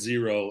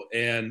 0.0,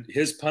 and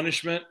his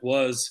punishment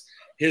was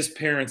his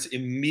parents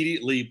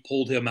immediately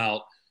pulled him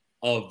out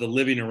of the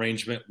living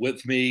arrangement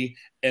with me,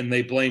 and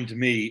they blamed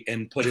me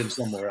and put him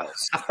somewhere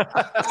else.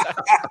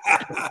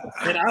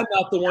 And I'm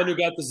not the one who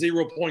got the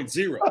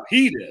 0.0.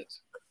 He did.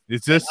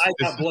 I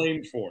got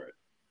blamed for it.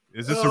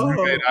 Is this a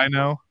roommate I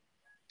know?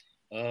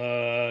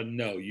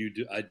 No, you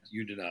do.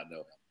 You do not know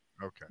him.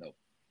 Okay. No.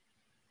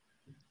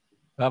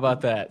 How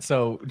about that?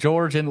 So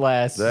George in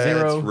last. That's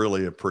 0.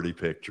 Really a pretty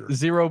picture.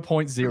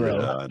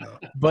 0.0. Yeah, I know.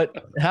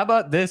 But how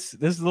about this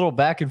little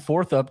back and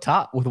forth up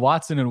top with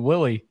Watson and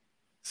Willie?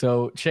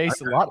 So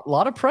Chase, a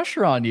lot of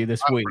pressure on you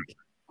this week.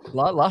 A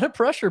lot of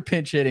pressure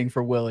pinch hitting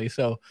for Willie.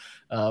 So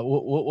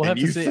we'll have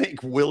to see. You think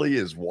Willie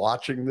is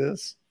watching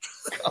this?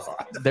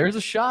 God. There's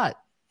a shot.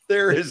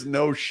 There is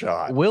no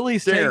shot. Willie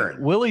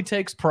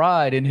takes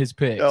pride in his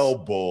picks. Oh,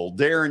 bull.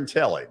 Darren,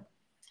 tell him.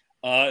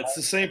 It's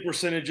the same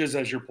percentages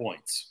as your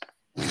points.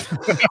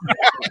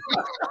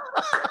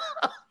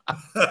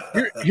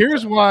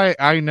 Here's why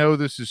I know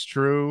this is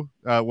true,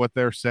 what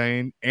they're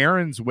saying.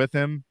 Aaron's with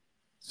him,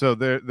 so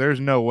there's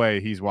no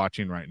way he's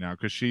watching right now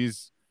because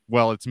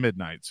it's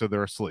midnight, so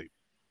they're asleep.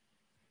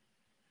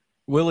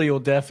 Willie will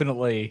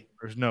definitely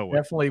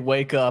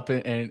wake up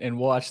and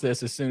watch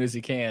this as soon as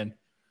he can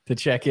to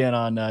check in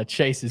on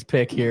Chase's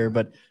pick here.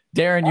 But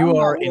Darren, you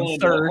are in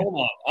third.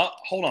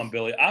 Hold on,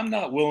 Billy. I'm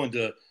not willing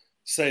to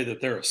say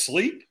that they're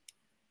asleep.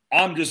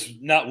 I'm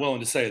just not willing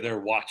to say they're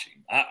watching.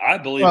 I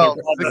believe they're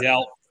probably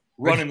out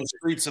running the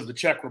streets of the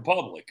Czech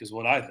Republic is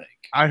what I think.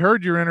 I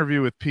heard your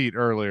interview with Pete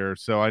earlier,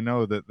 so I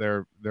know that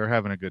they're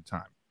having a good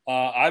time.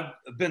 I've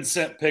been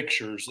sent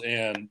pictures,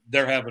 and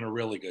they're having a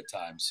really good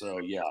time. So,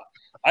 yeah,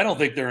 I don't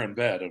think they're in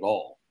bed at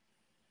all.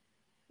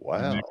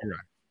 Wow.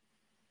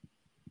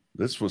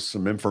 This was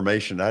some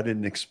information I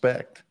didn't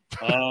expect.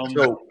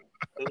 So,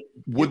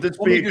 would this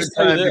be a good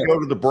time to go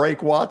to the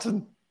break,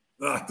 Watson?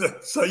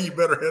 So you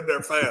better head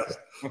there fast.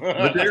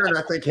 But Darren,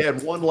 I think,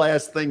 had one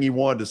last thing he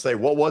wanted to say.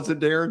 What was it,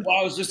 Darren? Well,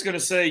 I was just going to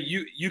say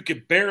you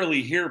could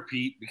barely hear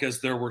Pete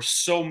because there were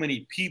so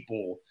many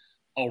people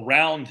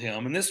around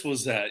him, and this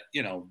was at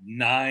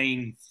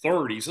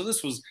 9:30, so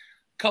this was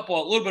a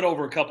little bit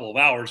over a couple of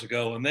hours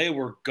ago, and they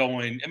were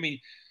going. I mean,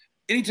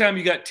 anytime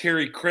you got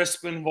Terry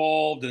Crisp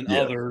involved and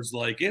others,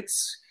 like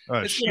it's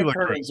going to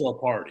turn into a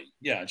party.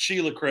 Yeah,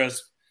 Sheila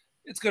Crisp,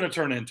 it's going to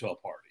turn into a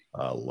party.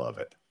 I love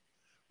it.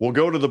 We'll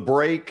go to the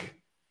break.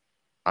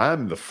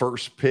 I'm the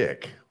first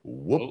pick.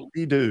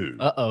 Whoop-de-doo.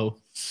 Uh-oh.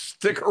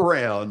 Stick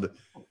around.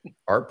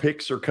 Our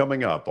picks are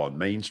coming up on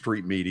Main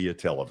Street Media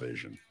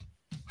Television.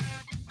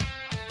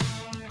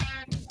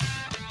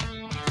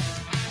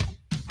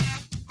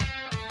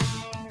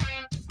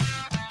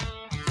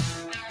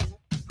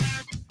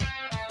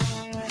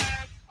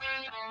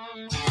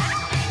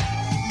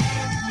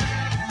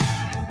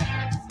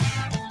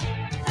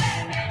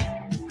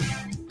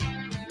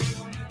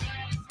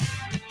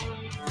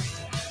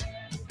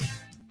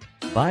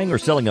 Buying or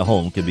selling a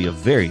home can be a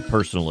very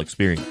personal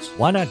experience.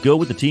 Why not go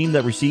with the team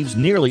that receives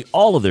nearly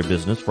all of their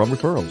business from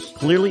referrals?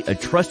 Clearly a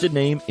trusted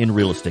name in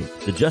real estate.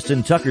 The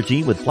Justin Tucker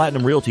team with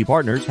Platinum Realty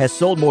Partners has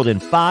sold more than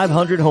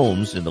 500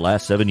 homes in the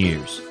last 7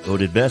 years.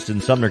 Voted best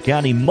in Sumner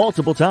County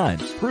multiple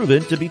times.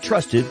 Proven to be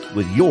trusted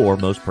with your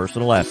most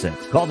personal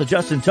assets. Call the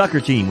Justin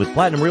Tucker team with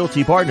Platinum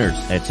Realty Partners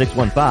at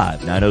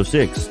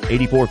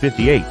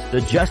 615-906-8458.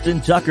 The Justin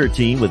Tucker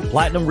team with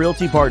Platinum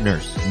Realty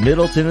Partners,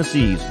 Middle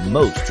Tennessee's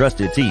most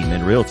trusted team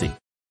in realty.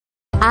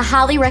 I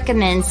highly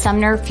recommend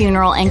Sumner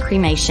Funeral and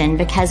Cremation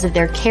because of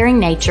their caring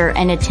nature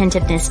and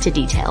attentiveness to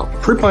detail.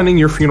 Pre-planning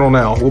your funeral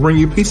now will bring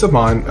you peace of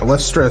mind and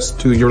less stress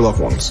to your loved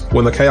ones.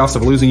 When the chaos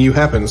of losing you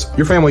happens,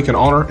 your family can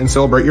honor and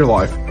celebrate your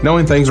life,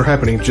 knowing things are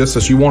happening just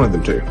as you wanted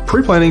them to.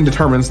 Pre-planning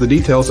determines the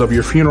details of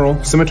your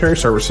funeral, cemetery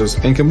services,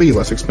 and can be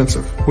less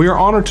expensive. We are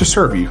honored to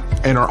serve you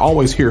and are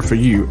always here for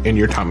you in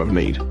your time of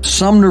need.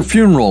 Sumner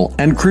Funeral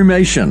and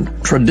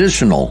Cremation.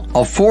 Traditional,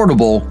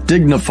 affordable,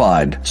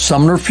 dignified.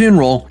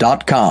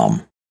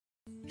 SumnerFuneral.com.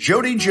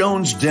 Jody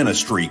Jones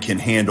Dentistry can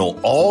handle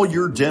all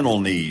your dental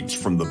needs,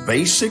 from the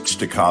basics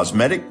to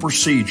cosmetic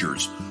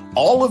procedures.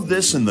 All of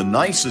this in the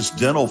nicest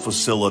dental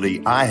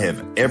facility I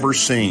have ever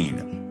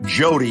seen.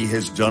 Jody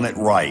has done it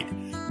right.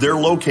 They're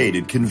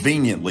located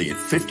conveniently at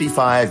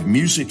 55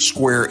 Music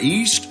Square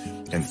East,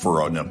 and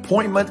for an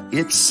appointment,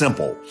 it's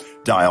simple.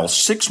 Dial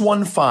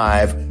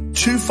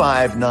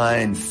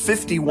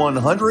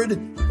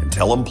 615-259-5100 and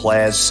tell them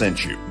Plaz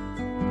sent you.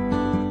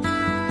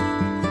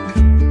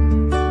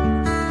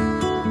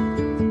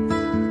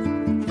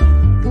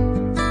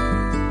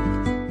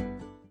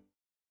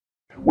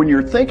 When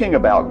you're thinking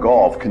about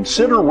golf,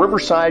 consider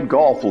Riverside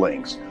Golf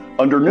Links.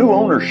 Under new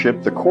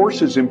ownership, the course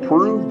has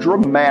improved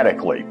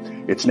dramatically.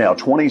 It's now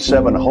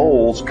 27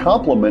 holes,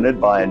 complemented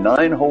by a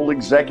 9-hole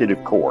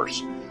executive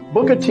course.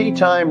 Book a tee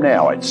time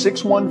now at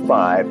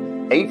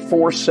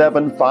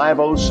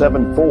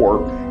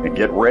 615-847-5074 and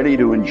get ready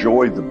to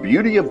enjoy the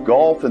beauty of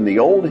golf in the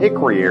Old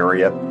Hickory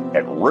area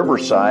at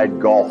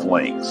Riverside Golf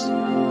Links.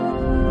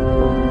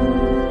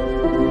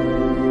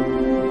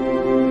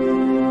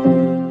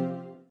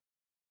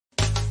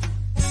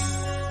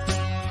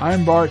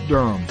 I'm Bart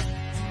Durham.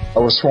 I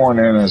was sworn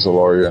in as a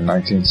lawyer in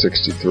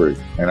 1963,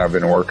 and I've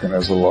been working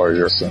as a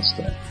lawyer since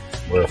then.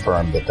 We're a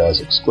firm that does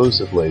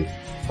exclusively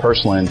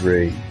personal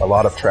injury, a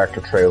lot of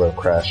tractor-trailer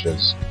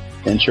crashes.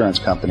 Insurance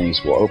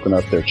companies will open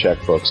up their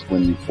checkbooks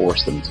when you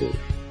force them to.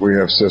 We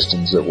have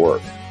systems that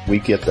work. We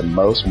get the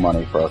most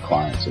money for our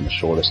clients in the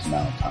shortest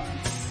amount of time.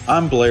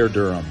 I'm Blair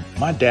Durham.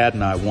 My dad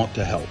and I want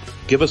to help.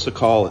 Give us a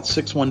call at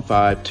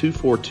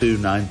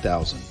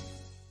 615-242-9000.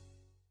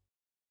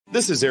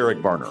 This is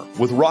Eric Berner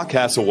with Rock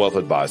Castle Wealth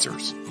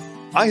Advisors.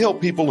 I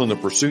help people in the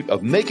pursuit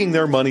of making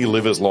their money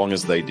live as long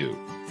as they do.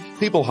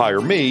 People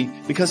hire me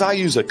because I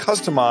use a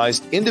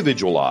customized,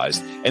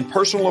 individualized, and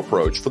personal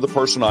approach for the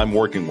person I'm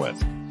working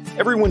with.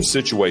 Everyone's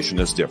situation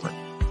is different.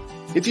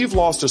 If you've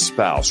lost a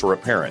spouse or a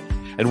parent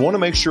and want to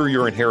make sure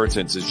your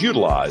inheritance is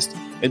utilized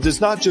and does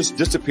not just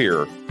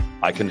disappear,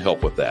 I can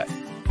help with that.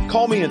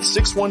 Call me at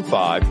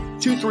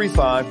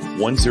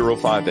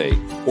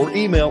 615-235-1058 or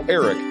email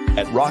Eric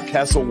at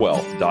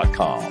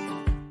rockcastlewealth.com.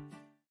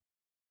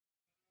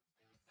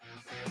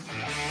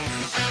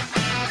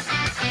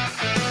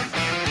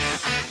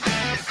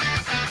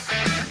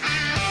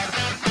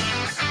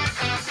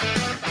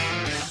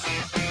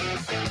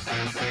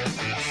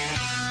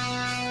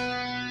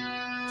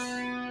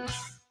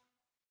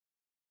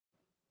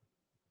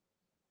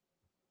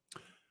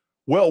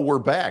 Well, we're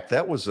back.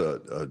 That was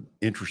a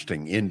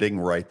interesting ending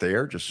right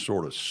there, just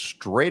sort of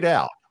straight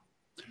out.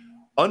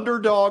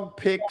 Underdog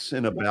picks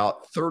in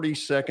about 30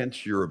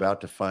 seconds. You're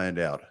about to find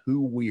out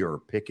who we are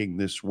picking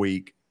this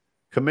week.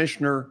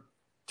 Commissioner,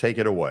 take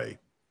it away.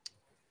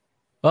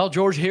 Well,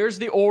 George, here's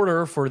the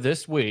order for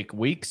this week.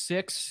 Week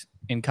 6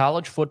 in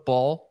college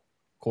football.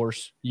 Of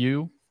course,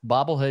 you,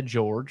 Bobblehead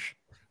George,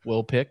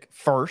 will pick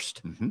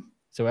first.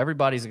 So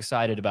everybody's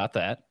excited about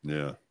that.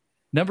 Yeah.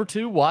 Number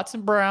 2,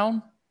 Watson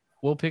Brown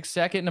will pick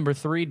second. Number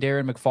 3,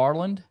 Darren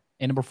McFarland.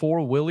 And number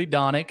 4, Willie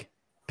Donick.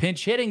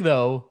 Pinch hitting,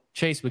 though,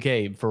 Chase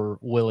McCabe for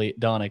Willie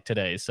Donick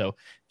today. So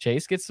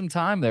Chase gets some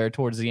time there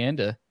towards the end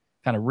to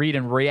kind of read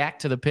and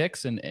react to the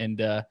picks and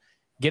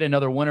get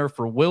another winner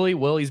for Willie.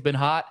 Willie's been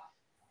hot.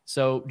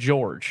 So,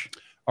 George,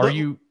 are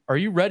you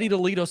ready to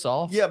lead us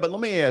off? Yeah, but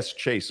let me ask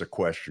Chase a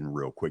question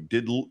real quick.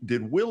 Did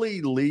Willie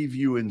leave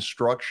you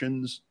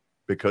instructions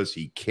because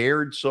he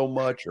cared so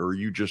much, or are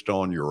you just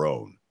on your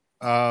own?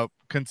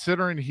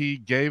 Considering he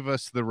gave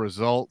us the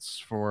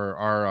results for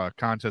our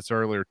contest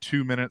earlier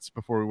 2 minutes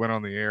before we went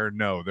on the air,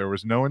 no, there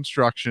was no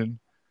instruction.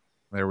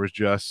 There was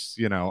just,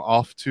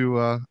 off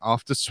to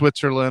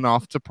Switzerland,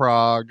 off to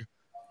Prague.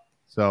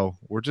 So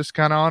we're just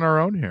kind of on our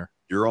own here.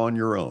 You're on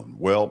your own.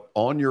 Well,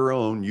 on your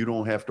own, you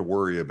don't have to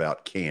worry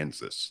about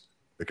Kansas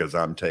because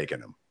I'm taking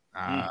them.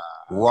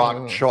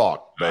 Rock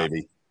chalk,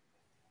 baby.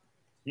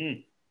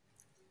 It's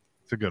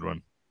a good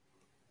one.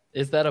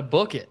 Is that a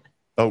book it?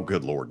 Oh,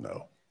 good Lord,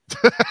 no.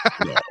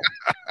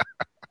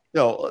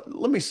 No,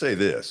 let me say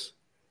this.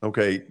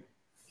 Okay.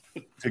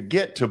 To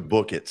get to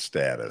book it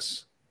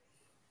status,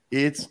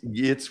 it's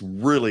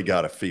really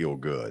got to feel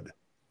good.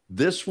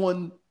 This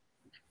one,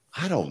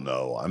 I don't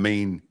know. I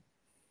mean,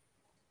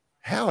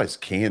 how is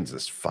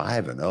Kansas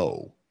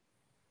 5-0?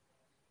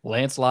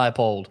 Lance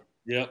Leipold.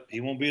 Yep, he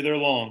won't be there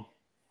long.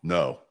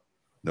 No,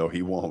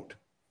 he won't.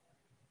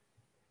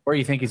 Where do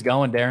you think he's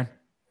going, Darren?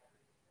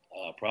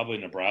 Probably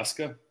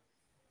Nebraska.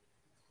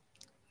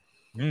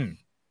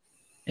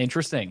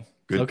 Interesting.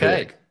 Good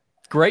okay. pick.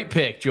 Great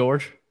pick,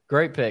 George.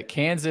 Great pick.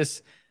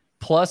 Kansas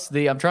plus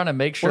I'm trying to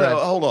make sure.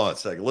 Well, hold on a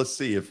second. Let's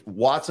see if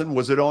Watson,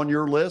 was it on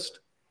your list?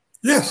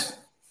 Yes.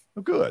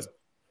 Oh, good.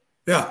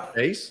 Yeah.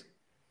 Ace?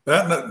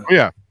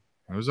 Yeah.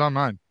 It was on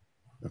mine.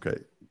 Okay.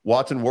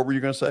 Watson, what were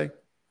you going to say?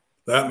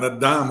 That and a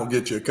dime will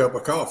get you a cup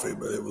of coffee,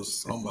 but it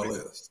was on my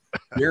list.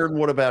 Darren,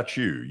 what about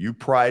you? You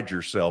pride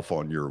yourself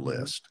on your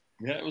list.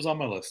 Yeah, it was on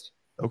my list.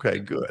 Okay,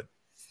 good.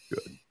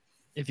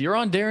 If you're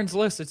on Darren's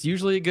list, it's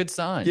usually a good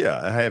sign.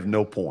 Yeah, I have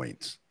no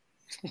points.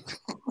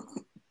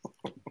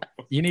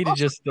 You need to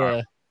just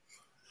I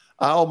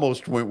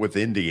almost went with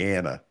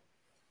Indiana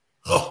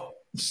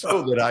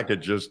so that I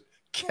could just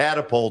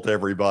catapult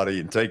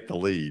everybody and take the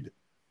lead.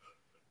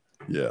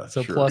 Yeah,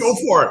 so sure. plus, go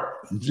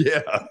for it.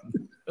 Yeah.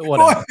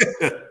 Whatever.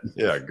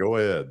 Yeah, go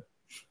ahead.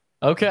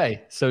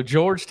 Okay, so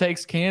George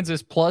takes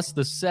Kansas plus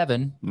the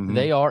 7.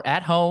 They are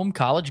at home.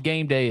 College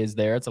game day is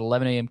there. It's an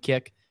 11 a.m.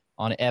 kick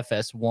on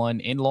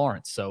FS1 in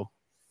Lawrence. So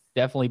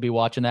definitely be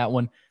watching that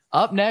one.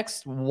 Up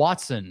next,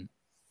 Watson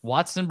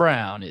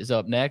Brown is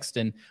up next.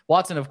 And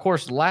Watson, of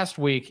course, last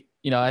week,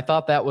 I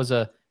thought that was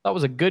a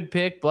good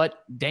pick,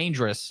 but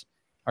dangerous.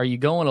 Are you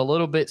going a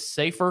little bit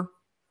safer? A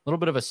little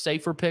bit of a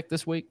safer pick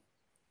this week?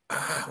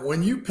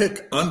 When you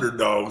pick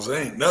underdogs,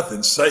 there ain't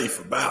nothing safe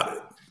about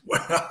it.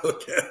 When I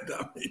look at it,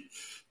 I mean,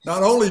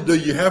 not only do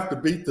you have to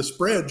beat the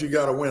spread, you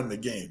got to win the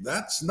game.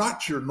 That's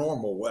not your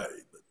normal way.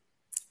 But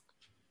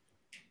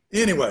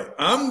anyway,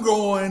 I'm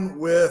going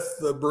with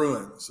the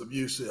Bruins of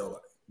UCLA.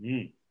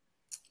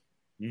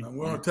 I'm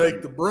going to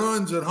take the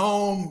Bruins at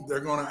home. They're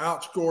going to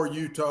outscore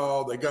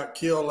Utah. They got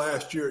killed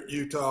last year at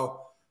Utah,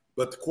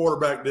 but the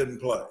quarterback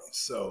didn't play.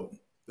 So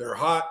they're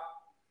hot.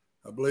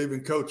 I believe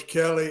in Coach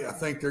Kelly. I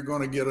think they're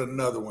going to get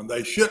another one.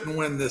 They shouldn't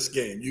win this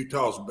game.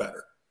 Utah's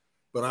better,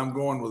 but I'm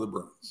going with the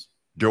Bruins.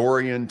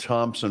 Dorian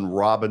Thompson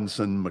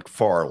Robinson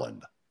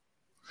McFarland.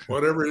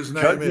 Whatever his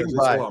name is.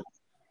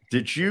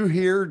 Did you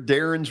hear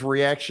Darren's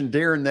reaction?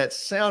 Darren, that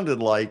sounded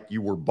like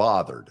you were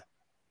bothered.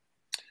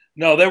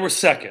 No, they were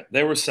second.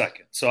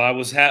 So I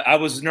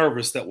was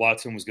nervous that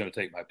Watson was going to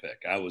take my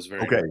pick. I was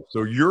very nervous.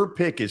 So your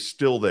pick is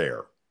still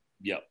there.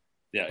 Yep.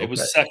 Yeah, it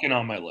was second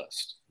on my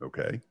list.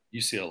 Okay.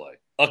 UCLA.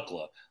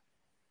 UCLA.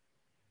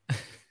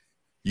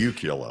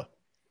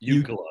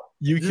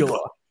 UCLA.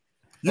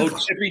 Oh,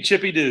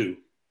 Chippy Doo.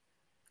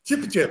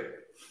 Chippy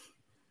Chip.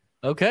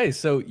 Okay,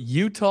 so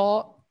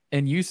Utah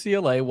and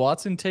UCLA.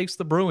 Watson takes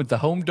the Bruins, the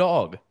home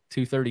dog,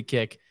 2:30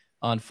 kick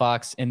on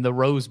Fox in the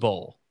Rose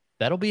Bowl.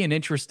 That'll be an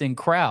interesting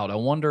crowd. I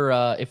wonder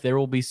if there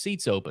will be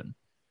seats open.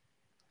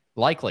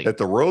 Likely. At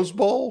the Rose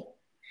Bowl?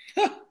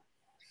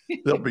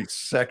 There'll be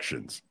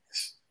sections.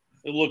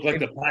 It looked like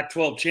the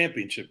Pac-12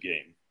 championship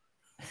game.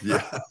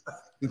 Yeah.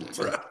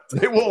 Right.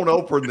 They won't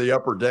open the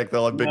upper deck.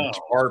 They'll have big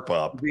tarp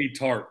up. Be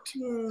tarped.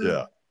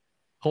 Yeah.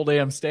 Whole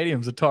damn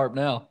stadium's a tarp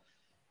now.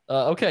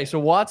 Okay, so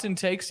Watson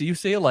takes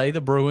UCLA,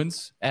 the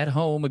Bruins, at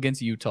home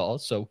against Utah.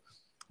 So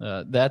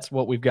that's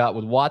what we've got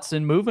with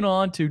Watson. Moving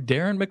on to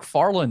Darren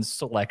McFarland's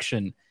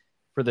selection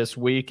for this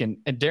week. And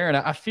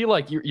Darren, I feel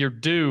like you're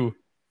due.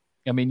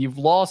 I mean, you've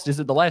lost. Is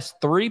it the last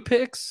 3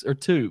 picks or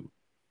 2?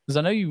 Because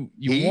I know you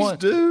He's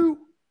due.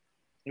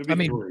 I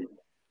mean, 3.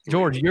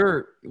 George,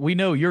 we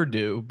know you're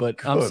due,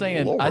 but I'm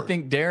saying Lord. I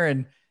think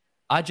Darren.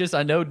 I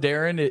know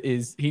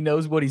Darren he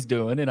knows what he's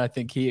doing, and I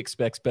think he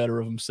expects better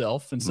of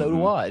himself, and so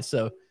do I.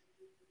 So,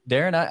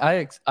 Darren,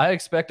 I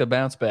expect a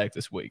bounce back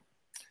this week.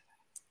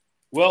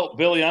 Well,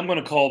 Billy, I'm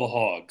going to call the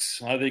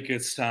Hogs. I think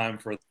it's time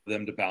for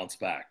them to bounce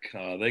back.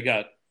 They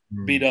got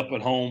beat up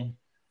at home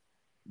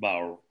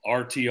by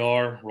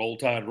RTR, Roll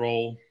Tide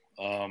Roll.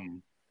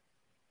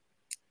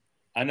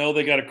 I know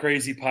they got a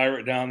crazy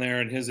pirate down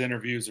there, and his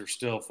interviews are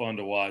still fun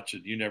to watch,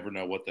 and you never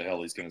know what the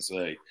hell he's going to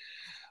say.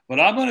 But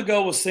I'm going to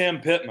go with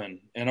Sam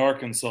Pittman in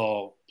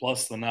Arkansas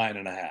plus the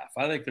 9.5.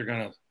 I think they're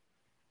going to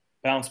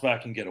bounce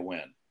back and get a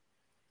win.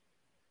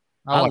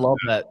 I love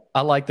that.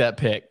 I like that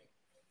pick.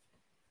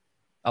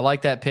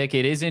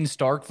 It is in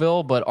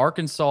Starkville, but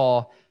Arkansas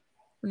are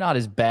not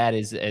as bad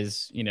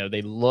as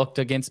they looked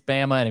against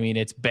Bama. And I mean,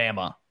 it's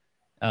Bama.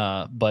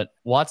 But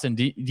Watson,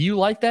 do you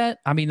like that?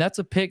 I mean, that's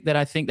a pick that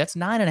I think that's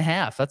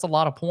 9.5. That's a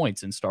lot of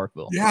points in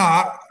Starkville.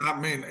 Yeah, I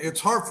mean, it's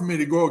hard for me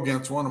to go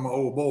against one of my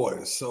old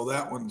boys, so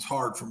that one's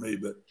hard for me.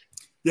 But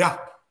yeah,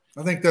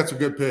 I think that's a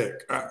good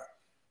pick.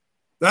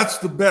 That's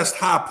the best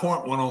high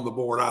point one on the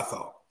board, I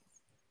thought.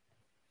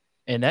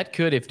 And that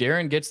could, if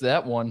Darren gets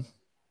that one,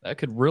 that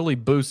could really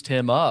boost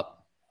him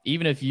up.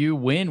 Even if you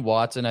win,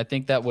 Watson, I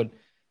think that would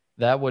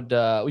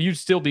you'd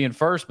still be in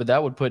first, but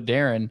that would put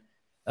Darren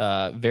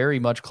very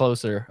much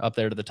closer up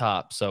there to the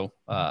top. So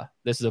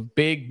this is a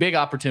big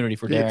opportunity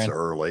for Darren. It's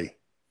early.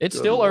 It's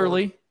still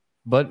early,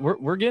 but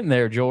we're getting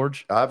there,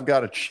 George. I've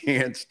got a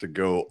chance to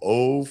go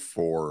 0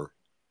 for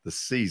the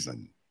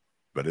season,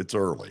 but it's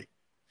early.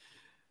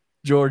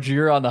 George,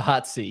 you're on the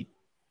hot seat.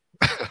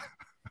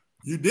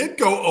 You did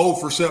go 0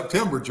 for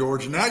September,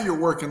 George. Now you're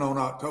working on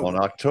October. On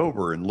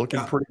October and looking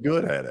pretty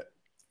good at it.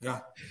 Yeah.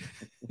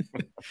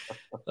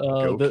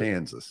 Go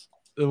Kansas.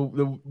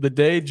 The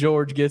day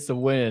George gets a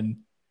win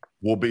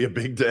will be a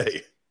big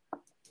day.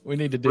 We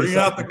need to bring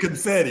out the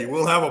confetti.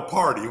 We'll have a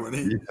party when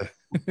he.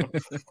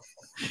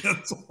 Yeah.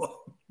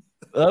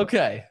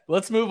 Okay,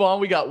 let's move on.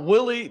 We got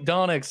Willie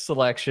Donnick's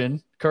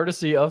selection,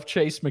 courtesy of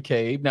Chase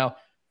McCabe. Now,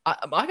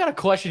 I got a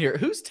question here.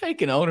 Who's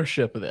taking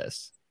ownership of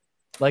this?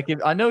 Like,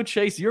 I know,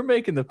 Chase, you're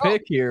making the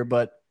pick here,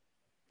 but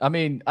I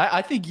mean,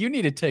 I think you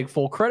need to take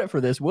full credit for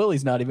this.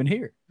 Willie's not even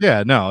here.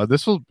 Yeah, no,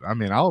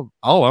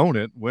 I'll own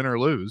it, win or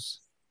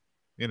lose,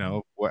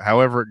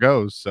 however it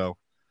goes. So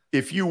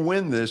if you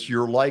win this,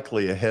 you're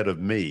likely ahead of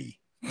me.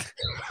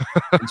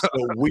 And so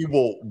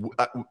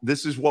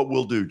this is what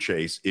we'll do,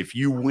 Chase. If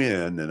you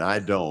win and I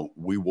don't,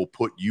 we will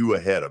put you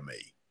ahead of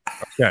me.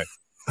 Okay.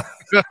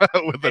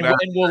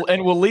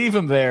 and we'll leave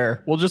him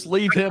there. We'll just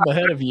leave him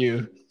ahead of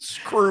you.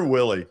 Screw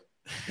Willie.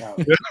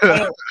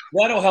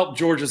 That'll help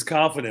George's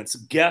confidence.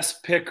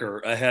 Guest picker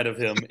ahead of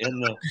him in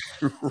the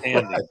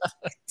standing.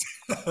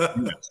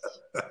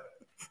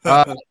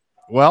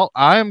 Well,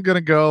 I'm going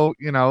to go,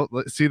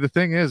 see, the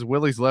thing is,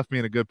 Willie's left me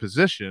in a good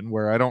position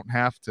where I don't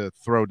have to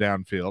throw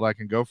downfield. I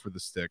can go for the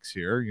sticks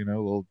here, a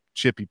little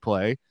chippy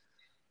play.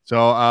 So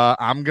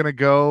I'm going to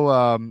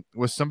go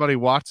with somebody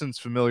Watson's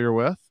familiar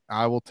with.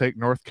 I will take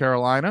North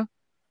Carolina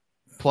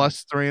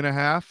plus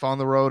 3.5 on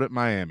the road at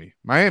Miami.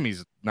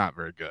 Miami's not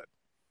very good.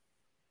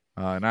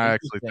 And I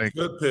actually think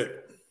good pick.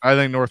 I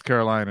think North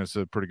Carolina is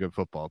a pretty good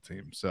football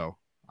team. So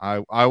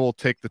I will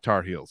take the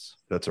Tar Heels.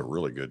 That's a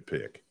really good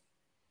pick.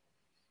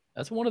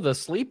 That's one of the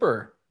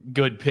sleeper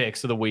good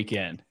picks of the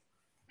weekend.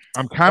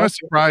 I'm kind of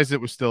surprised it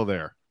was still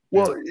there.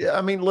 Well,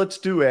 I mean,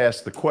 let's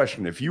ask the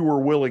question. If you were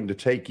willing to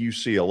take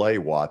UCLA,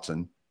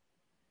 Watson,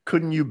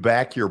 couldn't you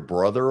back your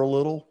brother a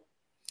little?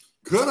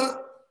 Could have.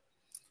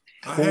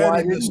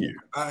 Why didn't you?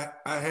 I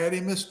had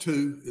him as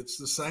 2. It's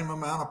the same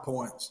amount of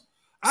points.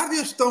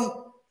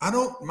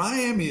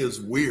 Miami is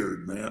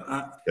weird, man.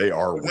 They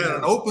are weird. Had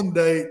an open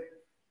date.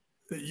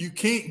 You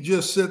can't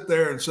just sit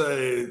there and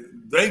say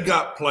they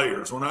got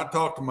players. When I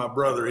talked to my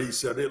brother, he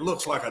said it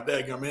looks like a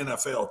daggum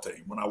NFL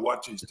team when I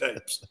watch these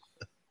tapes.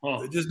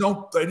 They just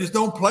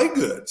don't play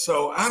good.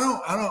 So I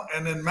don't.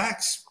 And then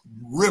Max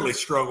really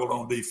struggled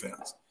on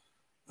defense.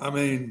 I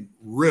mean,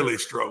 really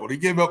struggled. He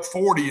gave up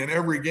 40 in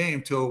every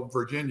game till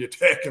Virginia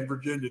Tech, and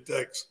Virginia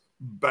Tech's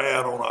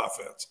bad on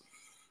offense.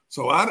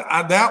 So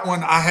that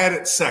one I had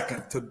it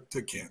second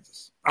to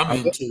Kansas.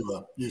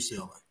 To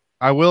UCLA.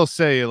 I will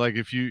say, like,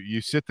 if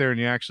you sit there and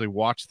you actually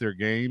watch their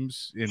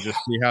games and just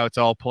see how it's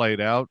all played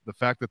out, the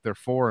fact that they're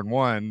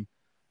 4-1,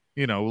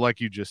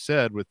 like you just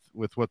said, with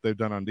what they've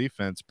done on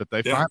defense, but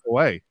they find a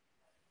way.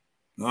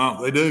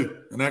 No, they do.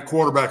 And that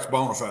quarterback's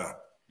bona fide.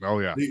 Oh,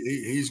 yeah.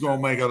 He's going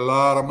to make a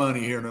lot of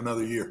money here in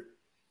another year.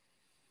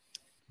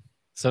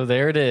 So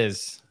there it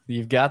is.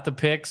 You've got the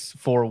picks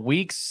for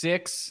week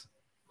 6.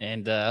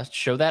 And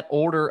show that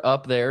order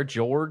up there.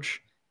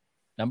 George,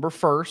 number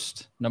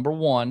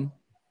 1.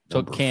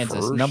 Took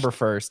Kansas, number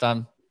 1.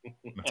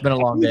 It's been a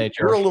long day,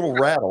 George. You're a little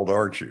rattled,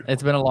 aren't you?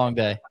 It's been a long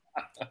day.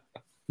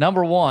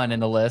 Number 1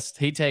 in the list.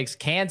 He takes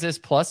Kansas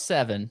plus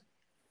 7.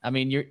 I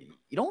mean, you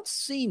don't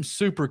seem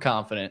super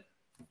confident.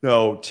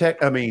 No,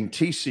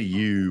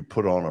 TCU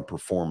put on a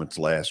performance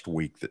last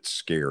week that's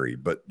scary,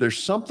 but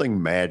there's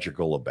something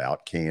magical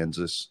about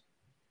Kansas.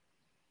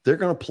 They're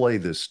going to play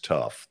this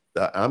tough.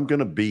 I'm going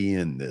to be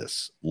in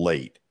this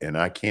late, and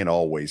I can't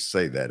always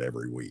say that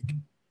every week.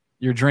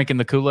 You're drinking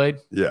the Kool-Aid?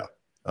 Yeah,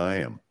 I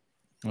am.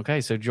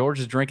 Okay, so George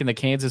is drinking the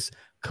Kansas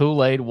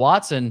Kool-Aid.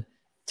 Watson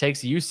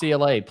takes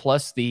UCLA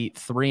plus the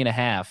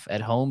 3.5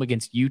 at home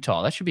against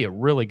Utah. That should be a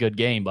really good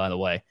game, by the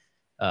way.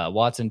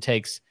 Watson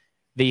takes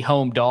the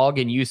home dog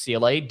in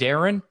UCLA.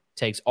 Darren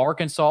takes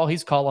Arkansas.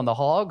 He's calling the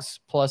Hogs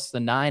plus the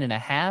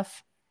 9.5.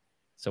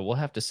 So we'll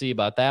have to see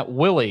about that.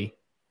 Willie,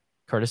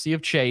 courtesy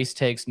of Chase,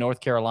 takes North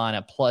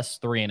Carolina plus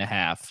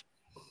 3.5.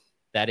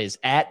 That is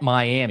at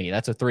Miami.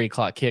 That's a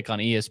 3:00 kick on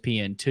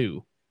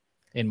ESPN2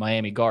 in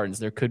Miami Gardens.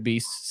 There could be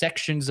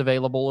sections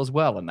available as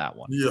well in that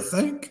one. You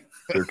think?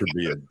 There could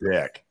be a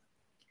deck.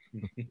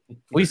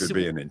 There could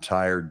be an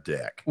entire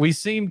deck. We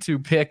seem to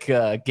pick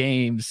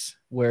games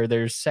where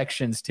there's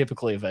sections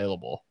typically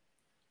available.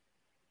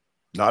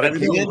 Not at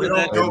the end.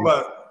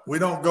 We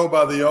don't go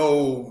by the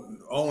old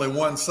only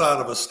one side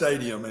of a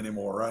stadium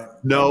anymore, right?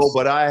 No,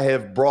 but I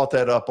have brought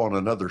that up on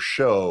another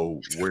show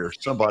where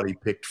somebody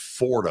picked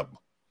Fordham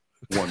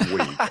one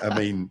week. I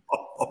mean,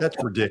 that's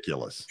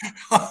ridiculous.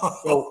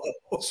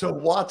 So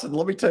Watson,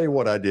 let me tell you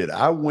what I did.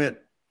 I went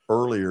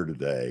earlier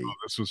today. Oh,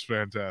 this was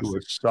fantastic. To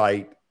a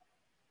site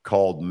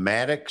called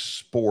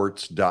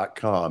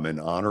MaddoxSports.com in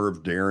honor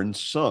of Darren's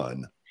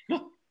son.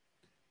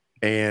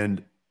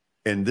 And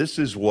this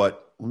is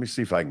what, let me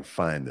see if I can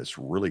find this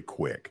really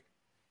quick.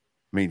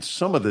 I mean,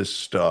 some of this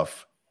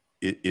stuff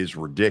is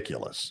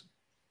ridiculous.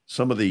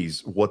 Some of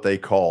these, what they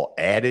call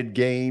added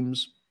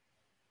games.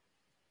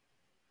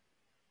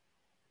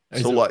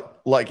 So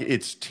like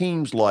it's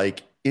teams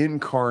like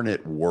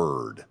Incarnate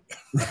Word.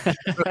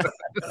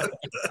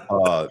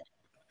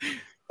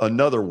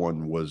 Another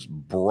one was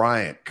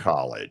Bryant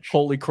College.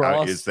 Holy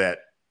Cross. Is that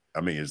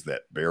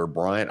Bear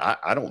Bryant?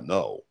 I don't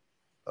know.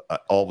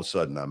 All of a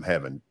sudden I'm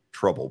having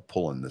trouble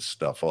pulling this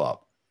stuff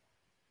up.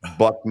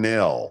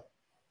 Bucknell.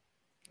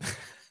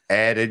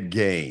 Added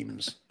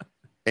games.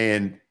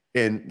 And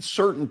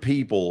certain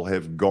people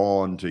have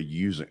gone to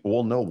using,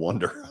 well, no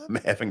wonder I'm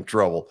having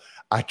trouble.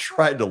 I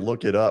tried to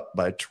look it up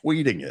by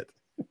tweeting it.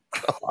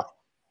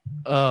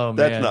 Oh,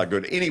 that's man. not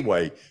good.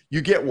 Anyway,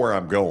 you get where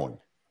I'm going.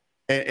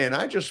 And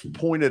I just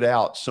pointed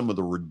out some of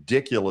the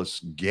ridiculous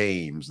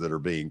games that are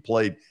being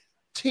played.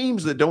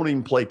 Teams that don't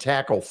even play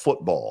tackle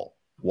football,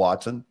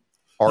 Watson,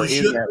 are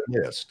in that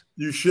list.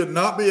 You should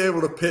not be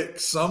able to pick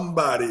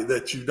somebody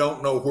that you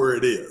don't know where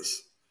it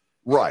is.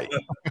 Right.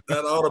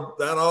 That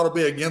ought to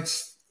be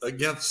against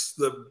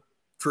the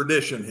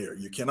tradition here.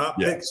 You cannot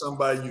pick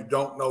somebody you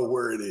don't know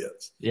where it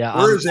is. Yeah.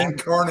 Where is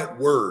Incarnate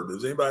Word?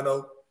 Does anybody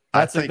know?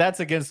 That's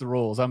against the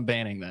rules. I'm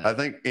banning that. I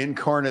think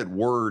Incarnate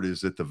Word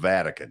is at the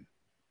Vatican.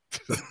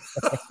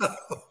 I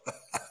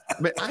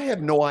mean, I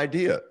have no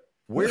idea.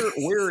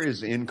 Where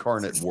is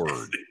Incarnate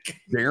Word?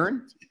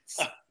 Darren?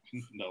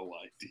 No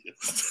idea.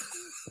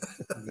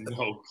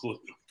 No clue.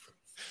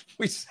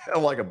 We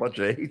sound like a bunch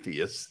of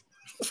atheists.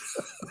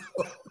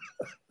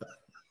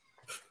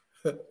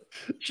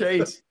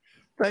 Chase,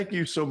 thank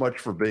you so much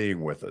for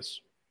being with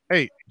us.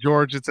 Hey,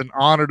 George, it's an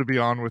honor to be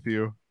on with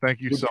you.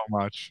 Thank you so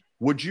much.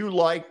 Would you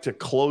like to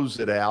close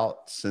it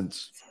out,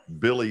 since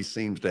Billy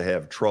seems to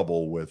have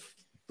trouble with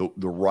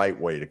the right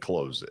way to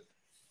close it?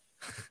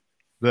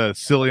 The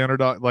silly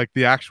underdog, like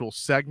the actual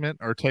segment,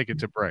 or take it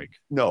to break?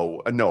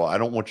 No, I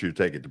don't want you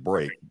to take it to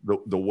break.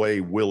 The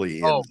way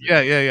Willie ends. Oh,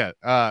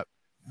 yeah.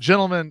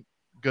 Gentlemen,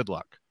 good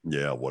luck.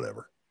 Yeah,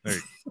 whatever. There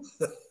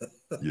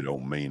you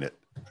don't mean it.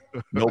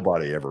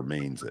 Nobody ever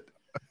means it.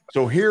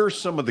 So here's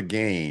some of the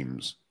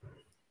games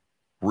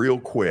real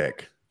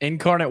quick.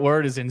 Incarnate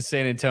Word is in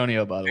San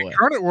Antonio, by the way.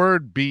 Incarnate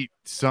Word beat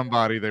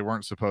somebody they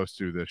weren't supposed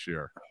to this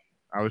year.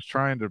 I was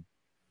trying to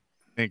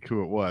think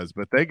who it was,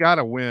 but they got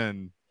a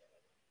win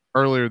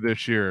earlier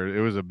this year.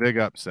 It was a big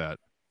upset.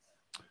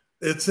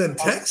 It's in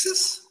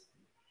Texas?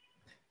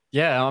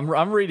 Yeah,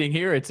 I'm reading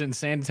here. It's in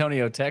San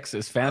Antonio,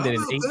 Texas, founded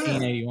in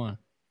 1881.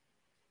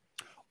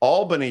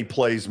 Albany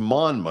plays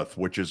Monmouth,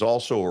 which is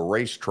also a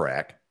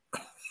racetrack.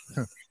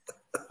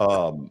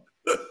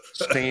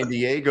 San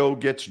Diego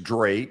gets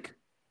Drake.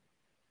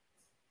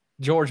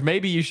 George,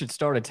 maybe you should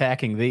start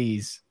attacking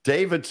these.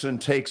 Davidson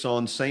takes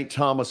on St.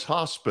 Thomas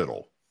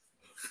Hospital.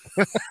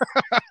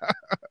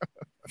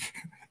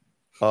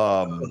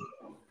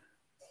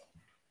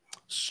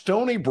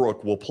 Stony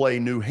Brook will play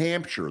New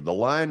Hampshire. The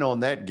line on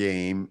that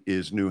game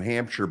is New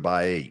Hampshire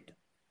by 8.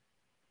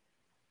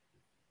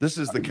 This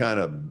is the kind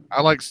of...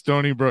 I like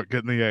Stony Brook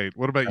getting the 8.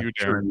 What about you, Darren?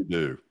 Sure you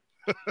do.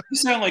 You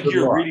sound like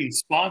you're reading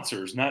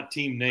sponsors, not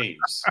team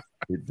names.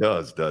 It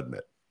does, doesn't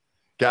it?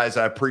 Guys,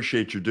 I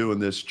appreciate you doing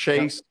this.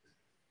 Chase,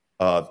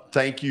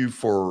 thank you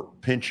for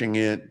pitching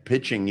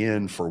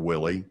in for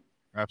Willie.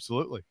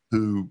 Absolutely.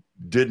 Who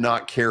did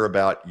not care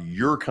about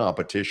your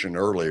competition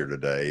earlier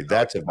today.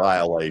 That's a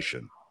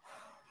violation.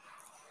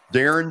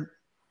 Darren,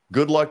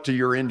 good luck to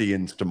your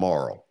Indians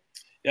tomorrow.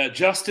 Yeah,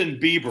 Justin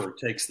Bieber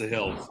takes the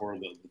hill for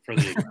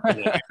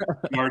the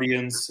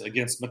Guardians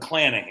against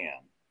McClanahan.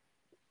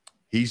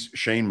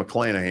 Shane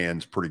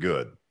McClanahan's pretty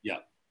good. Yeah.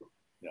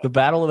 The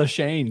Battle of the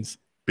Shanes.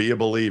 Be a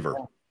believer.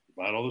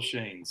 Battle of the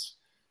Shanes.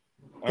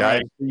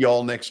 Guys, see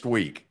y'all next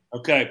week.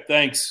 Okay,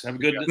 thanks. Have a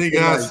good day,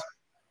 guys.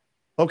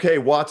 Okay,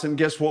 Watson,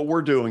 guess what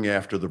we're doing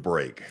after the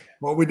break?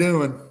 What we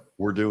doing?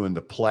 We're doing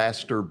the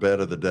Plaster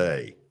Bet of the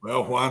Day.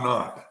 Well, why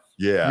not?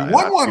 Yeah. You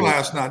won one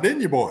last night,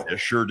 didn't you, boy? I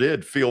sure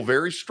did. Feel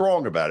very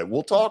strong about it.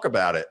 We'll talk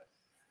about it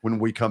when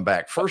we come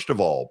back. First of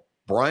all,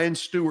 Brian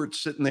Stewart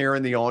sitting there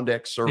in the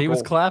on-deck circle. He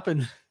was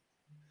clapping.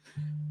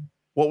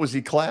 What was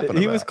he clapping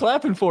He about? was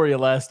clapping for you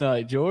last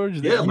night, George.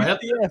 Yeah, man.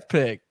 UCF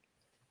pick.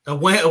 A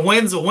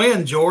win's a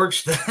win,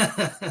 George. There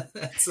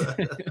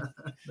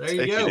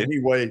you go.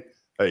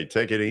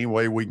 Take it any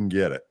way we can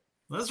get it.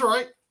 That's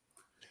right.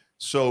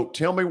 So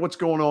tell me what's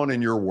going on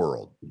in your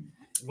world.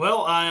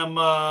 Well, I am,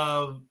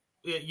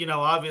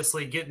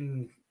 obviously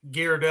getting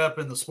geared up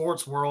in the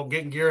sports world,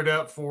 getting geared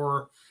up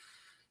for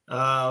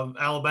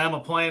Alabama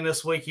playing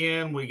this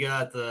weekend. We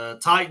got the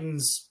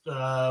Titans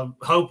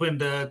hoping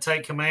to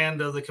take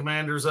command of the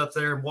Commanders up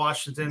there in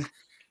Washington.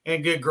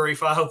 And good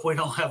grief, I hope we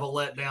don't have a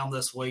letdown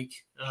this week.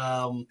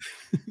 And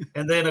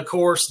then, of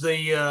course,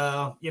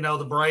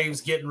 the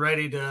Braves getting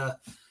ready to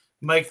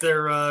make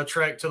their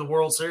trek to the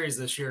World Series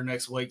this year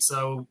next week.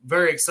 So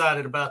very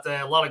excited about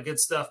that. A lot of good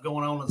stuff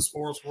going on in the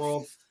sports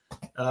world.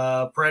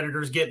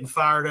 Predators getting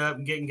fired up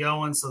and getting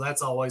going, so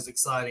that's always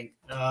exciting.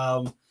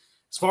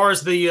 As far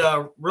as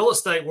the real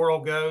estate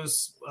world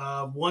goes,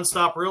 One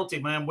Stop Realty,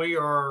 man, we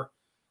are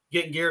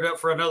getting geared up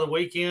for another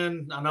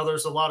weekend. I know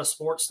there's a lot of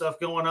sports stuff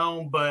going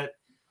on, but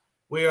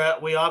we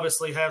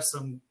obviously have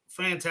some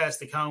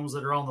fantastic homes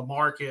that are on the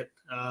market.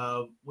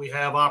 We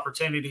have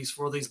opportunities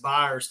for these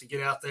buyers to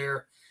get out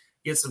there,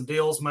 get some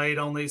deals made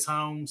on these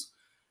homes.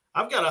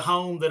 I've got a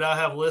home that I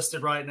have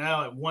listed right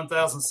now at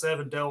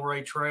 1007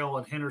 Delray Trail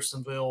in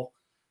Hendersonville.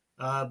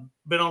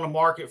 Been on the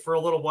market for a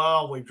little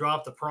while. We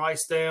dropped the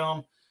price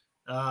down,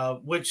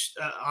 which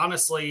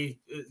honestly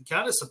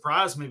kind of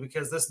surprised me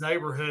because this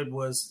neighborhood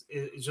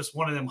is just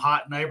one of them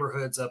hot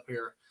neighborhoods up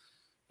here.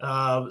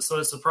 So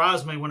it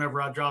surprised me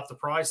whenever I dropped the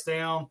price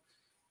down,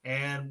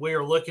 and we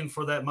are looking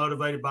for that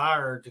motivated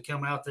buyer to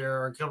come out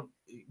there or come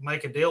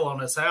make a deal on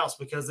this house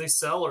because these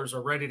sellers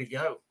are ready to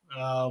go.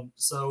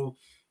 So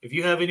if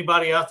you have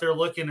anybody out there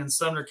looking in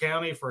Sumner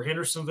County for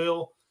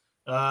Hendersonville,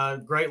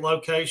 great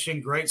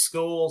location, great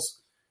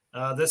schools,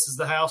 this is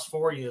the house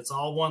for you. It's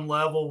all one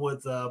level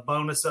with a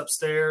bonus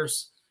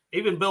upstairs.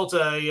 Even built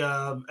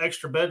a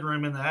extra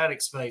bedroom in the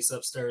attic space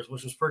upstairs,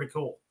 which was pretty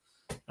cool.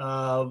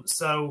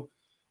 So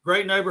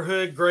great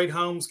neighborhood, great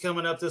homes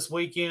coming up this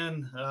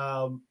weekend.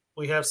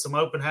 We have some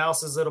open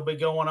houses that'll be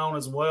going on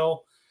as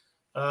well.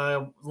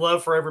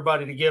 Love for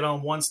everybody to get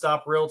on One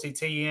Stop Realty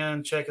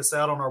TN. Check us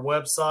out on our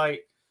website.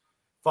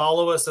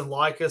 Follow us and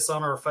like us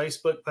on our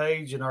Facebook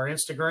page and our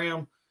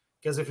Instagram.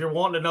 Because if you're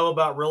wanting to know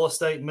about real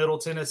estate in Middle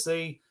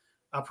Tennessee,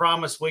 I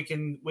promise we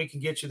can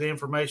get you the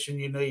information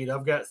you need.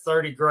 I've got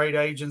 30 great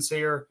agents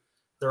here.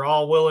 They're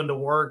all willing to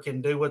work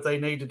and do what they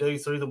need to do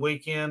through the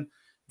weekend.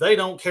 They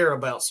don't care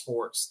about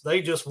sports.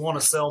 They just want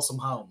to sell some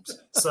homes.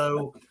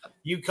 So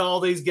you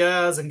call these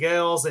guys and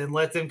gals and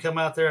let them come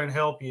out there and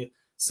help you.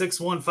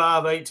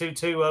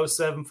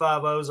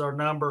 615-822-0750 is our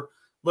number.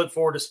 Look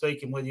forward to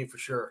speaking with you for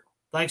sure.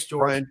 Thanks,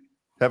 George. Brian,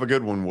 have a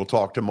good one. We'll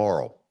talk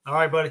tomorrow. All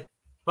right, buddy.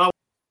 Bye.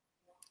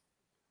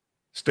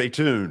 Stay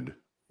tuned.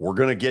 We're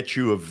going to get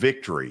you a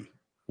victory,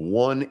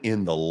 one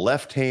in the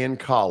left-hand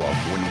column.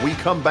 When we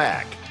come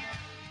back,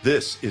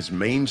 this is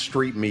Main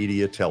Street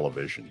Media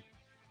Television.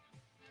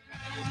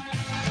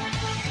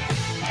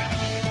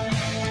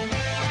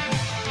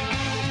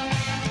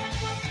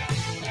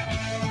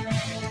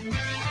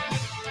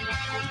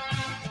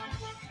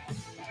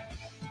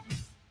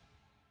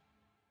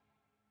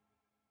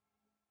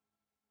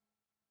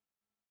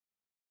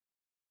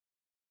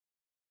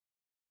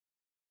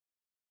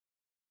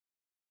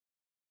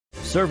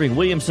 Serving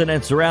Williamson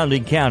and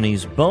surrounding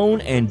counties,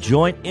 Bone and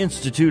Joint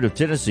Institute of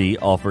Tennessee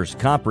offers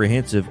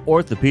comprehensive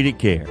orthopedic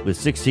care with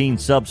 16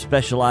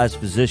 subspecialized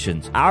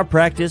physicians. Our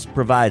practice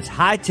provides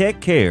high-tech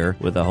care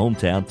with a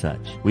hometown touch.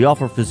 We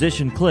offer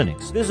physician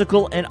clinics,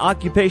 physical and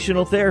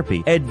occupational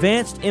therapy,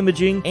 advanced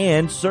imaging,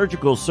 and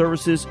surgical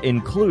services,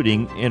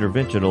 including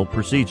interventional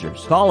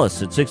procedures. Call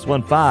us at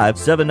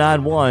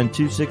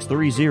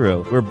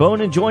 615-791-2630. We're Bone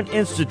and Joint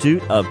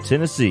Institute of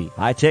Tennessee.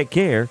 High-tech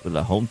care with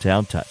a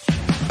hometown touch.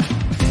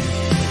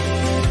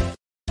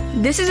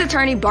 This is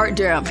attorney Bart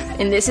Durham,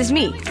 and this is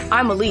me.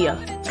 I'm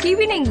Aaliyah.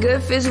 Keeping in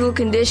good physical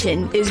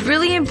condition is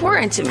really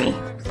important to me.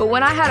 But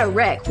when I had a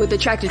wreck with a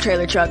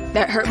tractor-trailer truck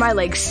that hurt my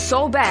legs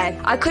so bad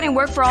I couldn't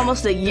work for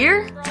almost a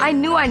year, I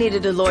knew I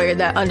needed a lawyer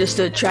that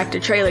understood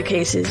tractor-trailer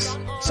cases.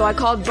 So I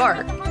called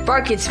Bart.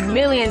 Bart gets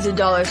millions of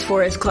dollars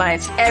for his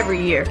clients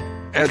every year.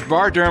 At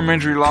Bart Durham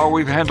Injury Law,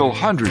 we've handled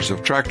hundreds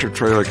of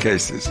tractor-trailer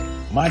cases.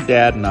 My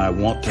dad and I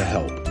want to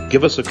help.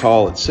 Give us a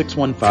call at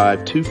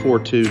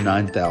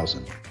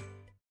 615-242-9000.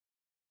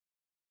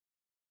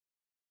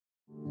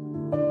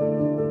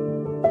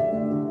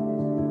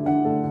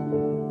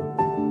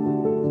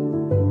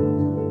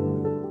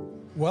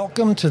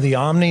 Welcome to the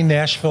Omni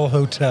Nashville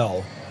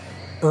Hotel.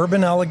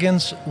 Urban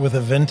elegance with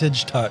a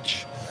vintage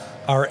touch.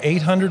 Our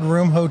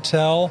 800-room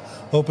hotel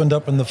opened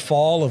up in the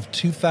fall of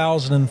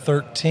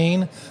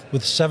 2013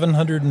 with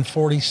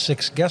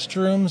 746 guest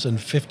rooms and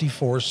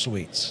 54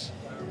 suites.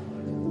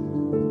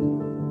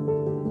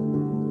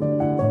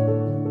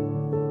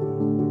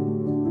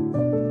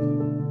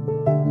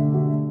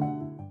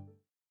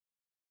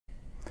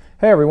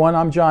 Hey everyone,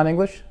 I'm John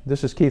English.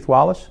 This is Keith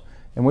Wallace,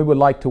 and we would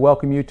like to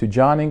welcome you to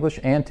John English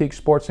Antique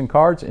Sports and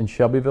Cards in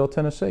Shelbyville,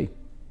 Tennessee.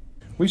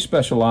 We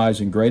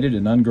specialize in graded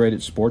and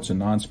ungraded sports and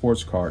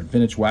non-sports card,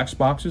 vintage wax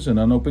boxes, and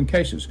unopened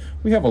cases.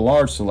 We have a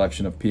large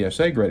selection of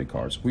PSA graded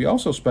cards. We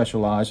also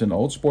specialize in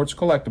old sports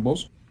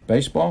collectibles,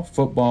 baseball,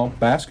 football,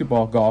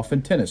 basketball, golf,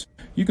 and tennis.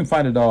 You can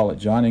find it all at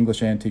John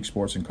English Antique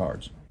Sports and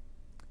Cards.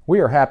 We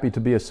are happy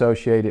to be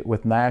associated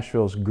with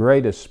Nashville's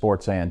greatest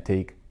sports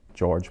antique,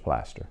 George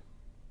Plaster.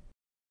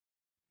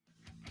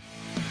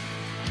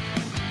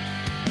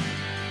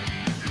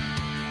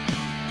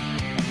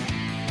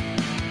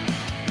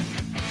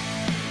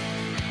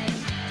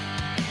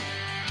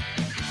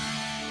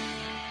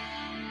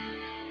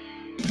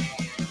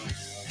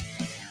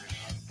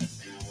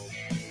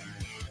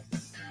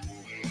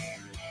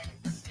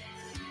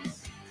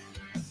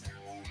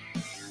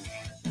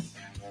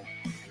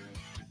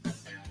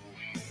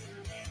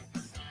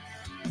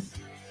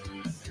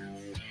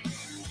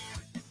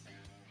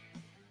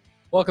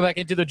 Welcome back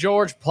into the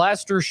George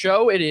Plaster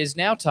Show. It is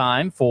now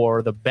time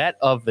for the bet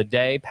of the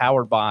day,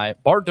 powered by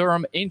Bart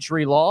Durham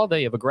Injury Law.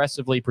 They have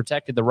aggressively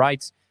protected the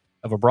rights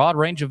of a broad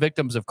range of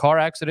victims of car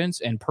accidents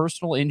and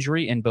personal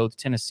injury in both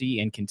Tennessee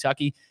and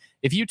Kentucky.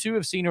 If you too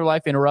have seen your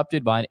life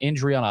interrupted by an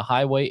injury on a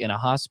highway, in a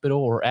hospital,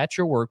 or at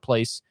your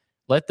workplace,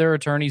 let their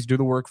attorneys do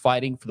the work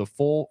fighting for the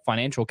full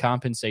financial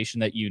compensation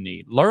that you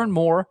need. Learn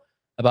more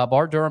about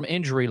Bart Durham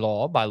Injury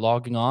Law by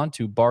logging on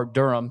to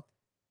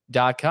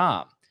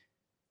bartdurham.com.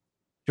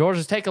 George,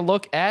 let's take a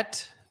look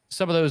at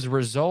some of those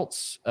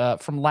results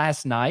from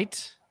last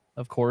night.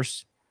 Of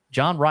course,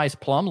 John Rice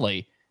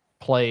Plumlee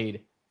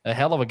played a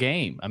hell of a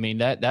game. I mean,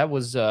 that's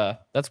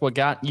what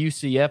got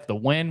UCF the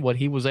win, what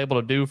he was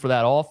able to do for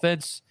that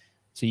offense.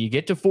 So you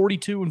get to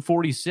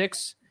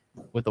 42-46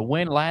 with a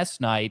win last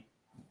night.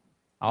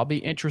 I'll be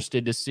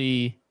interested to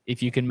see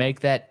if you can make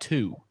that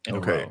 2 in a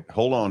row.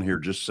 Hold on here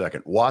just a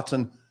second.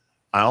 Watson,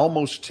 I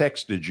almost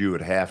texted you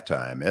at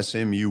halftime.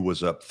 SMU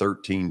was up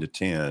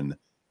 13-10.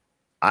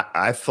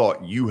 I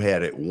thought you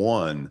had it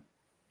won.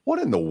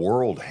 What in the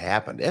world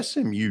happened?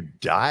 SMU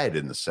died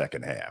in the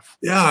second half.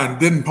 Yeah, and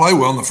didn't play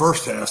well in the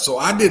first half, so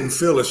I didn't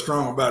feel as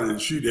strong about it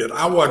as you did.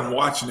 I wasn't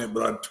watching it,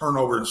 but I'd turn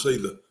over and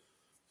see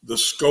the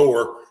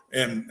score,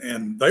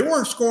 and they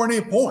weren't scoring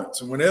any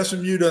points. And when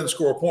SMU doesn't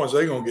score points,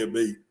 they're going to get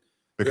beat.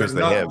 Because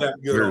they have that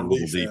good on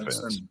defense.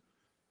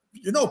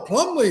 And,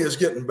 Plumlee is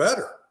getting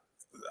better.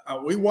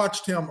 We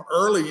watched him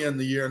early in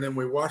the year, and then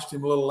we watched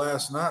him a little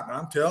last night, and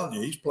I'm telling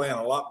you, he's playing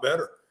a lot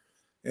better.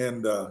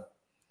 And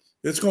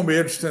it's going to be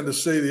interesting to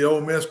see the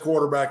Ole Miss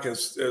quarterback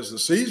as the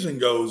season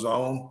goes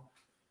on.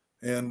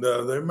 And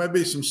there may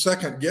be some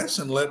second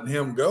guessing letting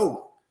him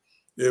go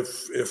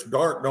if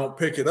Dart don't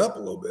pick it up a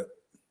little bit.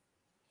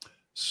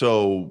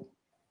 So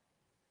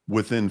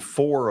within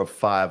 4 of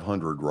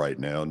 500 right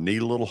now,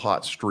 need a little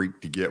hot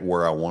streak to get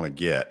where I want to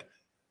get.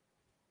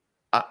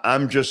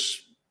 I'm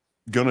just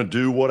going to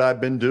do what I've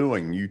been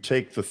doing. You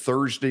take the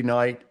Thursday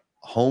night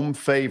home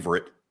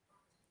favorite.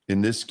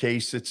 In this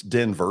case, it's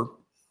Denver.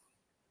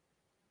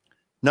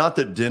 Not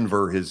that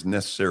Denver has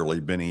necessarily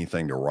been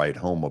anything to write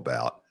home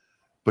about,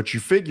 but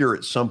you figure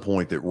at some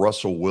point that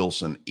Russell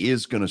Wilson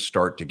is going to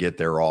start to get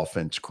their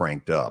offense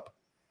cranked up.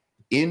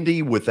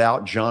 Indy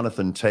without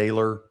Jonathan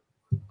Taylor,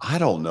 I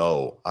don't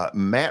know.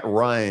 Matt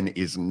Ryan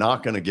is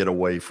not going to get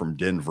away from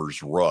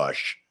Denver's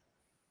rush.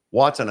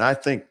 Watson, I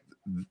think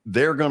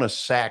they're going to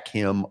sack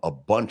him a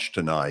bunch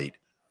tonight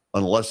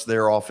unless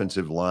their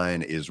offensive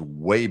line is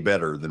way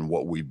better than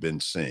what we've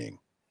been seeing.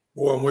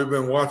 Boy, and we've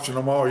been watching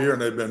them all year,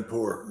 and they've been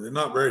poor. They're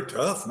not very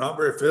tough, not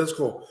very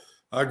physical.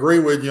 I agree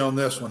with you on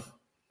this one.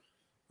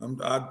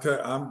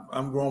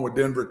 I'm going with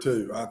Denver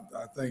too. I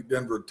think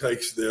Denver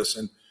takes this,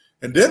 and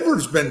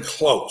Denver's been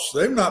close.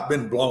 They've not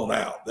been blown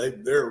out.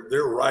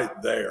 They're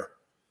right there.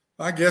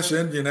 I guess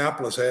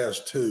Indianapolis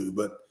has too,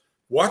 but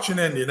watching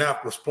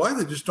Indianapolis play,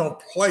 they just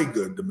don't play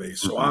good to me.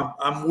 So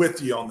I'm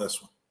with you on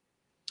this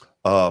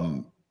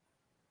one.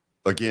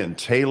 Again,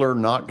 Taylor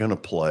not going to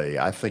play.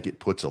 I think it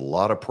puts a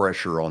lot of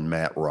pressure on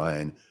Matt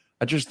Ryan.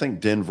 I just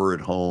think Denver at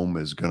home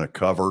is going to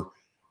cover,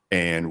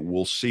 and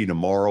we'll see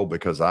tomorrow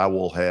because I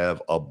will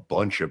have a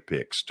bunch of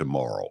picks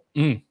tomorrow.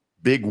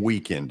 Big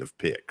weekend of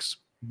picks.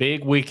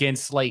 Big weekend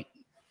slate.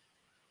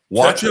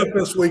 Catch up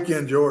this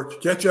weekend, George.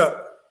 Catch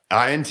up.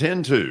 I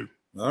intend to.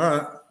 All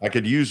right. I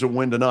could use a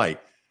win tonight.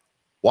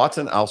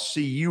 Watson, I'll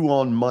see you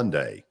on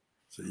Monday.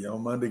 See you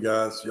on Monday,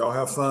 guys. Y'all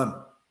have fun.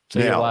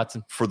 See you,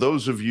 Watson. For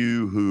those of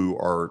you who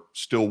are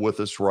still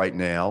with us right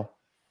now,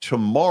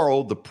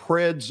 tomorrow the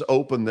Preds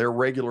open their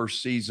regular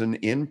season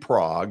in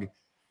Prague.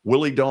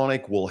 Willie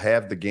Donick will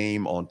have the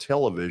game on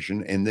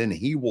television, and then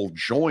he will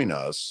join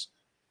us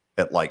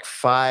at like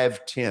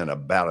 5:10,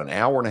 about an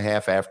hour and a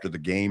half after the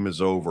game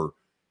is over,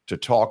 to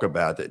talk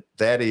about it.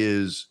 That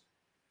is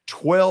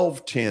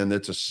 12:10.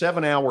 That's a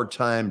 7-hour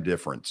time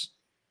difference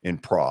in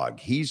Prague.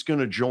 He's going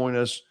to join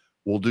us.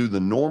 We'll do the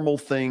normal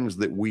things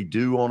that we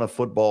do on a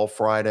football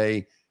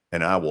Friday,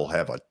 and I will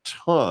have a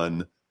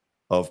ton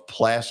of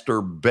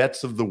Plaster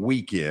bets of the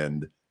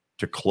weekend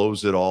to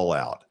close it all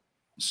out.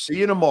 See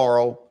you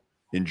tomorrow.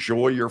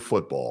 Enjoy your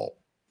football.